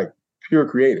 like pure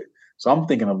creative. So I'm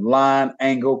thinking of line,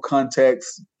 angle,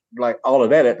 context, like all of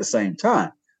that at the same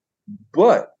time.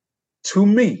 But to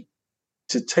me,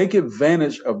 to take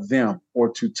advantage of them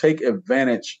or to take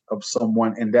advantage of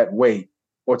someone in that way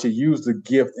or to use the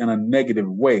gift in a negative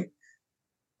way.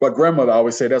 But grandmother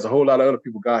always said there's a whole lot of other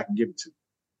people God can give it to.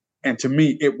 And to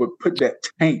me, it would put that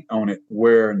taint on it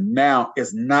where now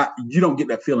it's not, you don't get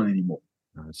that feeling anymore.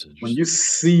 When you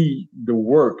see the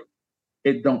work,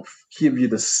 it don't give you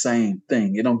the same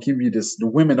thing. It don't give you this, the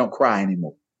women don't cry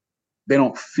anymore. They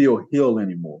don't feel healed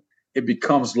anymore. It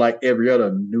becomes like every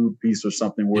other nude piece or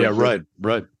something. Where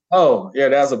right. Oh, yeah,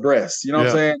 that's a breast. You know what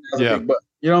I'm saying? That's a big butt.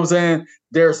 You know what I'm saying?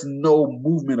 There's no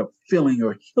movement of feeling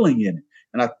or healing in it.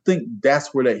 And I think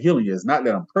that's where that healing is. Not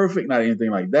that I'm perfect, not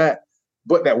anything like that.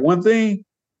 But that one thing,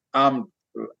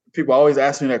 people always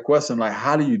ask me that question, like,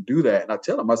 how do you do that? And I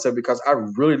tell them, I said, because I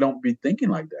really don't be thinking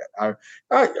like that.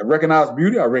 I recognize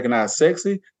beauty. I recognize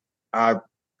sexy.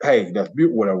 Hey, that's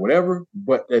beautiful, whatever.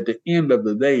 But at the end of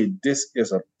the day, this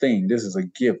is a thing. This is a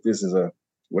gift. This is a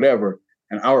whatever.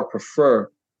 And I would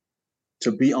prefer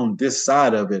to be on this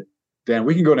side of it. Then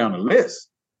we can go down the list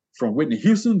from Whitney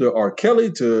Houston to R.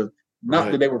 Kelly to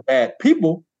not that they were bad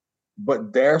people,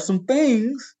 but there are some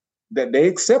things that they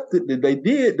accepted that they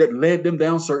did that led them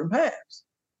down certain paths.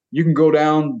 You can go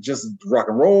down just rock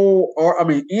and roll or,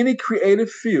 any creative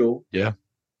field. Yeah.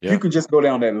 You can just go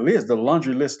down that list, the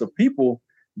laundry list of people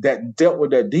that dealt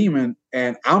with that demon.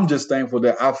 And I'm just thankful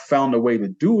that I found a way to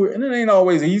do it. And it ain't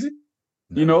always easy,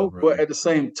 but at the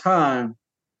same time,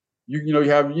 you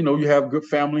have good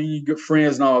family, good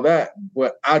friends and all that.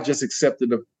 But I just accepted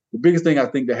the biggest thing I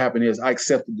think that happened is I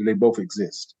accepted that they both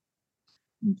exist.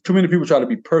 Too many people try to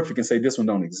be perfect and say this one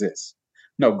don't exist.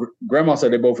 No, grandma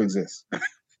said they both exist.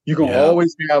 You can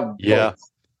always have both.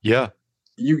 Yeah.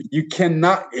 You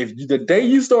cannot, if the day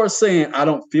you start saying, I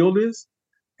don't feel this,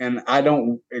 and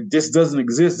this doesn't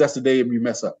exist, that's the day you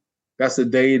mess up. That's the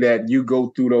day that you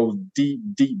go through those deep,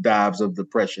 deep dives of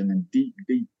depression and deep,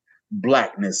 deep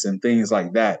blackness and things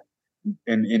like that.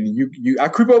 And I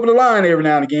creep over the line every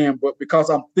now and again, but because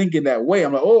I'm thinking that way,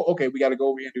 I'm like, oh, okay, we got to go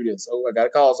over here and do this. Oh, I got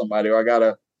to call somebody, or I got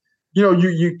to,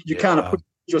 you kind of put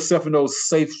yourself in those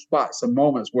safe spots and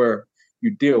moments where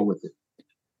you deal with it.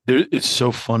 It's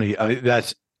so funny.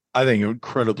 I think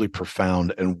incredibly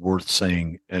profound and worth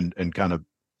saying, and kind of,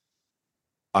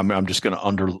 I'm just going to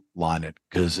underline it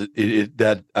because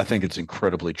that I think it's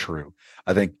incredibly true.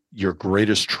 I think your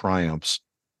greatest triumphs,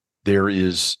 there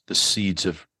is the seeds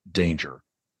of danger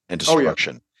and Oh yeah.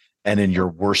 destruction, and in your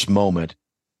worst moment,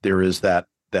 there is that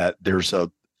there's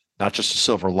a not just a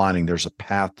silver lining. There's a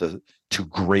path to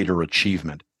greater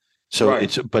achievement. So Right.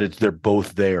 they're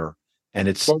both there, and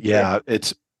it's Both there. yeah,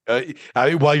 it's.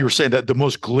 While you were saying that, the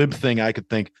most glib thing I could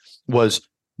think was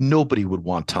nobody would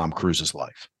want Tom Cruise's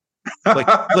life.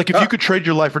 Like if you could trade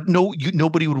your life for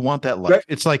nobody would want that life.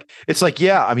 That- It's like,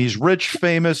 yeah, I mean, he's rich,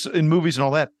 famous in movies and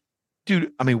all that.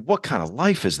 Dude, I mean, what kind of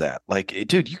life is that? Like,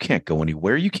 dude, you can't go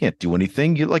anywhere. You can't do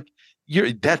anything.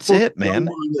 That's people it, man.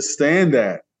 don't understand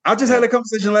that. I just had a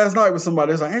conversation last night with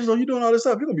somebody. It's like, Angelo, you're doing all this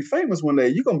stuff. You're gonna be famous one day.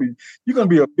 You're gonna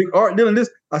be a big art dealer. This.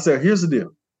 I said, here's the deal.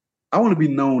 I want to be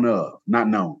known of, not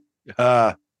known.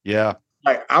 Yeah.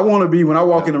 Like I want to be when I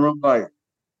walk Yeah. in the room, like,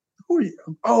 who are you?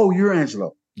 Oh, you're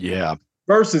Angelo. Yeah.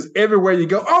 Versus everywhere you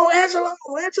go, oh,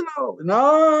 Angelo.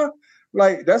 No,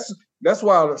 like that's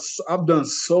why I've done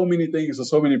so many things to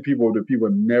so many people that people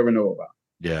never know about.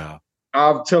 Yeah.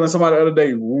 I was telling somebody the other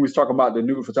day when we was talking about the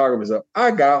new photography stuff,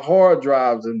 I got hard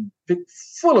drives and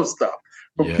full of stuff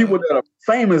from people that are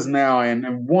famous now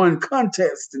and won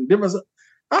contests and different stuff.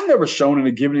 I've never shown it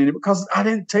and given it because I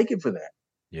didn't take it for that.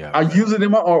 Yeah. I use it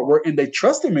in my artwork and they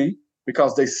trusted me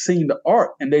because they seen the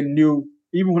art and they knew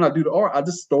even when I do the art, I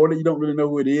just stored it. You don't really know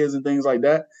who it is and things like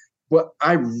that. But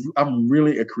I'm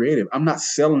really a creative. I'm not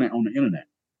selling it on the internet.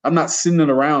 I'm not sitting it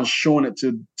around showing it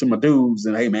to my dudes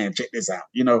and, hey, man, check this out,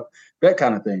 that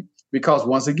kind of thing. Because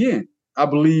once again, I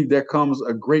believe there comes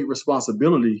a great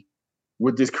responsibility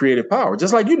with this creative power.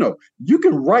 Just like, you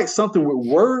can write something with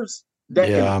words that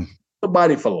can hurt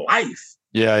somebody for life.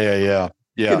 Yeah.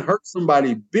 It can hurt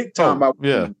somebody big time by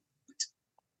of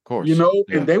course.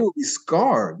 And they will be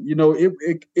scarred.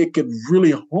 It could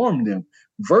really harm them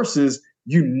versus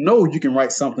you can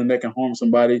write something that can harm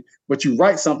somebody, but you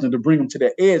write something to bring them to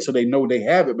their edge so they know they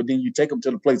have it, but then you take them to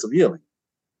the place of healing.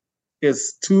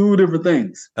 It's two different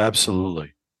things.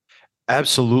 Absolutely.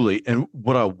 And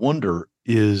what I wonder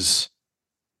is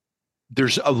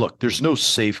there's no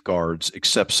safeguards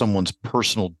except someone's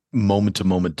personal moment to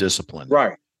moment discipline.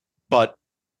 Right. But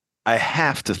I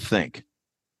have to think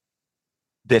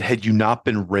that had you not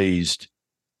been raised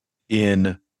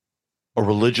in a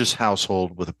religious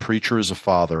household with a preacher as a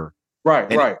father,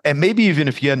 right, and maybe even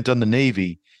if you hadn't done the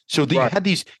Navy, so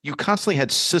that you constantly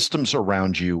had systems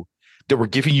around you that were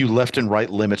giving you left and right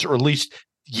limits, or at least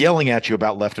yelling at you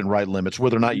about left and right limits,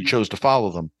 whether or not you chose to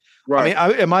follow them. Right. I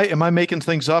mean, am I making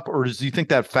things up, or do you think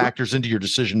that factors into your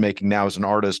decision making now as an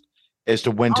artist as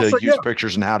to when to use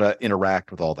pictures and how to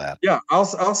interact with all that? Yeah,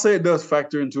 I'll say it does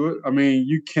factor into it. I mean,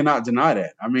 you cannot deny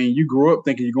that. I mean, you grew up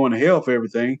thinking you're going to hell for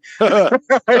everything. You know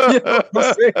what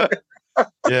I'm saying?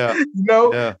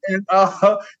 Yeah. And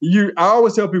I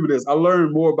always tell people this. I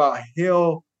learned more about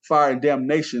hell, fire, and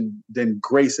damnation than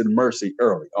grace and mercy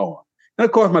early on. And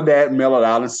of course, my dad mellowed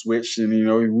out and switched,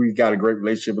 and we got a great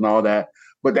relationship and all that.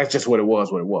 But that's just what it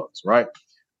was, right?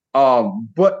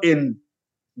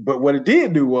 But what it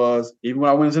did do was, even when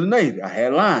I went into the Navy, I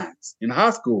had lines in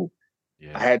high school.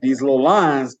 Yeah. I had these little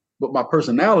lines, but my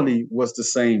personality was the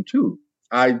same too.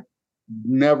 I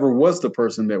never was the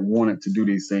person that wanted to do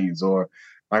these things, or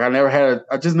like I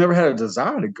just never had a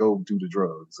desire to go do the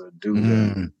drugs or do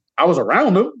that. I was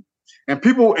around them, and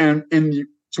people, and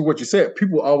to what you said,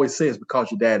 people always say it's because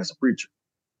your dad is a preacher.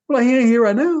 Well, he ain't here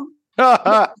right now. Right.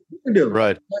 I can do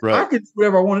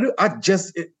whatever I want to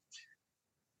do.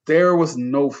 There was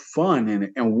no fun in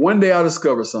it. And one day I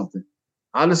discovered something.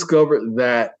 I discovered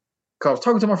that, because I was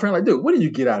talking to my friend, like, dude, what do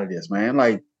you get out of this, man?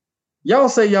 Like, y'all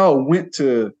say y'all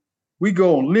we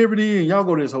go on Liberty and y'all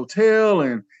go to this hotel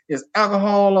and it's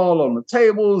alcohol all on the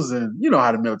tables and you know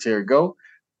how the military go.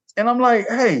 And I'm like,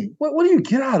 hey, what do you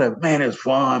get out of it? Man, it's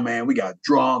fun, man. We got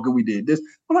drunk and we did this.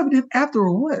 Well, like, after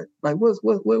or what? Like,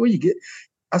 what you get?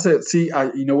 I said, see,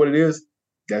 you know what it is?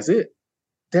 That's it.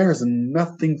 There's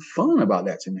nothing fun about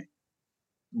that to me.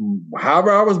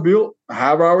 However I was built,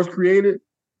 however I was created,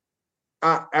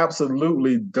 I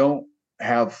absolutely don't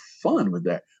have fun with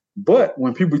that. But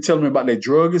when people be telling me about their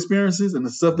drug experiences and the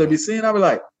stuff they be seeing, I'll be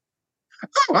like,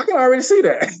 oh, I can already see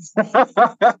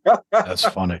that. That's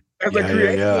funny. As a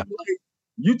creator, like,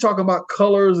 you talk about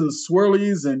colors and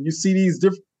swirlies and you see these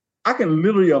different, I can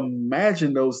literally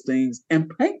imagine those things and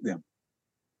paint them.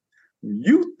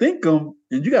 You think them,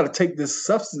 and you got to take this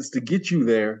substance to get you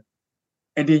there,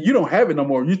 and then you don't have it no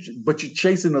more. But you're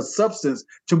chasing a substance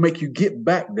to make you get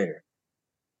back there.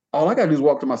 All I got to do is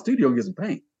walk to my studio and get some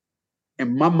paint,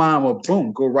 and my mind will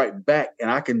boom go right back,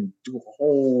 and I can do a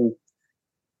whole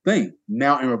thing.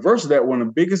 Now, in reverse of that, one of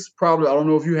the biggest problems, I don't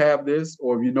know if you have this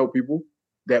or if you know people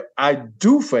that I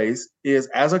do face is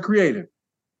as a creative,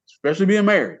 especially being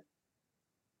married,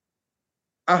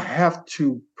 I have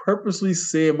to purposely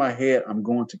say in my head, I'm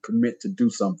going to commit to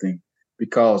do something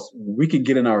because we can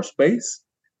get in our space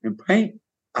and paint.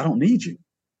 I don't need you.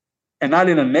 And not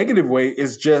in a negative way.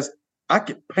 It's just I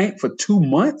could paint for 2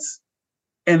 months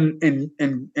and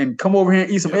come over here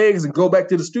and eat some eggs and go back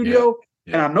to the studio.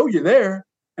 Yeah. And I know you're there,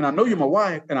 and I know you're my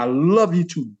wife, and I love you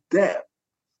to death.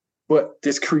 But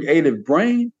this creative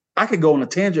brain, I could go on a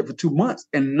tangent for 2 months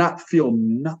and not feel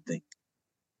nothing.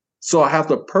 So I have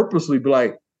to purposely be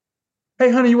like,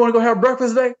 hey, honey, you want to go have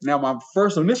breakfast today? Now, my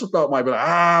first initial thought might be like,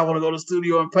 I want to go to the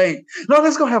studio and paint. No,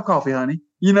 let's go have coffee, honey.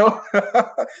 You know?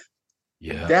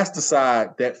 Yeah. That's the side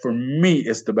that for me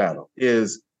is the battle.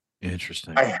 Is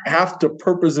interesting. I have to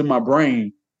purpose in my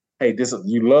brain, hey,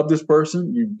 you love this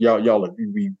person. Y'all are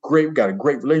great. We got a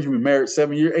great relationship. We're married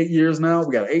 8 years now.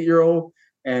 We got an 8-year-old.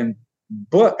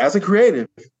 But as a creative,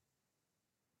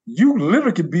 you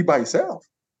literally could be by yourself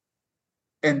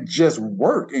and just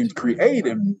work and create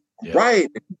and write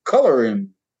and color and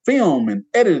film and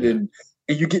edit and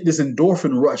you get this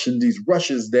endorphin rush and these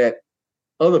rushes that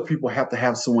other people have to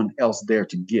have someone else there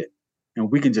to get,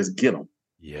 and we can just get them.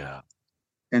 Yeah.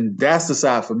 And that's the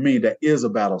side for me that is a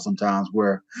battle sometimes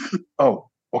where, oh,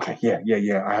 okay, yeah.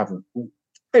 I have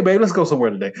hey, babe, let's go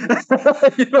somewhere today.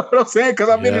 You know what I'm saying? Because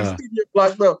I've been in the studio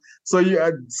locked up. So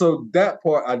so that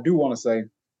part I do want to say,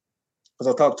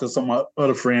 because I talked to some of my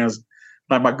other friends,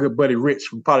 like my good buddy Rich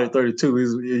from Poly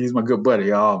 32. He's my good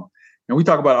buddy. And we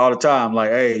talk about it all the time. Like,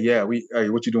 hey,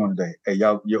 what you doing today? Hey,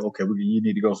 y'all, you're okay. You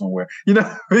need to go somewhere. You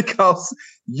know, because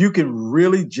you can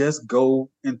really just go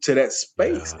into that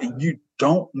space and you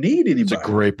don't need anybody. That's a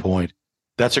great point.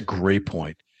 That's a great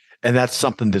point. And that's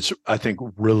something that's, I think,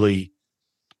 really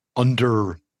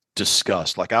under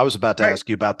discussed. Like I was about to ask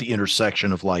you about the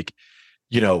intersection of like,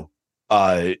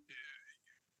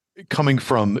 coming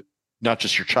from not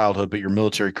just your childhood, but your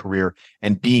military career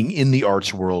and being in the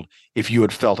arts world, if you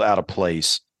had felt out of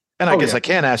place. And I guess I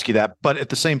can't ask you that, but at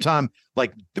the same time,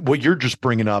 like what you're just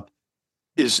bringing up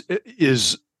is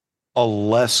a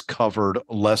less covered,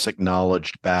 less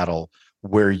acknowledged battle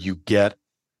where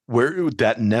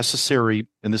that necessary,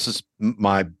 and this is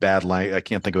my bad line, I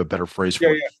can't think of a better phrase for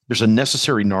it. There's a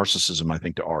necessary narcissism, I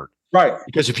think, to art. Right.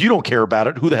 Because if you don't care about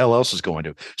it, who the hell else is going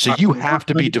to? So you have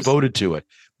to be devoted to it.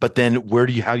 But then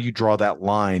how do you draw that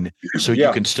line so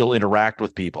you can still interact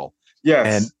with people?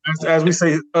 Yes. And as we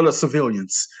say, other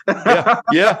civilians.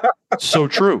 Yeah. So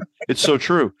true. It's so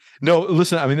true. No,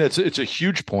 listen, I mean, it's a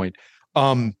huge point.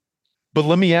 But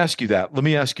let me ask you that. Let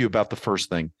me ask you about the first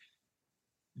thing.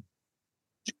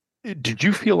 Did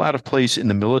you feel out of place in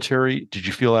the military? Did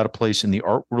you feel out of place in the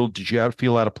art world? Did you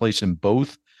feel out of place in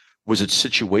both? Was it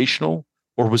situational,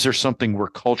 or was there something where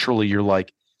culturally you're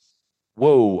like,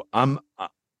 whoa,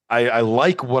 I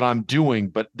like what I'm doing,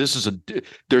 but there's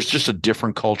just a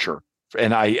different culture,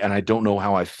 and I don't know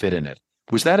how I fit in it.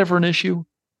 Was that ever an issue?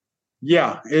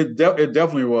 Yeah, it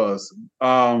definitely was.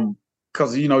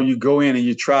 Because you go in and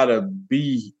you try to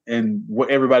be in what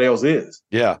everybody else is.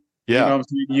 Yeah. You know what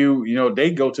I'm saying?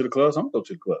 They go to the club, so I'm gonna go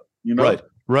to the club.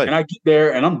 Right. And I get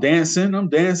there and I'm dancing.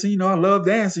 I love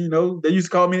dancing. They used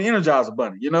to call me the Energizer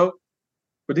Bunny.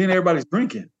 But then everybody's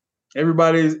drinking.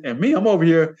 And me, I'm over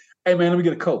here. Hey man, let me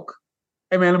get a Coke.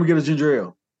 Hey man, let me get a ginger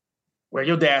ale. Well,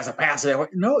 your dad's a pastor.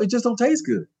 No, it just don't taste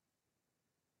good.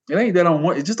 It ain't that I don't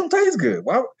want. It just don't taste good.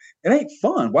 Why? It ain't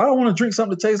fun. Why do I want to drink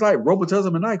something that tastes like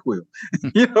Robitussin and NyQuil?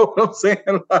 You know what I'm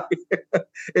saying? Like,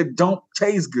 it don't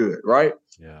taste good, right?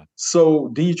 Yeah.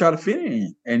 So then you try to fit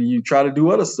in and you try to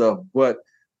do other stuff, but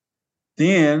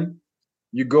then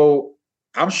you go.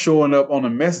 I'm showing up on the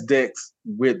mess decks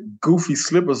with goofy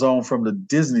slippers on from the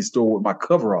Disney store with my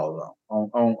coveralls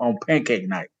on pancake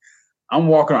night. I'm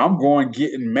going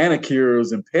getting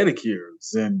manicures and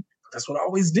pedicures, and that's what I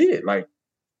always did. Like,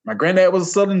 my granddad was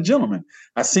a Southern gentleman.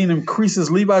 I seen him crease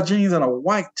his Levi jeans and a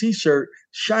white T-shirt,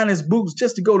 shine his boots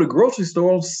just to go to the grocery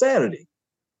store on Saturday.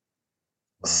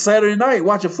 Saturday night,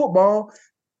 watching football,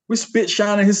 we spit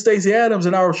shining his Stacey Adams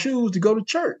in our shoes to go to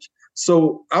church.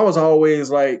 So I was always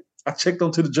like, I checked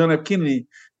onto the John F. Kennedy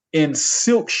in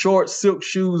silk shorts, silk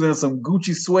shoes, and some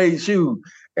Gucci suede shoes.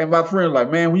 And my friend was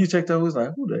like, man, when you checked out, he was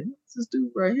like, who the hell is this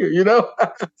dude right here?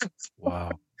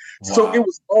 Wow. So it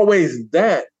was always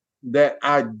that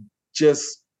I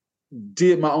just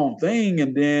did my own thing.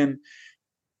 And then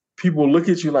people look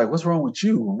at you like, what's wrong with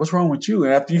you? What's wrong with you?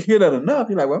 And after you hear that enough,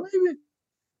 you're like, well, maybe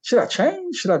should I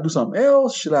change? Should I do something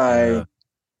else? Should I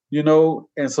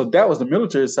And so that was the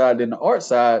military side. Then the art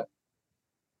side,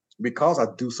 because I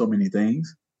do so many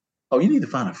things. Oh, you need to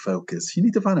find a focus. You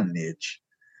need to find a niche.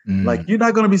 Like you're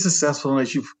not going to be successful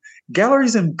unless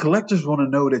galleries and collectors want to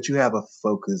know that you have a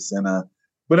focus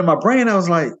but in my brain, I was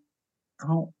like, I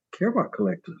don't care about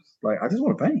collectors. Like, I just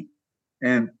want to paint.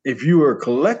 And if you are a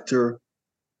collector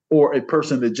or a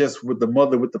person that just with the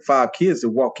mother with the 5 kids that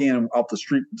walk in off the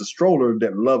street with the stroller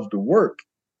that loves to work,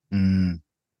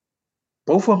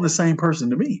 both of them the same person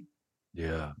to me.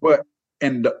 Yeah. But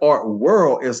in the art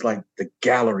world, it's like the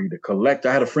gallery, the collector.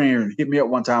 I had a friend hit me up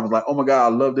one time. Was like, "Oh my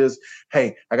God, I love this.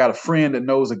 Hey, I got a friend that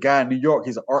knows a guy in New York.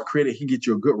 He's an art critic. He can get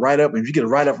you a good write-up. And if you get a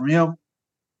write-up from him,"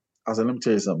 I said, "Let me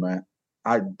tell you something, man.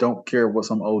 I don't care what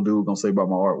some old dude gonna say about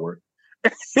my artwork."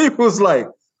 He was like,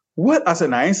 "What?" I said,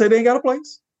 "Now, I ain't say they ain't got a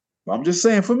place. I'm just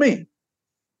saying for me.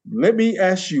 Let me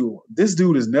ask you, this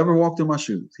dude has never walked in my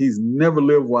shoes. He's never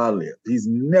lived where I live. He's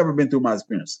never been through my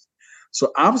experiences. So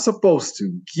I'm supposed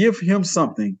to give him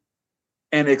something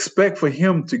and expect for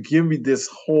him to give me this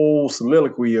whole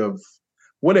soliloquy of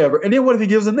whatever. And then what if he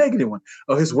gives a negative one?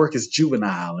 Oh, his work is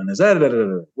juvenile and is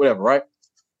whatever, right?"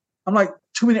 I'm like,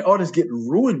 too many artists get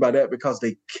ruined by that because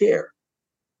they care.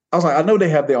 I was like, I know they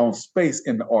have their own space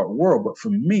in the art world, but for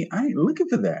me, I ain't looking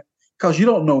for that because you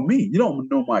don't know me. You don't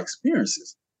know my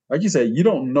experiences. Like you said, you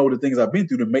don't know the things I've been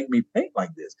through to make me paint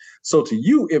like this. So to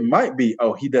you, it might be,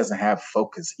 oh, he doesn't have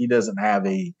focus. He doesn't have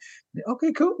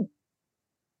okay, cool.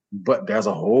 But there's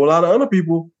a whole lot of other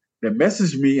people that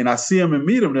message me and I see them and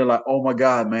meet them. They're like, "Oh my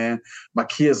God, man, my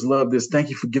kids love this. Thank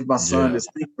you for giving my son this.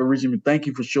 Thank you for reaching me. Thank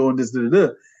you for showing this.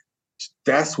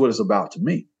 That's what it's about to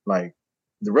me. Like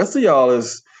the rest of y'all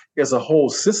is a whole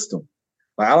system.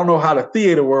 Like I don't know how the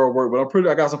theater world works, but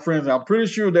I got some friends and I'm pretty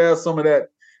sure there's some of that.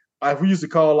 Like we used to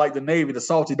call like the Navy, the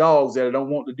salty dogs that don't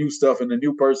want to do stuff and the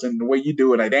new person, the way you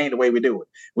do it, like, they ain't the way we do it.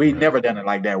 We ain't never done it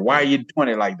like that. Why are you doing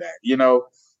it like that?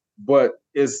 But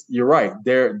you're right.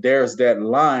 There's that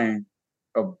line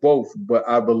of both, but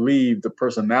I believe the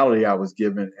personality I was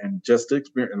given and just the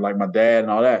experience, like my dad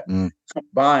and all that,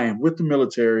 combined with the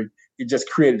military, it just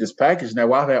created this package.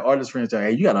 Now, I've had artist friends say,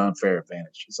 "Hey, you got an unfair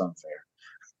advantage. It's unfair."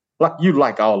 Like you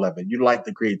like all of it. You like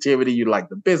the creativity. You like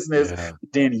the business. Yeah.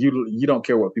 Then you don't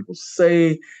care what people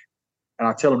say. And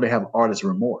I tell them they have artist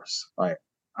remorse. Like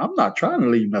I'm not trying to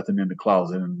leave nothing in the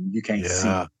closet and you can't see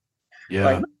it. Yeah.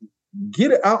 Like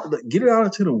get it out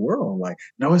into the world. Like,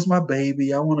 no, it's my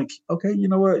baby. I want to. Okay, you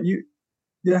know what?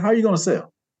 How are you going to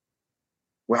sell?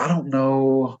 Well, I don't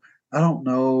know.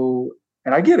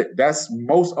 And I get it. That's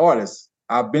most artists.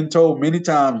 I've been told many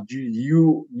times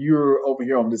you're over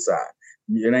here on this side.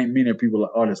 It ain't many people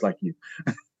are artists like you.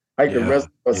 Like the rest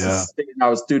of us is sitting in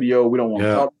our studio. We don't want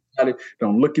to talk about it.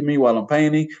 Don't look at me while I'm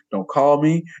painting. Don't call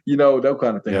me. That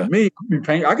kind of thing. Yeah. Me,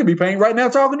 I could be painting right now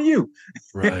talking to you.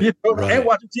 Right. And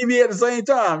watching TV at the same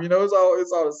time. It's all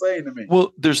the same to me.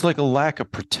 Well, there's like a lack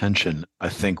of pretension, I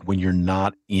think, when you're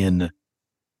not in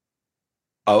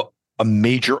a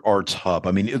major arts hub.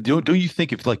 I mean, don't you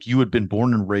think if like you had been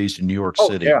born and raised in New York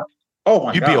City,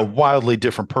 you'd be a wildly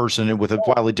different person and with a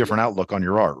wildly different outlook on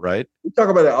your art, right? We talk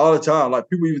about that all the time. Like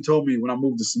people even told me when I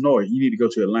moved to Sonora, you need to go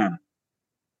to Atlanta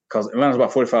because Atlanta's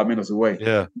about 45 minutes away.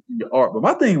 Yeah. Your art. But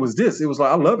my thing was this. It was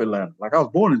like, I love Atlanta. Like I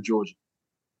was born in Georgia.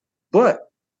 But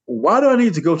why do I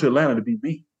need to go to Atlanta to be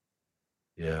me?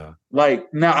 Yeah.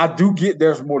 Like now I do get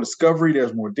there's more discovery,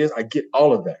 there's more this. I get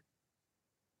all of that.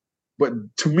 But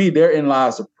to me, therein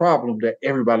lies the problem that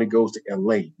everybody goes to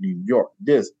LA, New York,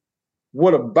 this.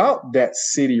 What about that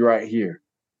city right here?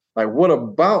 Like, what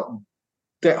about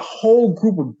that whole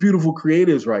group of beautiful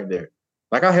creatives right there?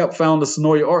 Like, I helped found the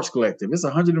Sonoria Arts Collective. It's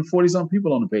 140 something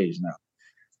people on the page now.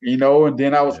 And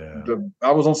then I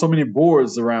was on so many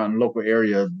boards around the local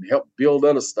area and helped build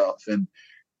other stuff.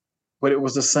 But it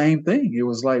was the same thing. It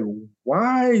was like,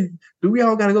 why do we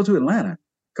all got to go to Atlanta?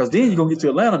 Because then you're going to get to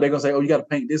Atlanta, they're going to say, oh, you got to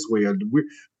paint this way. Or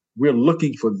we're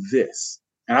looking for this.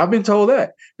 And I've been told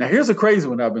that. Now, here's a crazy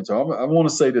one I've been told. I want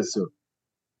to say this too.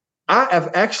 I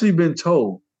have actually been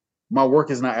told my work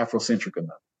is not Afrocentric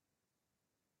enough.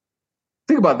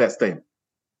 Think about that statement.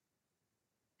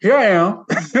 Here I am,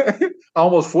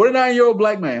 almost 49-year-old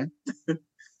black man,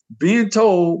 being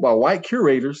told by white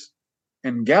curators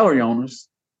and gallery owners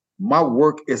my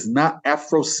work is not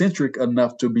Afrocentric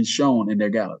enough to be shown in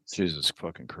their galleries. Jesus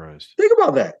fucking Christ. Think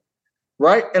about that,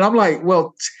 right? And I'm like,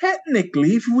 well,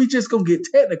 technically, if we just gonna get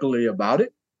technically about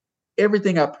it,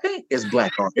 everything I paint is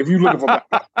black art. If you're looking for black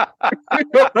art. You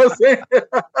know what I'm saying?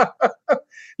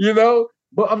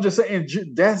 But I'm just saying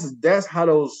that's how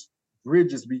those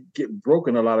bridges get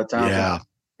broken a lot of times.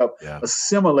 Yeah.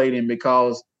 Assimilating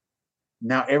because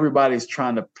Now everybody's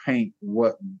trying to paint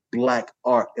what Black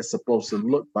art is supposed to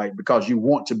look like because you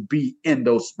want to be in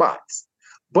those spots.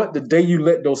 But the day you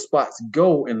let those spots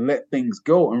go and let things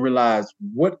go and realize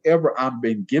whatever I've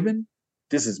been given,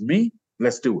 this is me,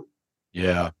 let's do it.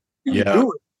 Yeah. And you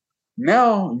do it.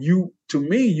 Now you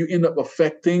end up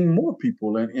affecting more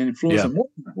people and influencing more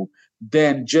people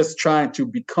than just trying to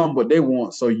become what they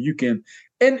want so you can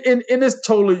and it's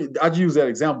totally, I use that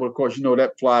example, of course,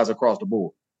 that flies across the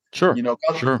board. Sure. Now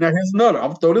here's another. I'm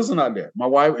gonna throw this one out there. My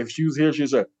wife, if she was here, she'd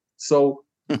say, so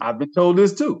I've been told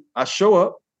this too. I show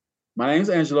up, my name's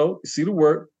Angelo, you see the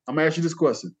work. I'm gonna ask you this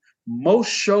question. Most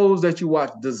shows that you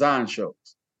watch, design shows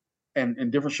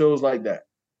and different shows like that,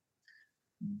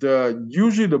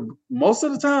 most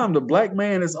of the time the Black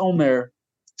man is on there.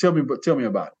 Tell me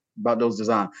about those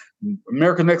designs.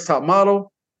 American Next Top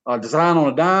Model, Design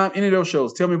on a Dime, any of those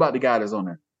shows. Tell me about the guy that's on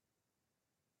there.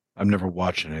 I've never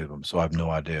watched any of them, so I have no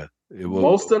idea.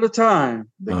 Most of the time,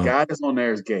 the guy that's on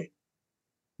there is gay.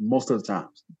 Most of the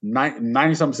times,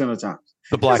 90-something% of the times.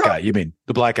 The black guy, you mean?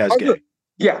 The black guy's gay? Good.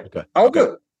 Yeah. Okay. All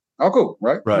good. All cool.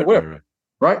 Right.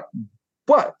 Right.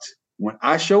 But when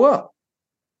I show up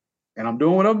and I'm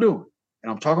doing what I'm doing,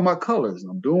 and I'm talking about colors,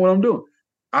 and I'm doing what I'm doing,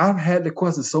 I've had the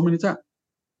question so many times: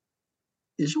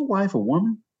 is your wife a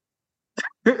woman?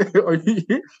 Are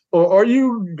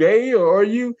you gay, or are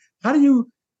you? How do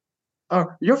you?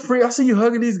 You're free. I see you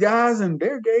hugging these guys, and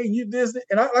they're gay. And you this,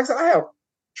 and like I said, I have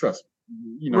trust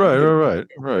me. Right.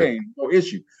 No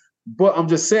issue. But I'm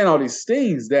just saying all these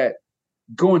things that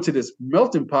go into this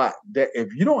melting pot. That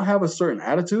if you don't have a certain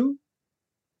attitude,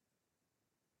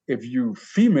 if you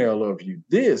female, or if you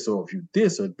this, or if you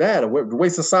this or that, or the way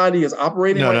society is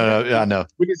operating. No. Yeah, I know.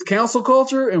 With its cancel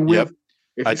culture and with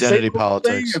identity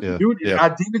politics,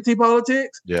 identity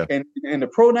politics, and the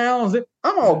pronouns.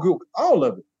 I'm all good with all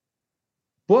of it.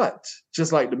 But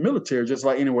just like the military, just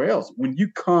like anywhere else, when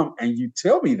you come and you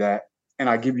tell me that, and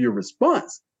I give you a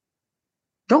response,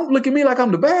 don't look at me like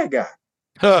I'm the bad guy.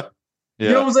 You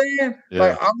know what I'm saying? Yeah.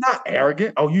 Like, I'm not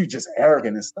arrogant. Oh, you just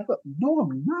arrogant and stuff. No,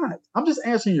 I'm not. I'm just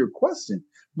answering your question.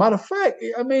 Matter of fact,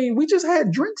 I mean, we just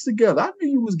had drinks together. I knew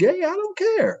you was gay. I don't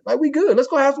care. Like, we good. Let's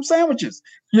go have some sandwiches.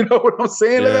 You know what I'm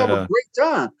saying? Let's have a great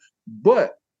time.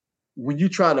 But when you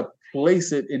try to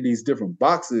place it in these different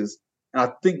boxes, and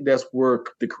I think that's where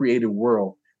the creative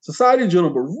world, society in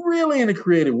general, but really in the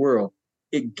creative world,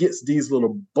 it gets these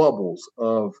little bubbles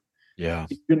of,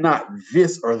 if you're not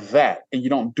this or that, and you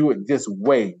don't do it this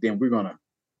way, then we're going to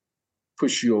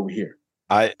push you over here.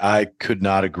 I could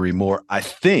not agree more. I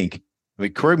mean,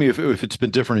 correct me if it's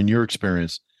been different in your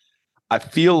experience. I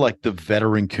feel like the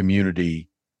veteran community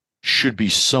should be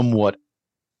somewhat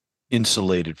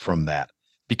insulated from that.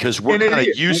 Because we're kind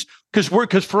of used, because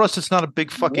for us it's not a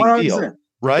big fucking 100%. Deal,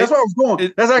 right? That's where I was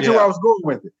going. That's actually where I was going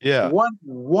with it. Yeah,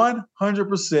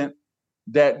 100%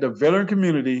 that the veteran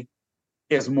community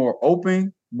is more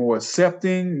open, more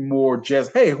accepting, more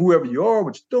just, hey, whoever you are,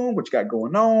 what you're doing, what you got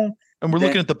going on, and we're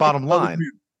looking at the bottom line.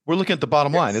 We're looking at the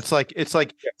bottom line. It's like,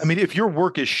 I mean, if your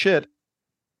work is shit,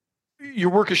 your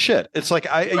work is shit. It's like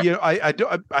I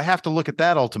have to look at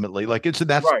that ultimately. Like it's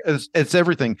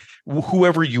everything.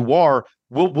 Whoever you are,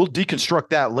 we'll deconstruct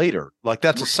that later. Like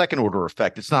that's a second order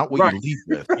effect. It's not what you lead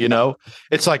with.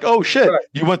 It's like, oh shit,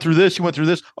 you went through this.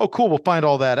 Oh cool, we'll find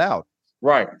all that out.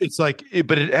 Right. It's like,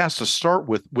 but it has to start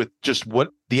with just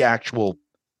what the actual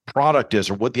product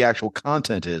is or what the actual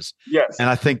content is. Yes. And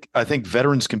I think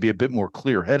veterans can be a bit more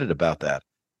clear-headed about that.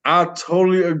 I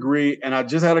totally agree. And I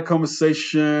just had a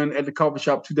conversation at the coffee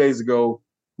shop 2 days ago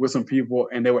with some people,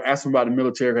 and they were asking about the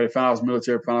military. They found out I was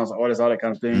military, found out I was an artist, all that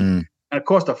kind of thing. And of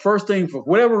course, the first thing, for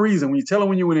whatever reason, when you tell them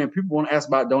when you went in, people want to ask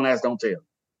about, don't ask, don't tell.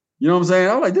 You know what I'm saying?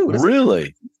 I was like, dude.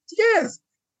 Really? Yes.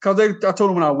 Because I told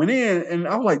them when I went in, and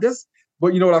I was like, this.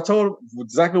 But you know what I told them?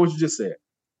 Exactly what you just said.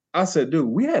 I said, dude,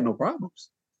 we had no problems.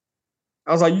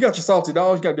 I was like, you got your salty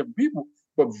dogs, you got different people,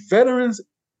 but veterans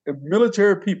and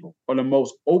military people are the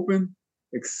most open,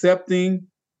 accepting,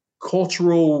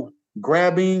 cultural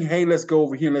grabbing. Hey, let's go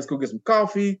over here and let's go get some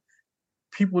coffee.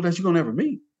 People that you're gonna never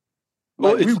meet.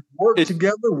 Like, we work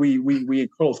together. We in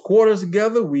close quarters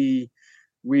together.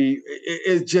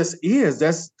 It just is.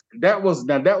 That was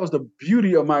the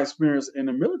beauty of my experience in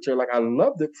the military. Like, I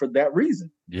loved it for that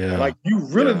reason. Yeah. Like, you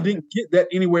really didn't get that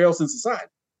anywhere else in society.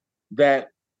 That,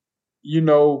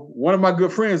 one of my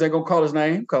good friends, ain't gonna call his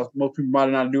name because most people might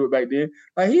not knew it back then.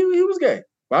 Like, he was gay.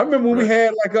 But I remember when we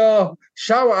had like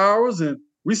shower hours and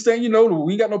we stand,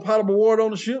 we ain't got no potable water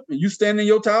on the ship, and you stand in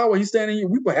your tower, he standing,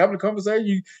 we were having a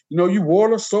conversation. You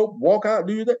water, soap, walk out,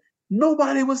 do your thing.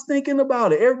 Nobody was thinking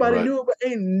about it. Everybody knew it, but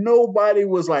ain't nobody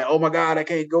was like, oh my God, I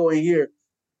can't go in here.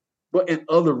 But in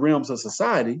other realms of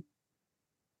society,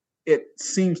 it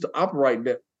seems to operate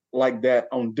like that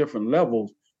on different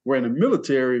levels. Where in the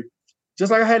military,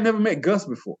 just like I had never met Gus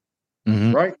before,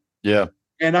 right? Yeah.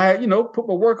 And I had, put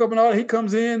my work up and all that. He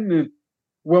comes in and,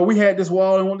 well, we had this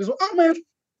wall and want this wall. Oh, man,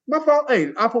 my fault.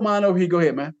 Hey, I put mine over here. Go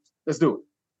ahead, man. Let's do it.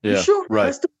 Yeah. You sure? Right.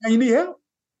 Let's do it. You need help?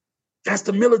 That's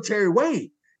the military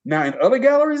way. Now, in other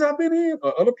galleries I've been in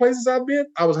or other places I've been,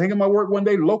 I was hanging my work one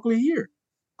day locally here.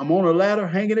 I'm on a ladder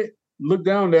hanging it. Look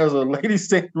down. There's a lady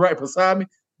standing right beside me.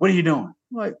 What are you doing?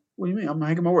 I'm like, what do you mean? I'm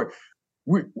hanging my work.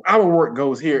 Our work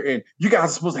goes here, and you guys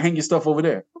are supposed to hang your stuff over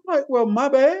there. I'm like, well, my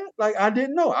bad. Like, I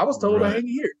didn't know. I was told to hang it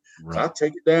here. Right. So I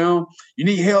take it down. You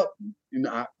need help?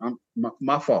 I'm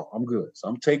my fault. I'm good. So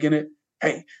I'm taking it.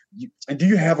 Hey, and do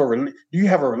you have a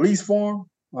release form?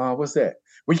 What's that?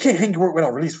 Well, you can't hang your work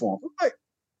without a release form. I'm like,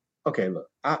 okay, look,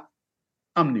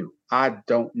 I'm new. I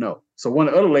don't know. So one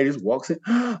of the other ladies walks in.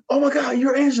 Oh my God,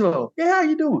 you're Angelo. Yeah, how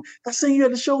you doing? I seen you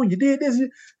at the show and you did this.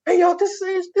 Hey, y'all, this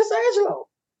is Angelo.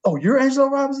 Oh, you're Angelo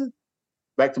Robinson?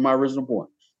 Back to my original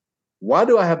point. Why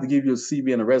do I have to give you a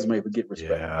CV and a resume for get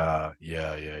respect?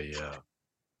 Yeah.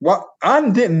 Well, I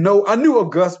didn't know. I knew of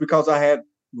Gus because I had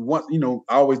once,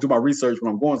 I always do my research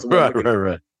when I'm going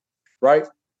somewhere. Right.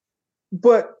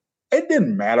 But it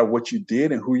didn't matter what you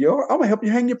did and who you are. I'm gonna help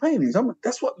you hang your paintings.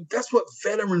 That's what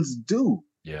veterans do.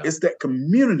 Yeah. It's that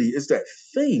community. It's that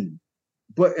thing.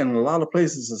 But in a lot of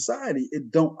places in society,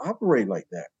 it don't operate like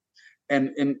that.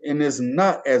 And it's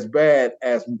not as bad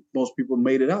as most people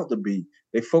made it out to be.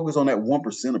 They focus on that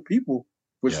 1% of people,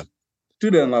 which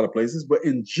do that in a lot of places. But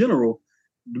in general,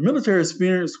 the military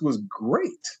experience was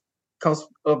great because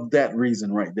of that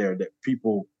reason right there, that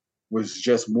people was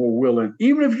just more willing,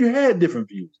 even if you had different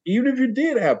views, even if you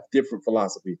did have different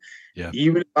philosophy,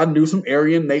 even if I knew some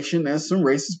Aryan nation and some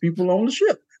racist people on the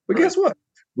ship. But guess what?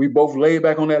 We both laid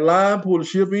back on that line, pulled the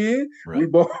ship in. Right.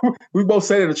 We both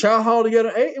sat in the chow hall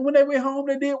together. Hey, and when they went home,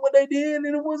 they did what they did,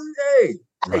 and it was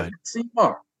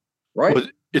CMAR, right? Well,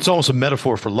 it's almost a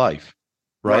metaphor for life,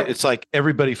 right? It's like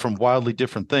everybody from wildly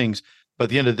different things. But at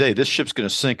the end of the day, this ship's going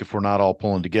to sink if we're not all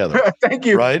pulling together. Thank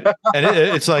you. Right? And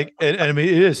it's like, and I mean,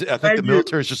 it is. I think the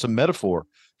military is just a metaphor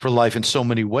for life in so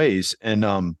many ways. And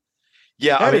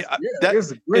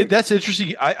that's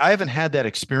interesting. I haven't had that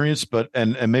experience, but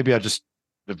and maybe I just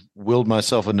have willed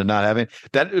myself into not having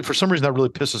that. For some reason, that really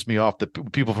pisses me off that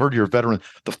people have heard you're a veteran.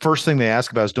 The first thing they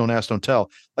ask about is don't ask, don't tell.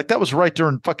 Like that was right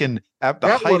during fucking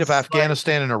the height of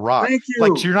Afghanistan and Iraq. Thank you.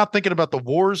 Like, so you're not thinking about the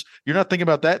wars. You're not thinking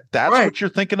about that. That's what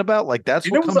you're thinking about. Like that's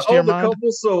what comes to your mind.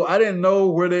 Couple, so I didn't know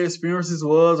where their experiences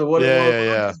was or what it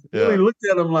was. I really looked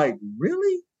at them like,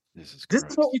 really? This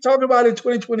is what we're talking about in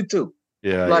 2022.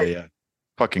 Yeah.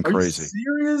 Fucking crazy. Are you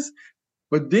serious?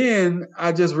 But then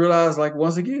I just realized, like,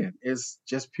 once again, it's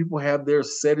just people have their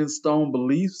set in stone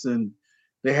beliefs and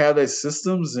they have their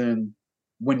systems. And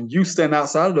when you stand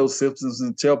outside of those systems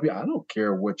and tell people, I don't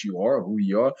care what you are or who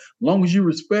you are, as long as you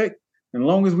respect, and as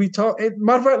long as we talk.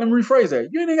 Matter of fact, let me rephrase that.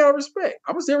 You ain't got to respect.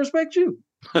 I'm going to still respect you.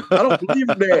 I don't believe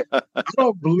in that. I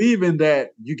don't believe in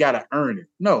that you got to earn it.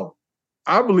 No.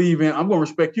 I believe in I'm going to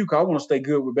respect you because I want to stay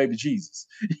good with baby Jesus.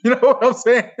 You know what I'm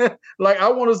saying? Like,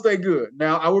 I want to stay good.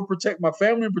 Now, I will protect my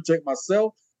family and protect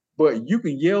myself, but you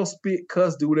can yell, spit,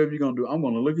 cuss, do whatever you're going to do. I'm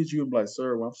going to look at you and be like,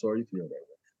 sir, well, I'm sorry you feel that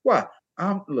way.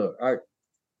 Why?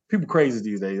 People crazy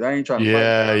these days. I ain't trying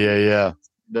to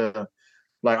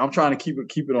fight. I'm trying to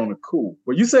keep it on the cool.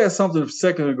 But you said something a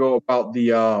second ago about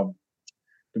the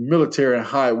military and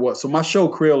how it was. So my show,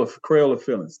 Crayola of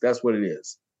Feelings, that's what it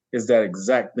is. It's that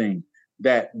exact thing.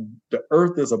 That the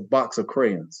earth is a box of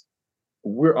crayons.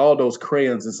 We're all those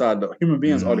crayons inside the human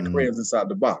beings are the crayons inside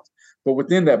the box. But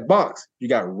within that box, you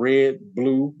got red,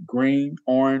 blue, green,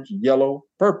 orange, yellow,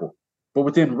 purple. But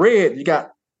within red, you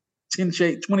got 20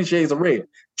 shades of red,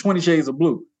 20 shades of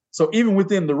blue. So even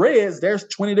within the reds, there's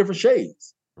 20 different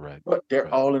shades. Right. But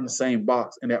they're all in the same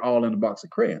box and they're all in the box of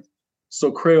crayons.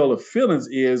 So Crayola of Feelings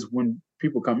is when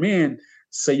people come in,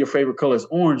 say your favorite color is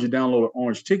orange, you download an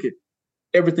orange ticket.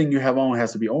 Everything you have on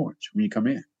has to be orange when you come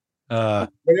in.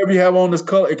 Whatever you have on this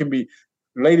color, it can be.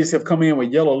 Ladies have come in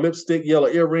with yellow lipstick, yellow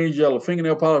earrings, yellow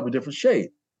fingernail polish, with different shade.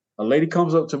 A lady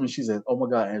comes up to me and she says, "Oh my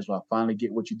God, Angela, I finally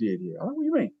get what you did here." I'm like, "What do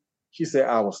you mean?" She said,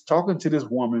 "I was talking to this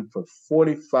woman for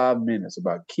 45 minutes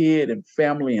about kid and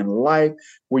family and life.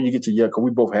 Where you get your yellow?" Because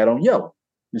we both had on yellow.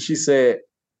 And she said,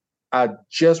 "I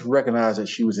just recognized that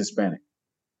she was Hispanic."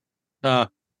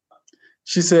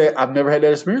 She said, "I've never had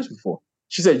that experience before."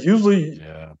 She said, usually,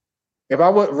 if I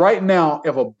was right now,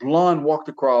 if a blonde walked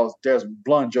across, there's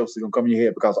blonde jokes that gonna come in your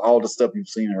head because of all the stuff you've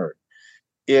seen and heard.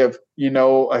 If,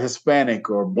 a Hispanic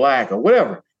or black or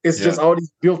whatever, It's just all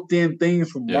these built-in things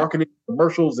from marketing,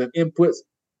 commercials, and inputs.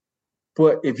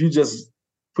 But if you just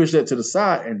push that to the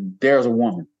side, and there's a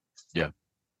woman,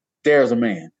 there's a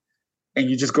man, and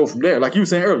you just go from there. Like you were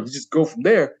saying earlier, you just go from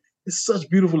there. It's such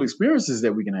beautiful experiences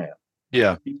that we can have.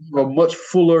 Yeah, a much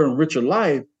fuller and richer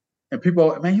life. And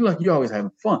people, man, you always having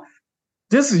fun.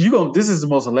 This is the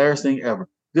most hilarious thing ever.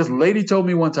 This lady told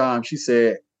me one time, she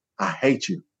said, "I hate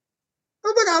you." I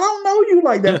was like, I don't know you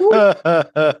like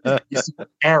that. You're so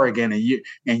arrogant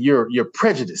and you're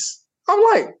prejudiced. I'm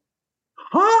like,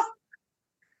 huh?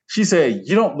 She said,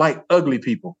 "You don't like ugly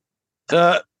people."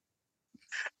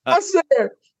 I said,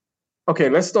 okay,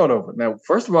 let's start over. Now,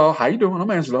 first of all, how you doing? I'm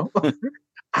Angelo.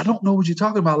 I don't know what you're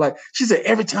talking about. Like, she said,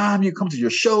 every time you come to your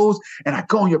shows and I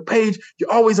go on your page,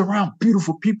 you're always around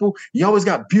beautiful people. You always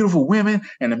got beautiful women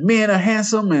and the men are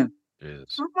handsome. And I'm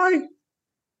like,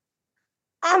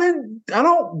 I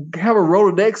don't have a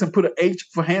Rolodex and put an H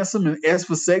for handsome and S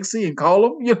for sexy and call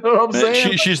them. You know what I'm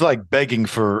saying? She's like begging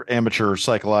for amateur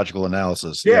psychological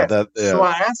analysis. Yeah. So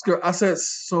I asked her, I said,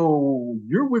 so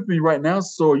you're with me right now.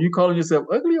 So are you calling yourself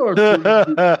ugly or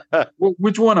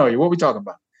which one are you? What are we talking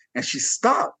about? And she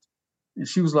stopped and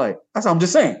she was like, I said, I'm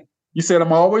just saying, you said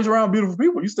I'm always around beautiful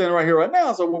people. You're standing right here right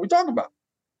now. So what are we talking about?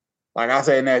 Like I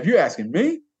said, now if you're asking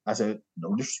me, I said,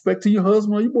 no disrespect to your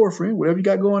husband or your boyfriend, whatever you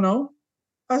got going on.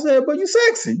 I said, but you're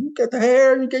sexy. You got the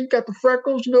hair, you got the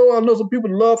freckles. You know, I know some people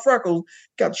that love freckles.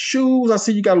 You got the shoes. I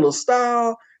see you got a little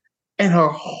style. And her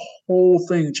whole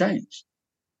thing changed.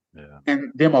 Yeah.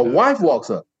 And then my wife walks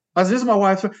up. I said, this is my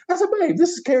wife. I said, babe, this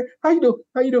is Carrie. How you doing?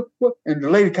 How you doing? What? And the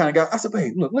lady kind of got, I said,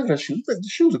 babe, look at her shoes. The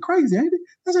shoes are crazy, ain't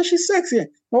they? I said, she's sexy.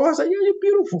 My wife said, yeah, you're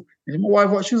beautiful. And my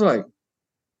wife, she was like,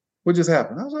 what just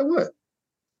happened? I was like, what?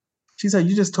 She said,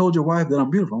 you just told your wife that I'm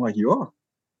beautiful. I'm like, you are.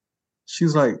 She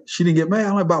was like, she didn't get mad.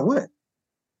 I'm like, about what?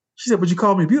 She said, but you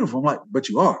called me beautiful. I'm like, but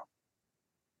you are.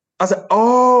 I said,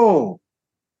 oh,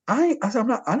 I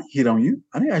didn't hit on you.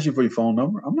 I didn't ask you for your phone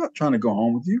number. I'm not trying to go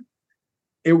home with you.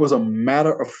 It was a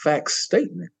matter of fact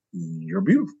statement. You're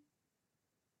beautiful.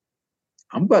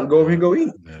 I'm about to go over here and go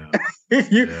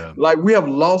eat. Like we have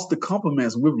lost the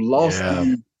compliments. We've lost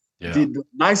the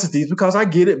niceties because I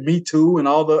get it. Me too. And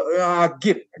all the, I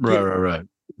get it. Right.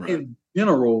 In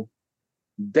general,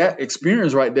 that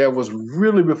experience right there was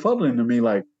really befuddling to me.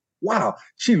 Like, wow,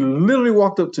 she literally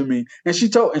walked up to me and she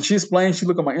explained, she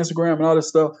looked at my Instagram and all this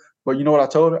stuff. But you know what I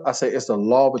told her? I said, it's the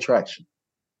law of attraction.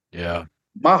 Yeah.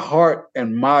 My heart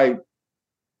and my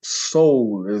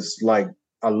soul is like,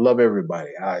 I love everybody.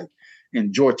 I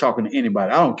enjoy talking to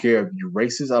anybody. I don't care if you're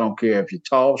racist. I don't care if you're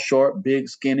tall, short, big,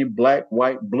 skinny, black,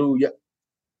 white, blue. Yeah.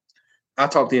 I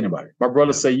talk to anybody. My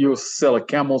brother say you'll sell a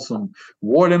camel some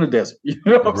water in the desert. You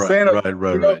know what I'm saying?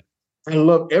 Right. I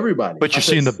love everybody. But you're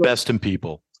seeing the best in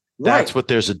people. That's what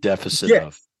there's a deficit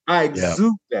of. I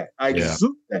exude that.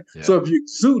 Exude that. Yeah. So if you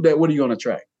exude that, what are you going to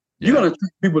attract? You're going to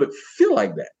attract people that feel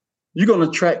like that. You're going to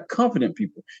attract confident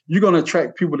people. You're going to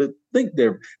attract people that think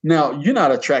they're. Now, you're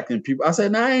not attracting people. I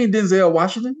said, I ain't Denzel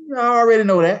Washington. I already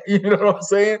know that. You know what I'm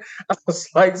saying? I was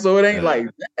like, so it ain't like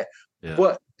that. Yeah.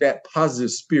 But that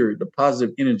positive spirit, the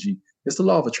positive energy, it's the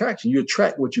law of attraction. You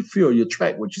attract what you feel. You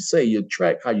attract what you say. You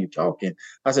attract how you're talking.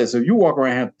 I said, so if you walk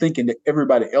around here thinking that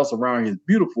everybody else around here is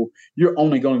beautiful, you're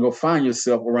only going to go find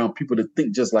yourself around people that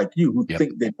think just like you, who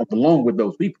think they don't belong with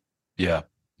those people. Yeah.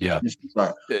 It's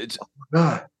like, oh my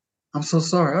God, I'm so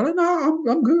sorry. I don't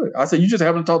know. I'm good. I said, you just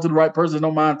haven't talked to the right person.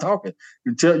 Don't mind talking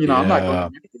until, I'm not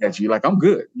going to at you. Like, I'm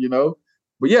good,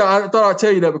 But yeah, I thought I'd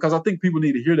tell you that because I think people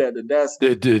need to hear that. That's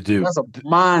a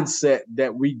mindset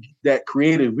that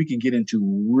creative we can get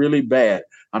into really bad.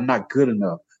 I'm not good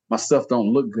enough. My stuff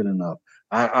don't look good enough.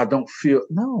 I don't feel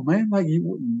man. Like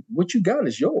what you got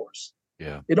is yours.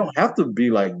 Yeah. It don't have to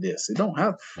be like this. It don't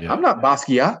have. Yeah. I'm not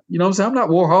Basquiat. You know what I'm saying? I'm not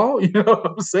Warhol. You know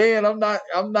what I'm saying? I'm not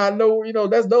no.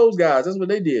 That's those guys. That's what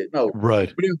they did. No.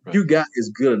 Right. But you got is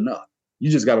good enough.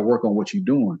 You just got to work on what you're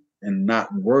doing. And not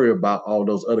worry about all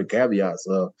those other caveats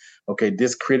of, okay,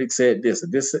 this critic said this or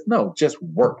this. No, just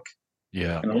work.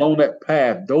 Yeah. And along that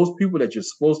path, those people that you're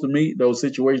supposed to meet, those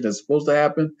situations that's supposed to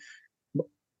happen,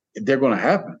 they're going to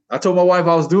happen. I told my wife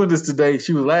I was doing this today.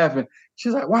 She was laughing. She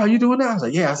was like, wow, you doing that? I was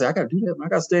like, yeah. I said, I got to do that. I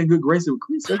got to stay in good graces with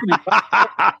Chris. So he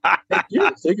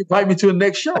can invite me to the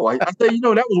next show. I said,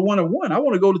 that was 1-on-1. I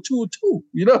want to go to 2-on-2,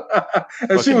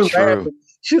 And she was laughing.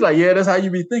 She's like, yeah, that's how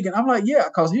you be thinking. I'm like, yeah,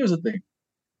 because here's the thing.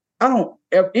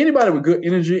 Anybody with good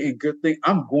energy and good thing,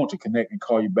 I'm going to connect and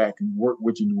call you back and work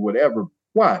with you, whatever.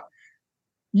 Why?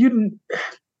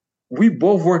 We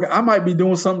both work. I might be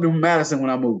doing something in Madison when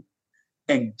I move.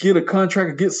 and get a contract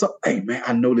and get some. Hey man,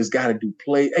 I know this guy to do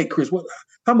play. Hey Chris,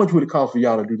 how much would it cost for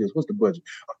y'all to do this? What's the budget?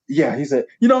 Yeah, he said,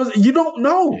 you don't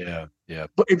know. Yeah, yeah.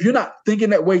 But if you're not thinking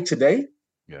that way today,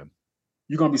 yeah,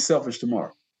 you're gonna be selfish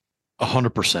tomorrow.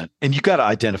 100%. And you got to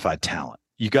identify talent.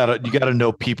 You got to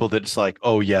know people that it's like,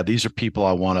 oh yeah, these are people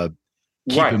I want to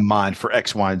keep in mind for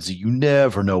X, Y, and Z. You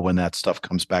never know when that stuff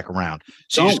comes back around.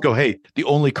 So you just go, hey, the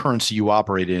only currency you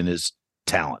operate in is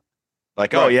talent.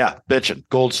 Like, oh yeah, bitching,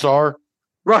 gold star.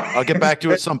 Right. I'll get back to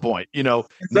it at some point,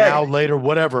 now, later,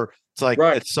 whatever. It's like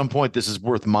at some point this is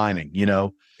worth mining,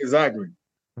 Exactly.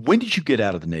 When did you get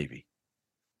out of the Navy?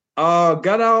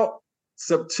 Got out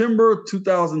September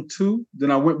 2002. Then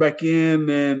I went back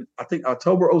in I think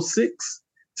October 2006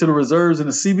 to the reserves in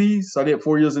the Seabees. So I did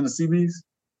 4 years in the Seabees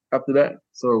after that.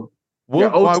 So why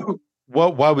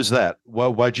was that?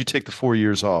 Why'd you take the 4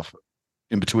 years off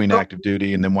in between active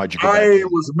duty, and then why'd you go back? I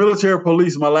was military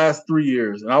police my last 3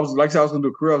 years, and I was like I was going to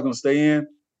do a career. I was going to stay in,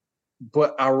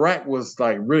 but Iraq was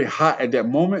like really hot at that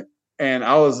moment, and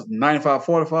I was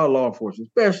 95-45 law enforcement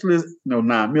specialist,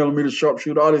 9mm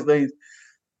sharpshooter, all these things,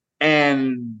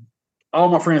 and all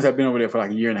my friends had been over there for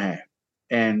like a year and a half,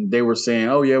 and they were saying,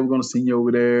 "Oh yeah, we're going to send you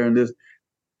over there," and this.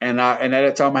 And at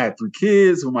that time, I had 3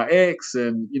 kids with my ex,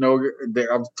 and I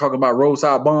was talking about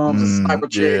roadside bombs and sniper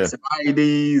checks and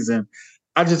IEDs, and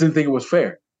I just didn't think it was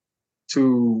fair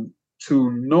to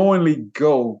knowingly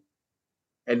go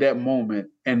at that moment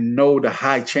and know the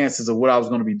high chances of what I was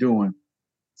going to be doing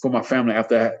for my family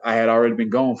after I had already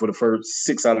been gone for the first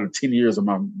 6 out of the 10 years of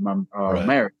my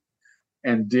marriage.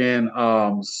 And then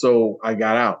so I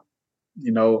got out.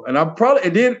 And I probably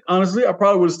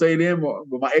would have stayed in,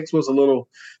 but my ex was a little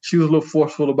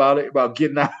forceful about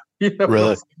getting out.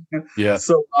 Really? Yeah.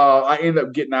 So I ended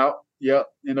up getting out. Yeah,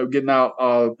 ended up getting out.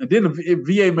 And then the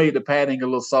VA made the padding a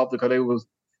little softer because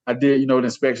I did, the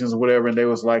inspections or whatever, and they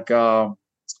was like,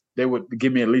 they would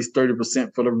give me at least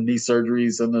 30% for the knee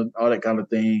surgeries and all that kind of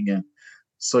thing. And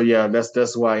so, yeah,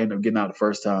 that's why I ended up getting out the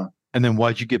first time. And then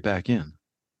why'd you get back in?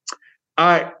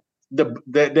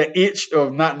 The itch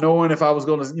of not knowing if I was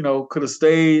going to, could have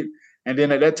stayed. And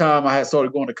then at that time, I had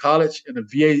started going to college in the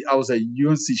VA. I was at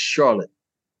UNC Charlotte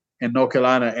in North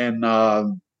Carolina. And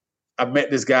I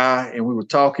met this guy and we were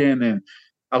talking, and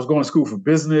I was going to school for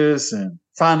business and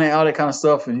finance, all that kind of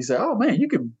stuff. And he said, "Oh man, you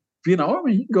can be in the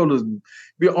Army. You can go to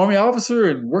be an Army officer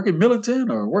and work in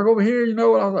Millington or work over here." And I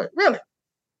was like, "Really?"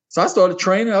 So I started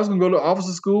training. I was going to go to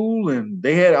officer school, and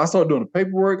I started doing the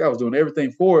paperwork. I was doing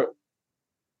everything for it.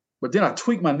 But then I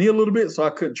tweaked my knee a little bit, so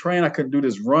I couldn't train. I couldn't do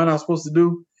this run I was supposed to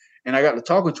do. And I got to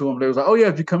talking to them. They was like, "Oh yeah,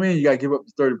 if you come in, you got to give up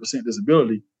the 30%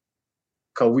 disability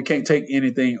because we can't take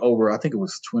anything over." I think it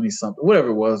was 20 something, whatever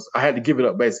it was. I had to give it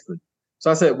up basically.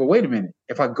 So I said, "Well, wait a minute.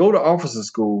 If I go to officer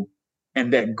school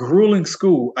and that grueling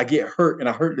school, I get hurt and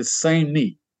I hurt the same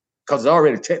knee because it's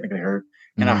already technically hurt,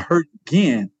 and I hurt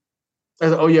again." I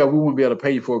said, "Oh yeah, we wouldn't be able to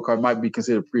pay you for it because it might be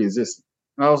considered pre-existing."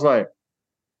 And I was like,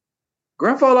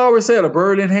 "Grandfather always said a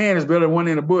bird in hand is better than one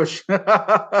in the bush."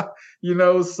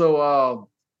 So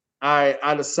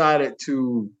I decided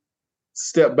to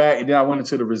step back, and then I went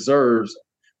into the reserves,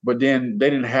 but then they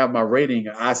didn't have my rating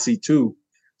at IC2.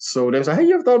 So they was like, "Hey,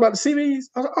 you ever thought about the CBs?"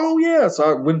 I was like, "Oh yeah." So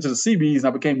I went into the CBs and I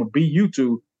became a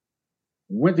BU2,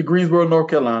 went to Greensboro, North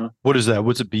Carolina. What is that?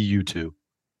 What's a BU2?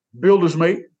 Builder's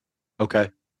mate.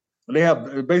 Okay. They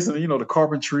have basically, the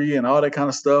carpentry and all that kind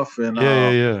of stuff. And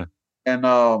yeah. And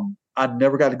I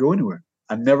never got to go anywhere.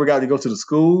 I never got to go to the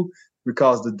school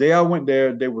because the day I went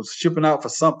there, they was shipping out for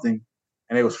something,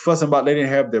 and they was fussing about they didn't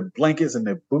have their blankets and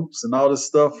their boots and all this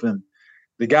stuff. And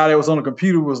the guy that was on the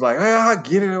computer was like, "I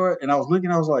get it." And I was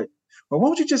looking, I was like, "Well, why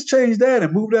don't you just change that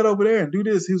and move that over there and do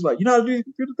this?" He was like, "You know how to do the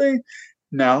computer thing?"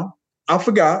 Now, I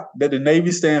forgot that the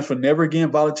Navy stands for never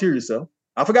again volunteer yourself.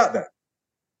 I forgot that.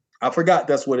 I forgot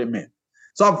that's what it meant.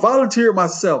 So I volunteered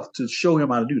myself to show him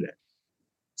how to do that.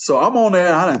 So I'm on there,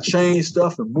 and I done changed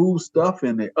stuff and moved stuff,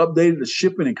 and they updated the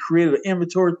shipping and created an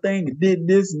inventory thing and did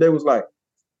this. And they was like,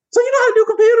 "So you know how to do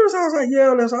computers?" I was like, "Yeah,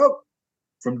 let's hope."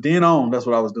 From then on, that's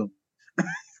what I was doing.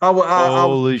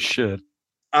 Holy shit.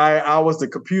 I was the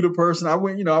computer person. I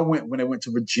went when I went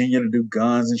to Virginia to do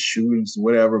guns and shootings,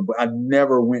 whatever, but I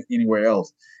never went anywhere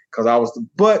else because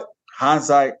but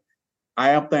hindsight,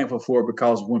 I am thankful for it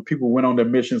because when people went on their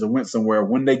missions and went somewhere,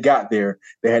 when they got there,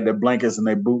 they had their blankets and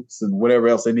their boots and whatever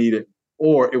else they needed,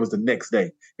 or it was the next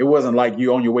day. It wasn't like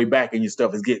you on your way back and your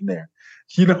stuff is getting there.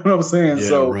 You know what I'm saying? Yeah,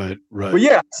 so, right. But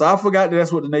yeah, so I forgot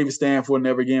that's what the Navy stand for.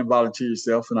 Never again volunteer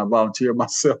yourself, and I volunteered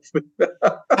myself.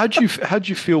 How'd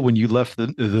you feel when you left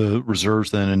the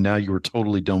reserves then, and now you were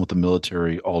totally done with the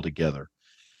military altogether?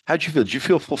 How'd you feel? Did you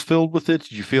feel fulfilled with it?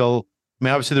 Did you feel? I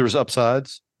mean, obviously there was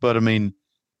upsides, but I mean,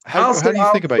 I'll say How do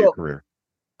you think about your career?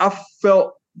 I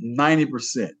felt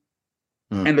 90%.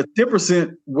 And the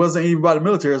 10% wasn't even about the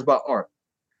military, it was about art.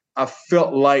 I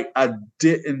felt like I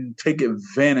didn't take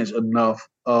advantage enough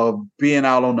of being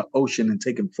out on the ocean and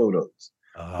taking photos,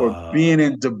 or being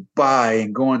in Dubai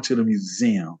and going to the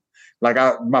museum. Like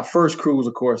my first cruise,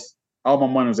 of course, all my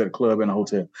money was at a club and a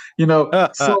hotel.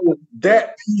 So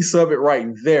that piece of it right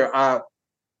there, I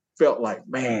felt like,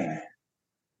 man,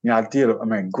 I did,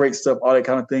 great stuff, all that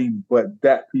kind of thing. But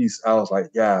that piece, I was like,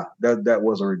 yeah, that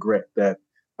was a regret that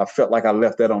I felt like I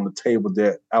left that on the table,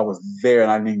 that I was there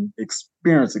and I didn't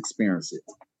experience it.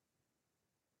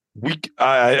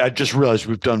 I just realized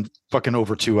we've done fucking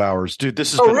over 2 hours. Dude,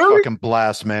 this has been really? a fucking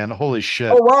blast, man. Holy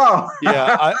shit. Oh, wow.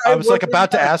 Yeah, I was like about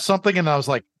to ask something and I was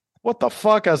like, what the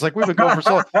fuck? I was like, we've been going for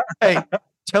so long. Hey,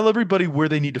 tell everybody where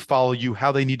they need to follow you,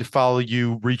 how they need to follow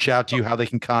you, reach out to you, how they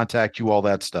can contact you, all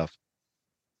that stuff.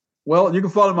 Well, you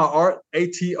can follow my art,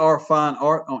 ATR Fine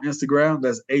Art on Instagram.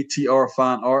 That's ATR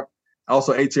Fine Art.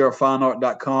 Also,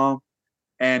 atrfineart.com.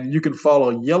 And you can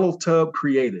follow Yellow Tub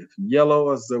Creative.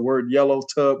 Yellow is the word Yellow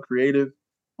Tub Creative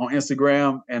on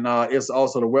Instagram. And it's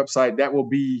also the website. That will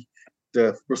be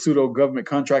the pursuit of government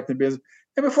contracting business.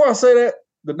 And before I say that,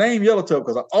 the name Yellow Tub,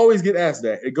 because I always get asked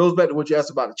that. It goes back to what you asked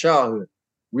about the childhood.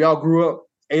 We all grew up,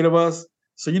 8 of us.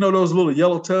 So those little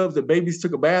yellow tubs that babies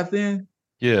took a bath in?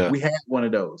 Yeah. We had one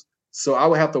of those. So I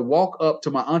would have to walk up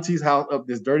to my auntie's house up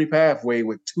this dirty pathway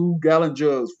with 2-gallon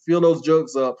jugs, fill those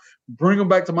jugs up, bring them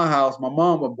back to my house. My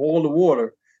mom would boil the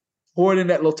water, pour it in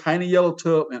that little tiny yellow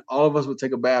tub, and all of us would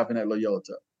take a bath in that little yellow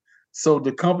tub. So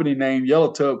the company name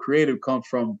Yellow Tub Creative comes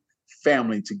from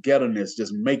family, togetherness,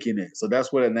 just making it. So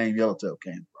that's where that name Yellow Tub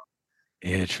came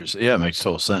from. Interesting. Yeah, it makes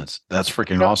total sense. That's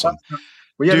freaking awesome.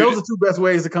 But yeah, dude, those are 2 best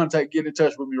ways to get in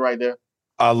touch with me right there.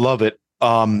 I love it.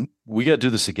 We got to do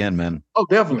this again, man. Oh,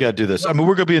 definitely. We got to do this. Definitely.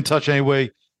 We're going to be in touch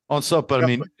anyway on stuff, but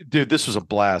definitely. Dude, this was a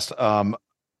blast. Can't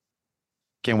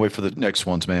wait for the next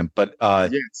ones, man. But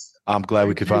yes. I'm glad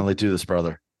we could finally do this,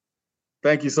 brother.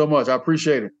 Thank you so much. I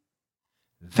appreciate it.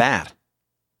 That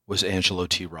was Angelo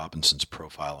T. Robinson's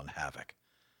profile on Havoc.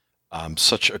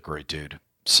 Such a great dude.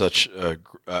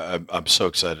 I'm so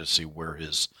excited to see where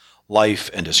his life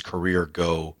and his career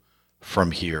go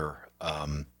from here.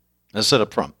 As I said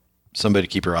up front, somebody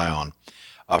to keep your eye on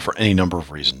for any number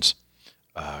of reasons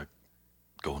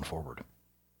going forward.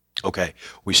 Okay,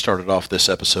 we started off this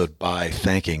episode by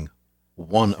thanking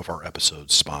one of our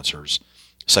episode's sponsors,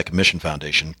 Second Mission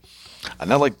Foundation. I'd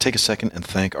now like to take a second and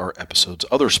thank our episode's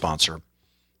other sponsor,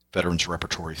 Veterans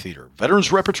Repertory Theater.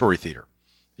 Veterans Repertory Theater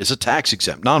is a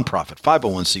tax-exempt, nonprofit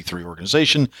 501c3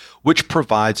 organization which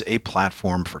provides a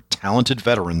platform for talented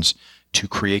veterans to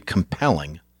create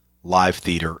compelling live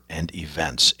theater and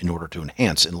events in order to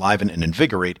enhance, enliven, and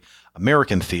invigorate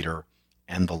American theater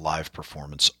and the live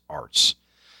performance arts.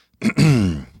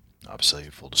 Obviously,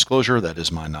 full disclosure, that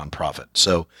is my nonprofit.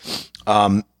 So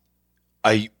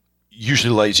I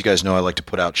usually, as you guys know, I like to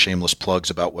put out shameless plugs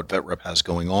about what VetRep has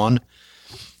going on.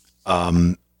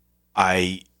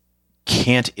 I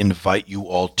can't invite you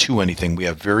all to anything. We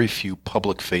have very few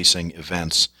public-facing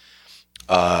events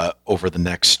over the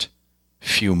next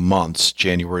few months.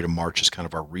 January to March is kind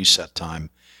of our reset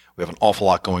time. We have an awful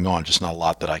lot going on, just not a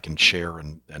lot that I can share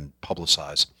and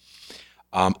publicize.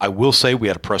 I will say we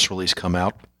had a press release come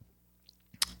out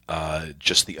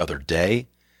just the other day,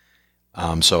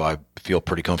 so I feel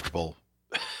pretty comfortable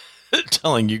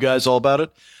telling you guys all about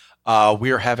it.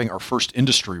 We are having our first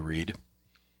industry read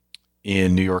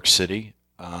in New York City.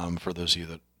 For those of you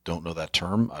that don't know that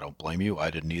term, I don't blame you. I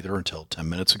didn't either until 10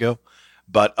 minutes ago.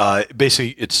 But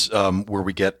basically, it's where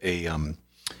we get a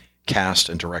cast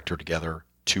and director together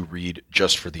to read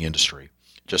just for the industry,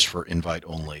 just for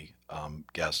invite-only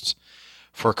guests,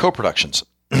 for co-productions.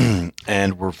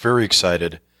 And we're very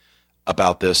excited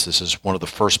about this. This is one of the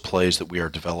first plays that we are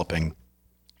developing.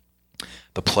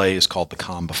 The play is called The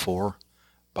Calm Before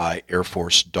by Air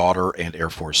Force daughter and Air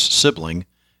Force sibling,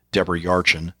 Deborah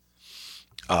Yarchin.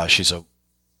 She's a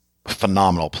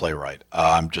phenomenal playwright.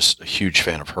 I'm just a huge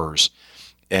fan of hers.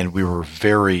 And we were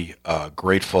very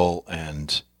grateful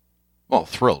and, well,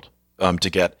 thrilled to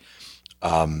get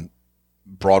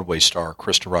Broadway star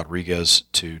Krista Rodriguez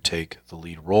to take the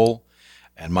lead role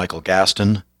and Michael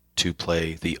Gaston to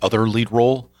play the other lead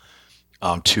role,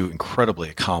 2 incredibly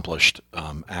accomplished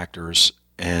actors,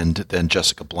 and then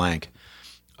Jessica Blank,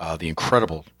 the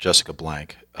incredible Jessica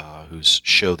Blank, whose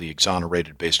show The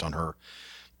Exonerated, based on her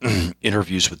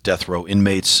interviews with death row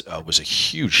inmates, was a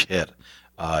huge hit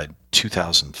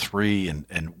 2003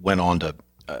 and went on to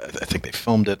I think they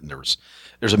filmed it, and there's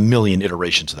a million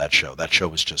iterations of that show. That show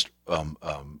was just a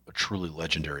truly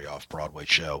legendary off-Broadway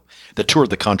show that toured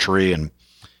the country, and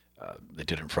they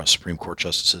did it in front of Supreme Court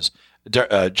justices.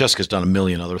 Jessica's done a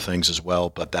million other things as well,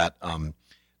 but that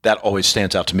always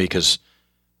stands out to me because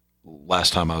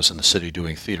last time I was in the city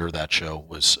doing theater, that show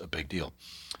was a big deal.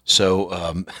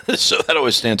 So so that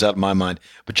always stands out in my mind.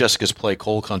 But Jessica's play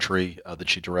Coal Country that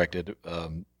she directed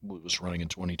was running in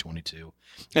 2022.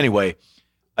 Anyway,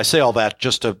 I say all that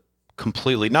just to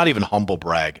completely, not even humble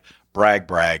brag,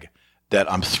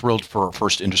 that I'm thrilled for our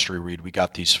first industry read. We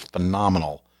got these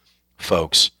phenomenal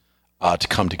folks to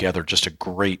come together, just a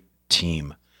great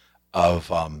team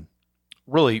of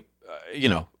really,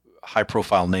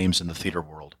 high-profile names in the theater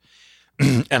world.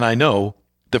 And I know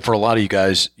that for a lot of you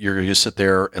guys, you're going to sit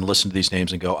there and listen to these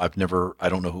names and go, I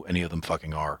don't know who any of them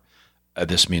fucking are.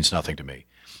 This means nothing to me.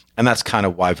 And that's kind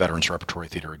of why Veterans Repertory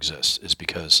Theater exists, is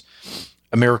because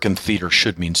American theater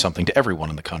should mean something to everyone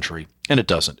in the country, and it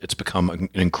doesn't. It's become an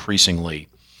increasingly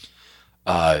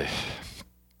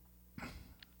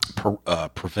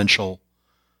provincial,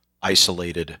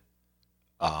 isolated,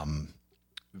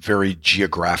 very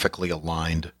geographically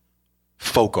aligned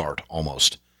folk art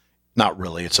almost. Not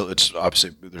really. It's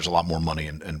obviously there's a lot more money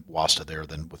in Wasta there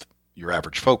than with your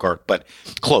average folk art, but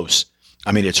close.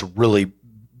 I mean, it's really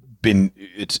been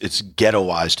it's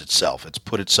ghettoized itself. It's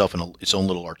put itself in its own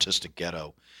little artistic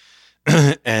ghetto,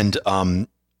 and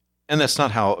that's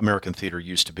not how American theater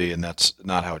used to be, and that's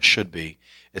not how it should be.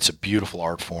 It's a beautiful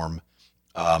art form,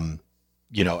 and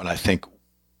I think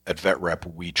at Vet Rep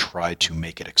we try to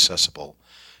make it accessible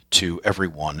to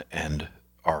everyone, and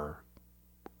our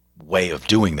way of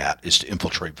doing that is to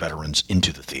infiltrate veterans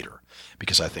into the theater,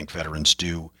 because I think veterans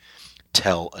do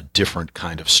tell a different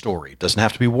kind of story. It doesn't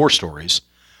have to be war stories,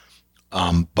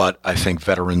 but I think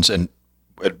veterans, and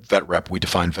at Vet Rep we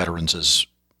define veterans as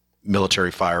military,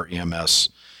 fire, EMS,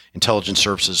 intelligence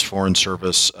services, foreign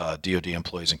service, DoD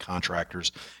employees and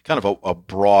contractors, kind of a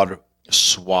broad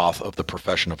swath of the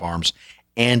profession of arms,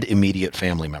 and immediate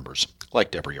family members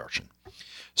like Deborah Yarshin.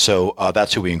 So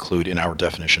that's who we include in our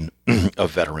definition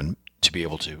of veteran to be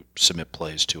able to submit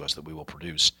plays to us that we will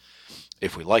produce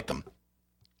if we like them.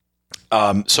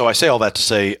 So I say all that to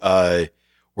say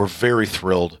we're very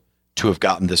thrilled to have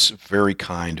gotten this very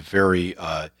kind, very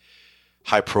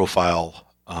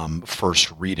high-profile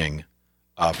first reading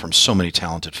from so many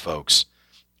talented folks,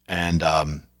 and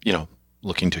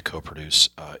looking to co-produce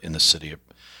in the city,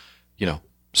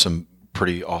 some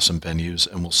pretty awesome venues,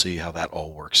 and we'll see how that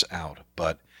all works out.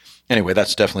 But anyway,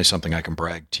 that's definitely something I can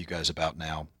brag to you guys about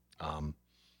now.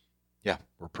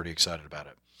 We're pretty excited about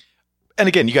it. And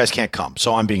again, you guys can't come,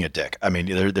 so I'm being a dick. I mean,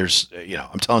 there's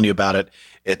I'm telling you about it.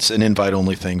 It's an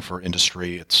invite-only thing for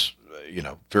industry. It's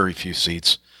very few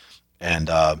seats, and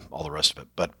all the rest of it.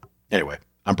 But anyway,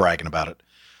 I'm bragging about it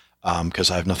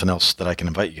because I have nothing else that I can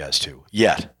invite you guys to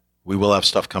yet. We will have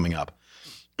stuff coming up.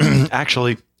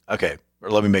 Actually, okay. Or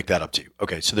let me make that up to you.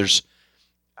 Okay, so there's,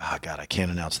 God, I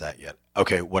can't announce that yet.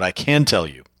 Okay, what I can tell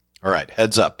you, all right,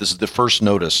 heads up. This is the first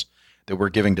notice that we're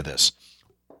giving to this.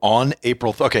 On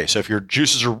April, okay, so if your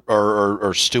juices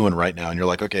are stewing right now and you're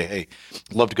like, okay, hey,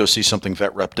 love to go see something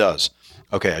Vet Rep does.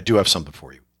 Okay, I do have something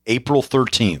for you. April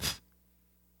 13th,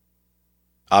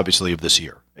 obviously of this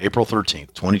year, April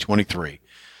 13th, 2023,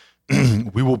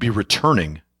 we will be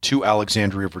returning to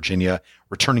Alexandria, Virginia,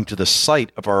 returning to the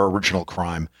site of our original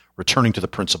crime, returning to the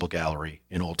Principal Gallery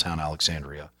in Old Town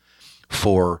Alexandria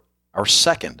for our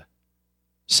second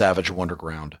Savage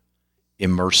Wonderground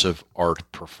immersive art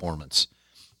performance.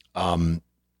 The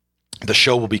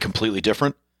show will be completely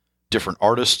different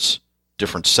artists,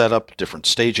 different setup, different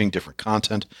staging, different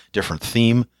content, different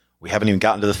theme. We haven't even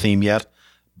gotten to the theme yet,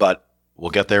 but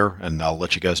we'll get there, and I'll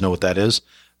let you guys know what that is.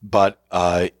 But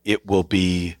it will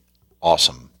be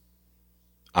awesome.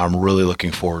 I'm really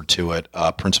looking forward to it.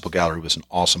 Principal Gallery was an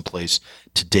awesome place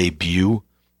to debut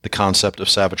the concept of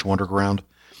Savage Wonderground,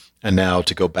 and now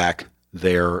to go back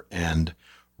there and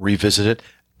revisit it.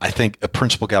 I think a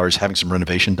Principal Gallery is having some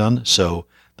renovation done, so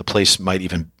the place might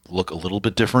even look a little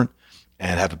bit different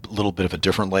and have a little bit of a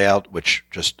different layout, which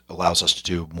just allows us to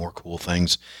do more cool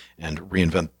things and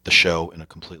reinvent the show in a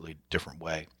completely different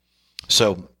way.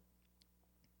 So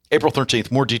April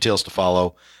 13th, more details to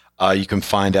follow. You can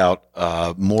find out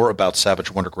more about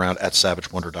Savage Wonderground at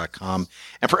savagewonder.com.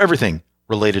 And for everything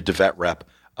related to Vet Rep,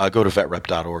 go to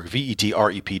vetrep.org,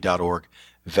 vetrep.org,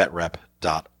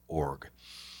 vetrep.org.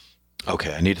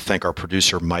 Okay, I need to thank our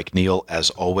producer, Mike Neal,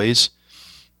 as always.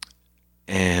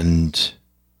 And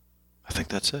I think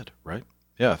that's it, right?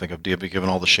 Yeah, I think I've given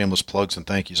all the shameless plugs and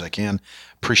thank yous I can.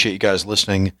 Appreciate you guys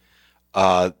listening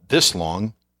this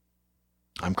long.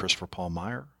 I'm Christopher Paul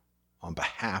Meyer on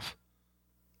behalf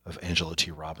of Angelo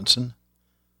T. Robinson.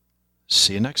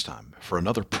 See you next time for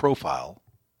another profile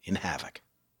in Havoc.